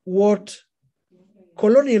what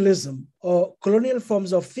colonialism or colonial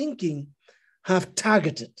forms of thinking have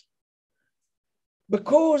targeted,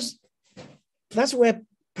 because that's where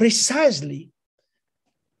precisely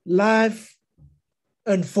life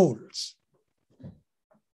unfolds.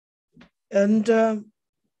 And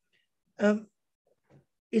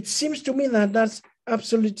it seems to me that that's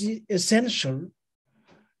absolutely essential,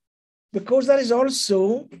 because that is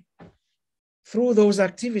also, through those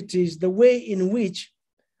activities, the way in which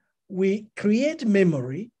we create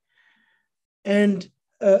memory and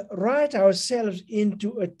write ourselves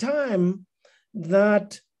into a time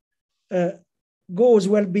that goes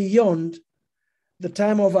well beyond the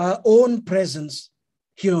time of our own presence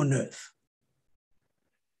here on earth.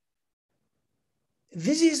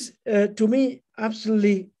 This is, to me,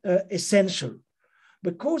 absolutely essential,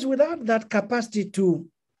 because without that capacity to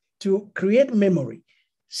create memory,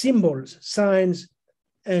 symbols, signs,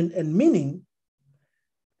 and meaning,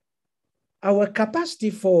 our capacity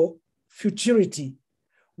for futurity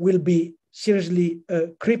will be seriously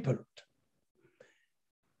crippled.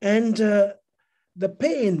 And the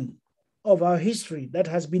pain of our history that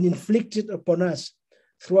has been inflicted upon us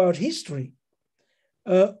throughout history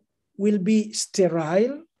will be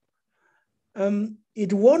sterile.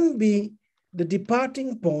 It won't be the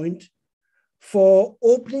departing point for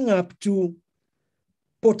opening up to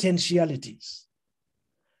potentialities.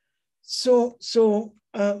 So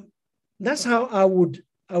that's how I would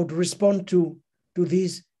respond to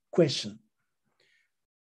this question.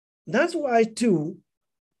 That's why too,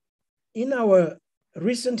 in our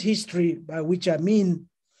recent history, by which I mean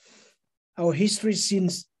our history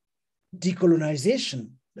since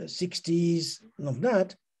decolonization, the 60s and of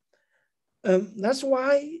that, that's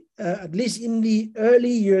why, at least in the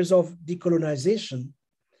early years of decolonization,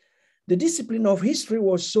 the discipline of history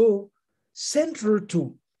was so central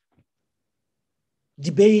to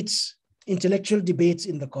debates, intellectual debates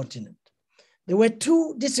in the continent. There were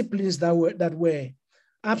two disciplines that were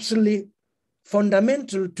absolutely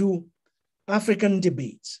fundamental to African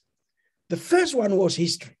debates. The first one was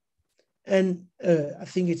history. And I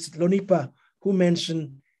think it's Lonipa who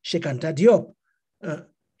mentioned Cheikh Anta Diop.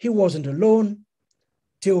 He wasn't alone.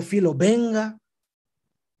 Teofilo Benga,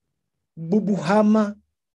 Bubu Hama.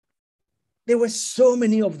 There were so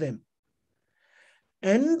many of them.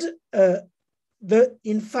 And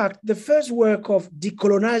in fact, the first work of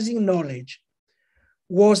decolonizing knowledge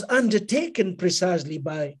was undertaken precisely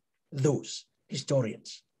by those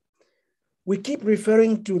historians. We keep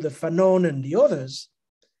referring to the Fanon and the others,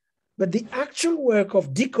 but the actual work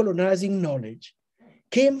of decolonizing knowledge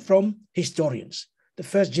came from historians, the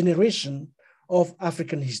first generation of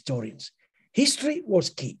African historians. History was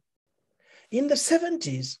key. In the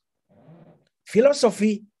 70s,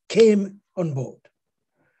 philosophy came on board.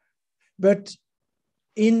 But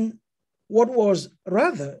in what was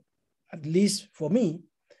rather, at least for me,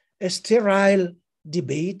 a sterile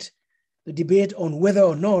debate, the debate on whether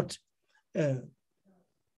or not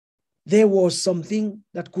there was something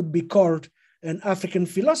that could be called an African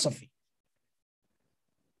philosophy.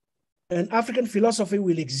 An African philosophy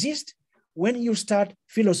will exist when you start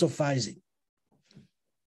philosophizing.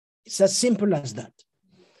 It's as simple as that.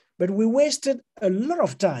 But we wasted a lot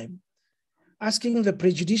of time asking the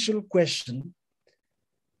prejudicial question,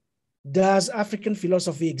 does African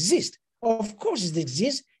philosophy exist? Of course it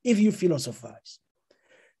exists if you philosophize.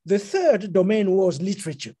 The third domain was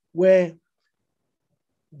literature, where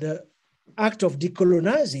the act of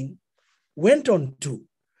decolonizing went on too.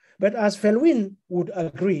 But as Felwine would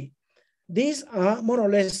agree, these are more or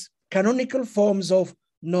less canonical forms of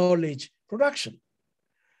knowledge production.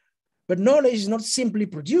 But knowledge is not simply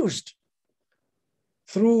produced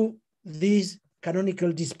through these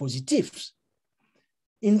canonical dispositives.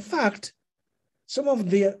 In fact, some of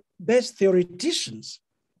the best theoreticians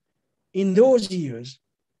in those years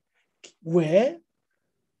were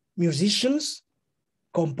musicians,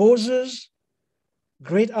 composers,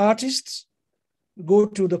 great artists. Go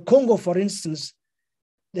to the Congo, for instance,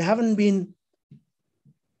 there haven't been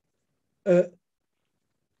a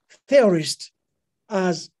theorist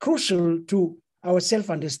as crucial to our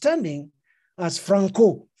self-understanding as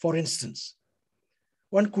Franco, for instance.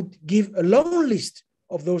 One could give a long list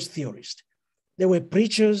of those theorists. They were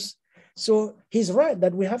preachers. So he's right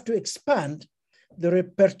that we have to expand the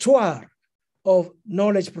repertoire of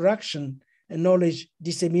knowledge production and knowledge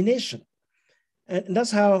dissemination. And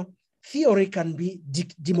that's how theory can be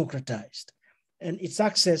democratized and its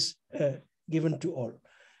access given to all.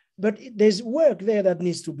 But there's work there that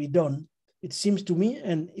needs to be done, it seems to me,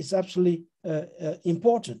 and it's absolutely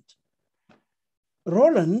important.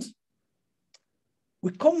 Roland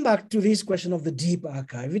we come back to this question of the deep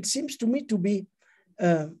archive. It seems to me to be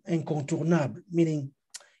incontournable, meaning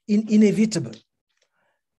inevitable.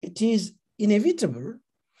 It is inevitable,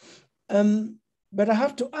 but I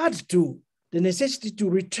have to add to the necessity to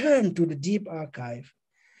return to the deep archive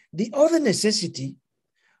the other necessity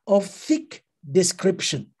of thick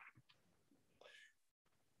description.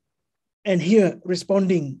 And here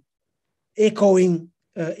responding, echoing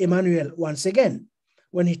Emmanuel once again,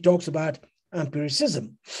 when he talks about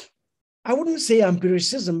empiricism. I wouldn't say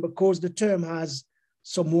empiricism because the term has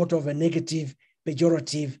somewhat of a negative,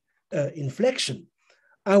 pejorative inflection.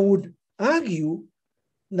 I would argue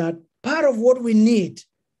that part of what we need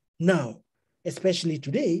now, especially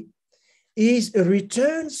today, is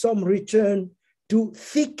some return to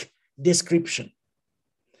thick description.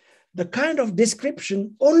 The kind of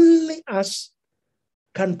description only us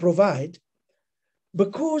can provide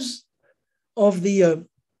because of the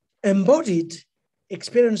embodied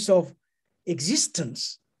experience of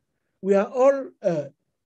existence we are all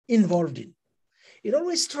involved in. It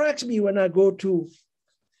always strikes me when I go to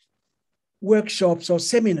workshops or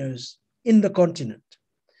seminars in the continent.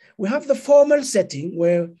 We have the formal setting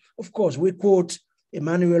where, of course, we quote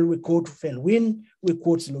Emmanuel, we quote Felwine, we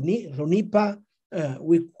quote Lonipa,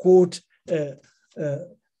 we quote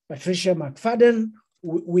Patricia McFadden,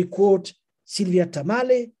 we quote Sylvia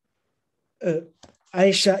Tamale,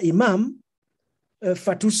 Aisha Imam,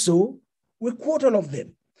 Fatou Sow, we quote all of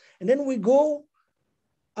them. And then we go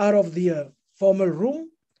out of the formal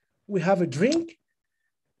room, we have a drink.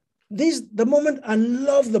 This is the moment I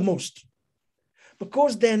love the most,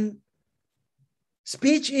 because then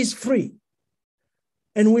speech is free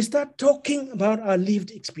and we start talking about our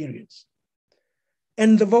lived experience.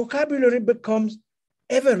 And the vocabulary becomes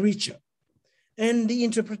ever richer and the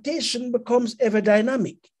interpretation becomes ever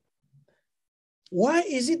dynamic. Why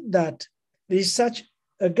is it that there is such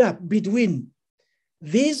a gap between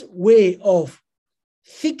this way of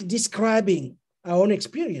thick describing our own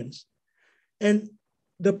experience and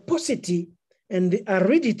the paucity and the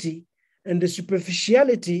aridity and the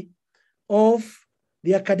superficiality of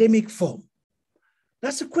the academic form?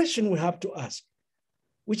 That's a question we have to ask,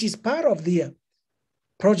 which is part of the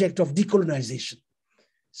project of decolonization.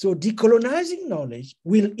 So decolonizing knowledge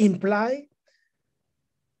will imply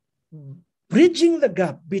bridging the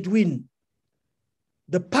gap between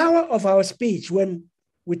the power of our speech when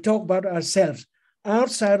we talk about ourselves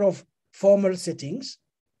outside of formal settings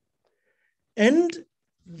and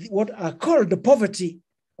what are called the poverty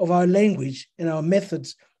of our language and our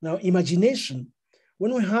methods and our imagination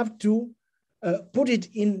when we have to put it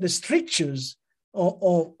in the strictures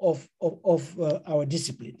of our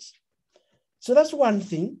disciplines. So that's one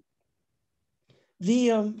thing.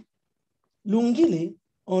 The Lungile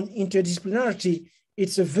on interdisciplinarity,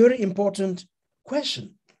 it's a very important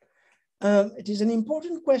question. It is an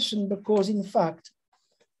important question because, in fact,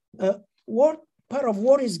 what part of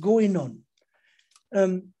what is going on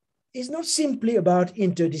is not simply about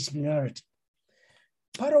interdisciplinarity.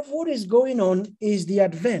 Part of what is going on is the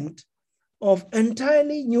advent of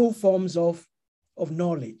entirely new forms of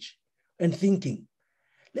knowledge and thinking.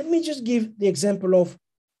 Let me just give the example of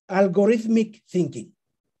algorithmic thinking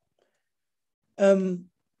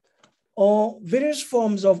or various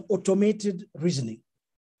forms of automated reasoning.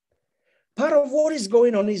 Part of what is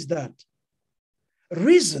going on is that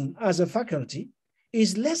reason as a faculty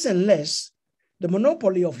is less and less the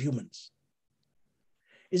monopoly of humans.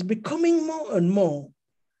 It's becoming more and more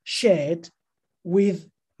shared with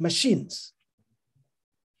machines.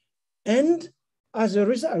 And as a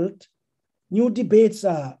result, new debates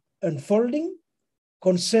are unfolding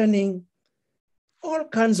concerning all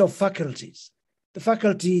kinds of faculties. The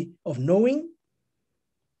faculty of knowing,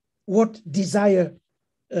 what desire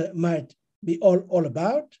might be all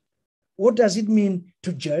about, what does it mean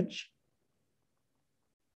to judge,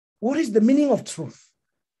 what is the meaning of truth?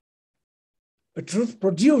 A truth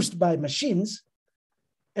produced by machines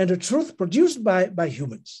and a truth produced by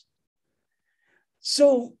humans.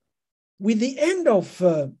 So with the end of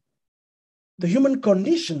the human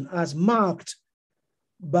condition as marked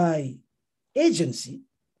by agency,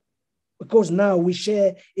 because now we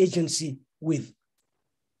share agency with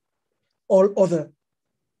all other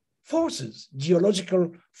forces,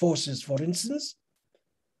 geological forces, for instance,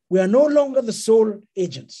 we are no longer the sole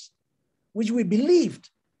agents, which we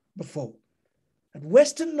believed before. And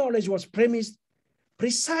Western knowledge was premised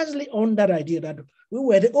precisely on that idea that we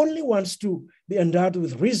were the only ones to be endowed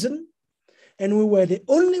with reason, and we were the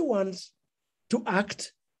only ones to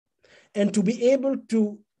act and to be able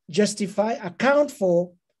to justify, account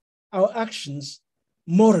for our actions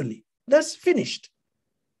morally. That's finished.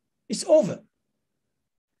 It's over.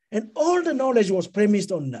 And all the knowledge was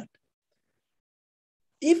premised on that.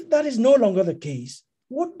 If that is no longer the case,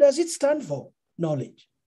 what does it stand for? Knowledge.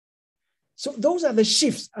 So those are the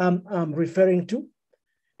shifts I'm referring to.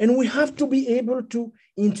 And we have to be able to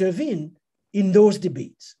intervene in those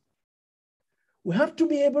debates. We have to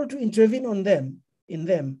be able to intervene in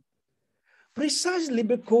them, precisely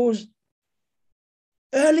because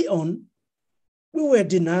early on, we were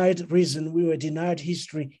denied reason, we were denied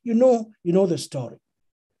history. You know the story.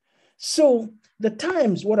 So the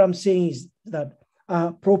times, what I'm saying is that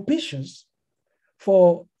are propitious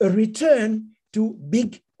for a return to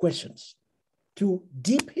big questions, to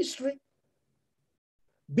deep history,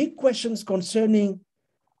 big questions concerning,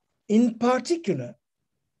 in particular,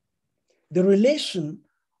 the relation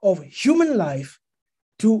of human life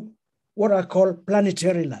to what I call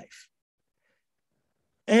planetary life.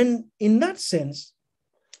 And in that sense,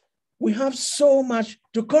 we have so much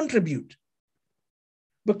to contribute.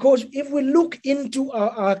 Because if we look into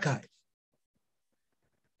our archive,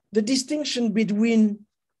 the distinction between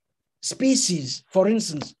species, for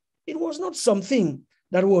instance, it was not something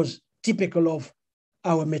that was typical of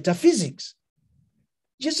our metaphysics.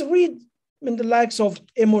 Just read the likes of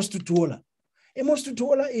Amos Tutuola. Amos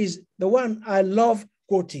Tutuola is the one I love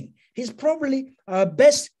quoting. He's probably our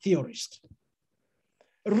best theorist.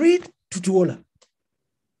 Read Tutuola.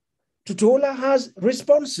 Tutuola has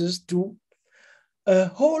responses to a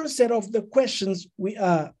whole set of the questions we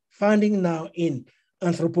are finding now in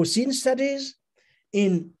Anthropocene studies,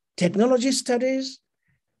 in technology studies,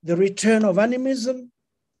 the return of animism,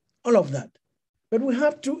 all of that. But we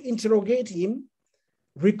have to interrogate him,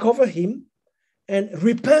 recover him, and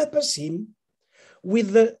repurpose him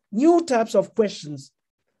with the new types of questions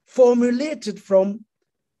formulated from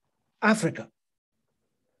Africa,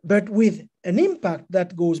 but with an impact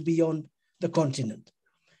that goes beyond the continent.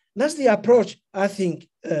 That's the approach I think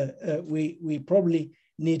we probably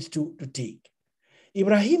need to take.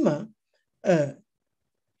 Ibrahima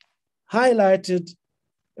highlighted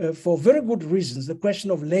for very good reasons the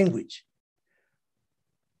question of language.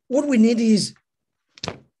 What we need is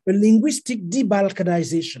a linguistic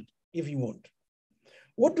de-Balkanization, if you want.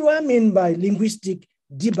 What do I mean by linguistic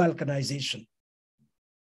de-Balkanization?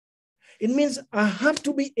 It means I have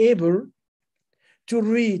to be able to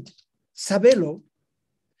read Sabelo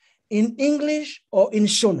in English or in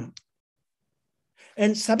Shona.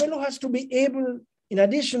 And Sabelo has to be able, in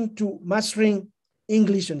addition to mastering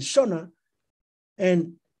English and Shona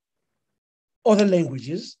and other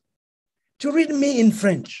languages, to read me in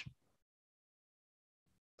French.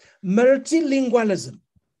 Multilingualism.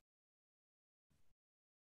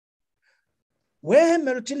 Where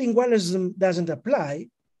multilingualism doesn't apply,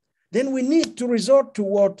 then we need to resort to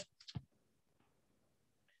what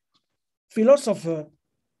philosopher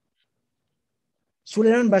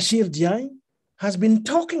Souleymane Bachir Diagne has been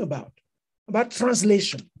talking about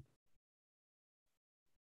translation.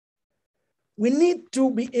 We need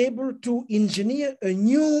to be able to engineer a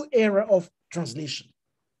new era of translation.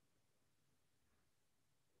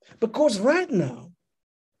 Because right now,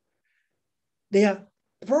 there are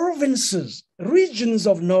provinces, regions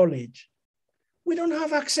of knowledge we don't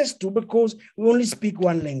have access to because we only speak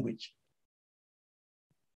one language.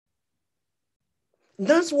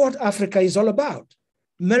 That's what Africa is all about,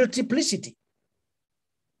 multiplicity.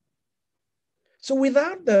 So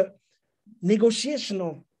without the negotiation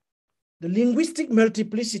of the linguistic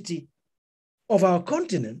multiplicity of our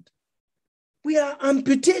continent, we are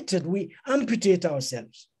amputated, we amputate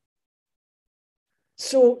ourselves.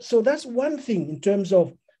 So that's one thing in terms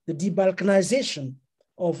of the de-Balkanization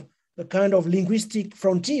of the kind of linguistic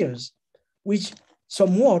frontiers, which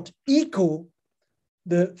somewhat echo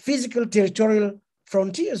the physical territorial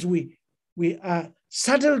frontiers we are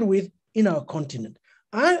saddled with in our continent.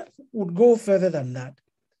 I would go further than that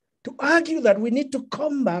to argue that we need to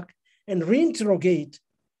come back and reinterrogate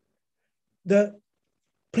the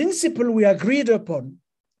principle we agreed upon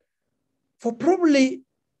for probably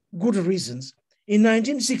good reasons in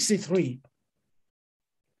 1963,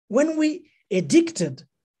 when we edicted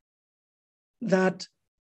that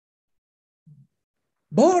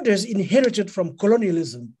borders inherited from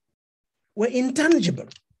colonialism were intangible.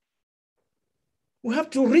 We have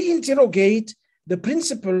to reinterrogate the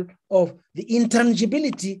principle of the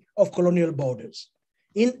intangibility of colonial borders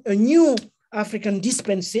in a new African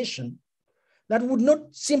dispensation that would not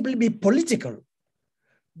simply be political,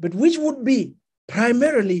 but which would be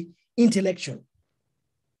primarily intellectual.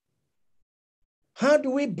 How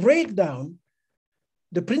do we break down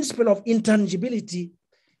the principle of intangibility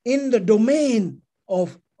in the domain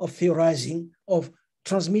of theorizing, of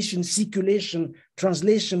transmission, circulation,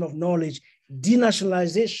 translation of knowledge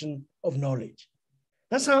denationalization of knowledge.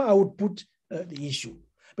 That's how I would put the issue.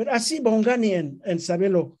 But I see Bongani and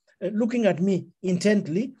Sabelo looking at me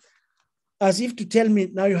intently, as if to tell me,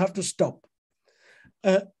 now you have to stop.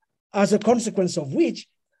 As a consequence of which,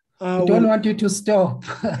 I don't want you to stop.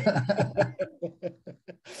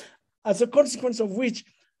 As a consequence of which,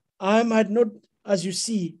 I might not, as you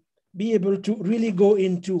see, be able to really go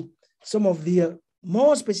into some of the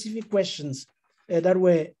more specific questions that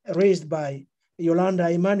were raised by Yolanda,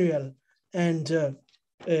 Emmanuel, and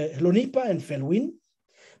Lonipa and Felwin.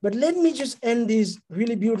 But let me just end this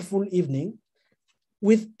really beautiful evening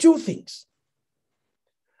with two things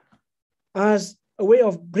as a way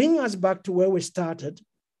of bringing us back to where we started,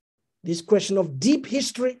 this question of deep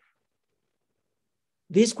history,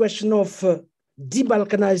 this question of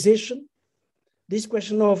de-Balkanization, this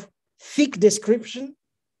question of thick description.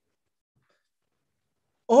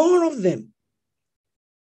 All of them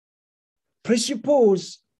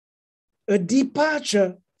presuppose a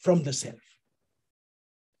departure from the self.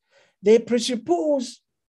 They presuppose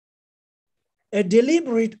a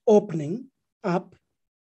deliberate opening up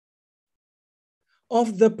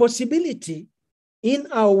of the possibility in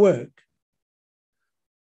our work,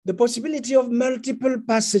 the possibility of multiple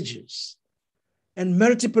passages and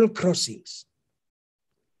multiple crossings.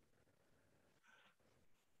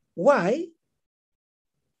 Why?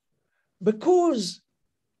 Because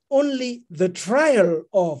only the trial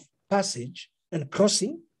of passage and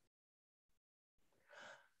crossing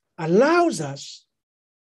allows us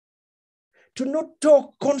to not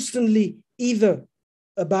talk constantly either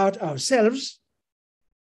about ourselves,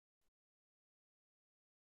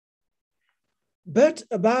 but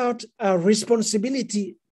about our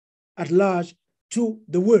responsibility at large to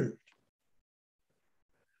the world.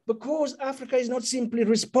 Because Africa is not simply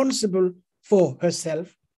responsible for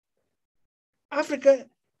herself, Africa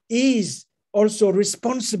is also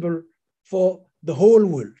responsible for the whole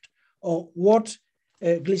world, or what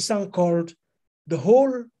Glissant called the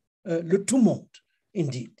whole, le tout monde,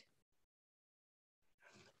 indeed.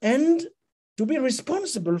 And to be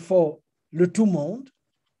responsible for le tout monde,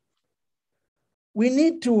 we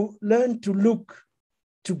need to learn to look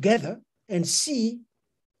together and see,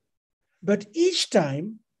 but each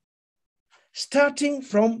time starting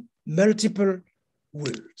from multiple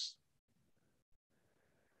worlds.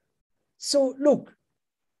 So look,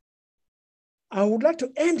 I would like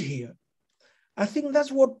to end here. I think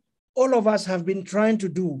that's what all of us have been trying to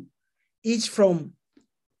do, each from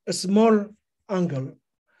a small angle.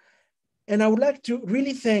 And I would like to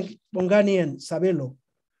really thank Bongani and Sabelo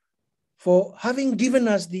for having given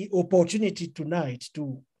us the opportunity tonight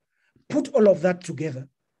to put all of that together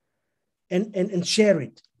and share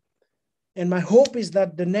it. And my hope is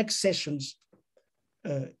that the next sessions,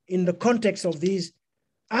 in the context of these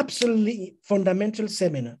absolutely fundamental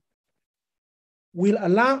seminar, will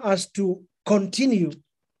allow us to continue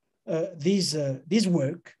this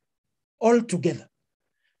work all together.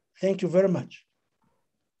 Thank you very much.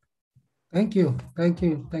 Thank you, thank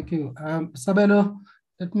you, thank you. Sabelo,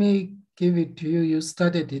 let me give it to you. You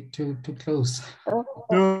started it to close.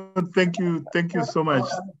 No, thank you so much.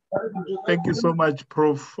 Thank you so much,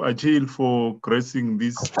 Prof. Achille, for gracing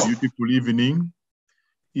this beautiful evening.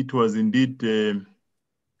 It was indeed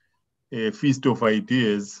a feast of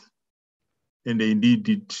ideas, and indeed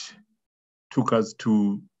it took us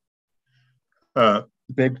to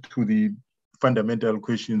back to the fundamental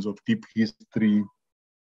questions of deep history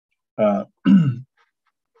and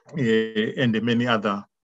many other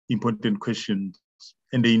important questions.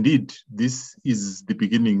 And indeed, this is the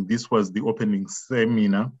beginning. This was the opening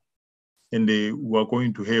seminar, and we are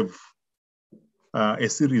going to have a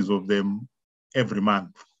series of them every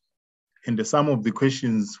month. And some of the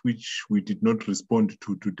questions which we did not respond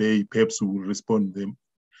to today, perhaps we will respond them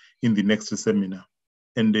in the next seminar.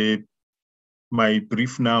 And my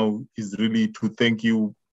brief now is really to thank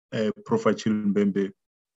you, Prof. Achille Mbembe,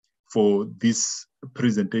 for this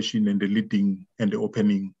presentation and the leading and the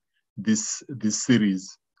opening this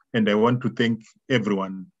series. And I want to thank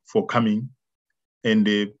everyone for coming. And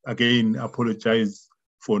again, apologize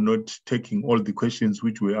for not taking all the questions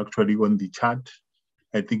which were actually on the chat.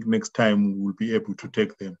 I think next time we will be able to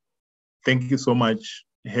take them. Thank you so much.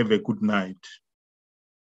 Have a good night.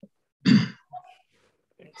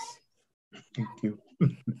 Thank you.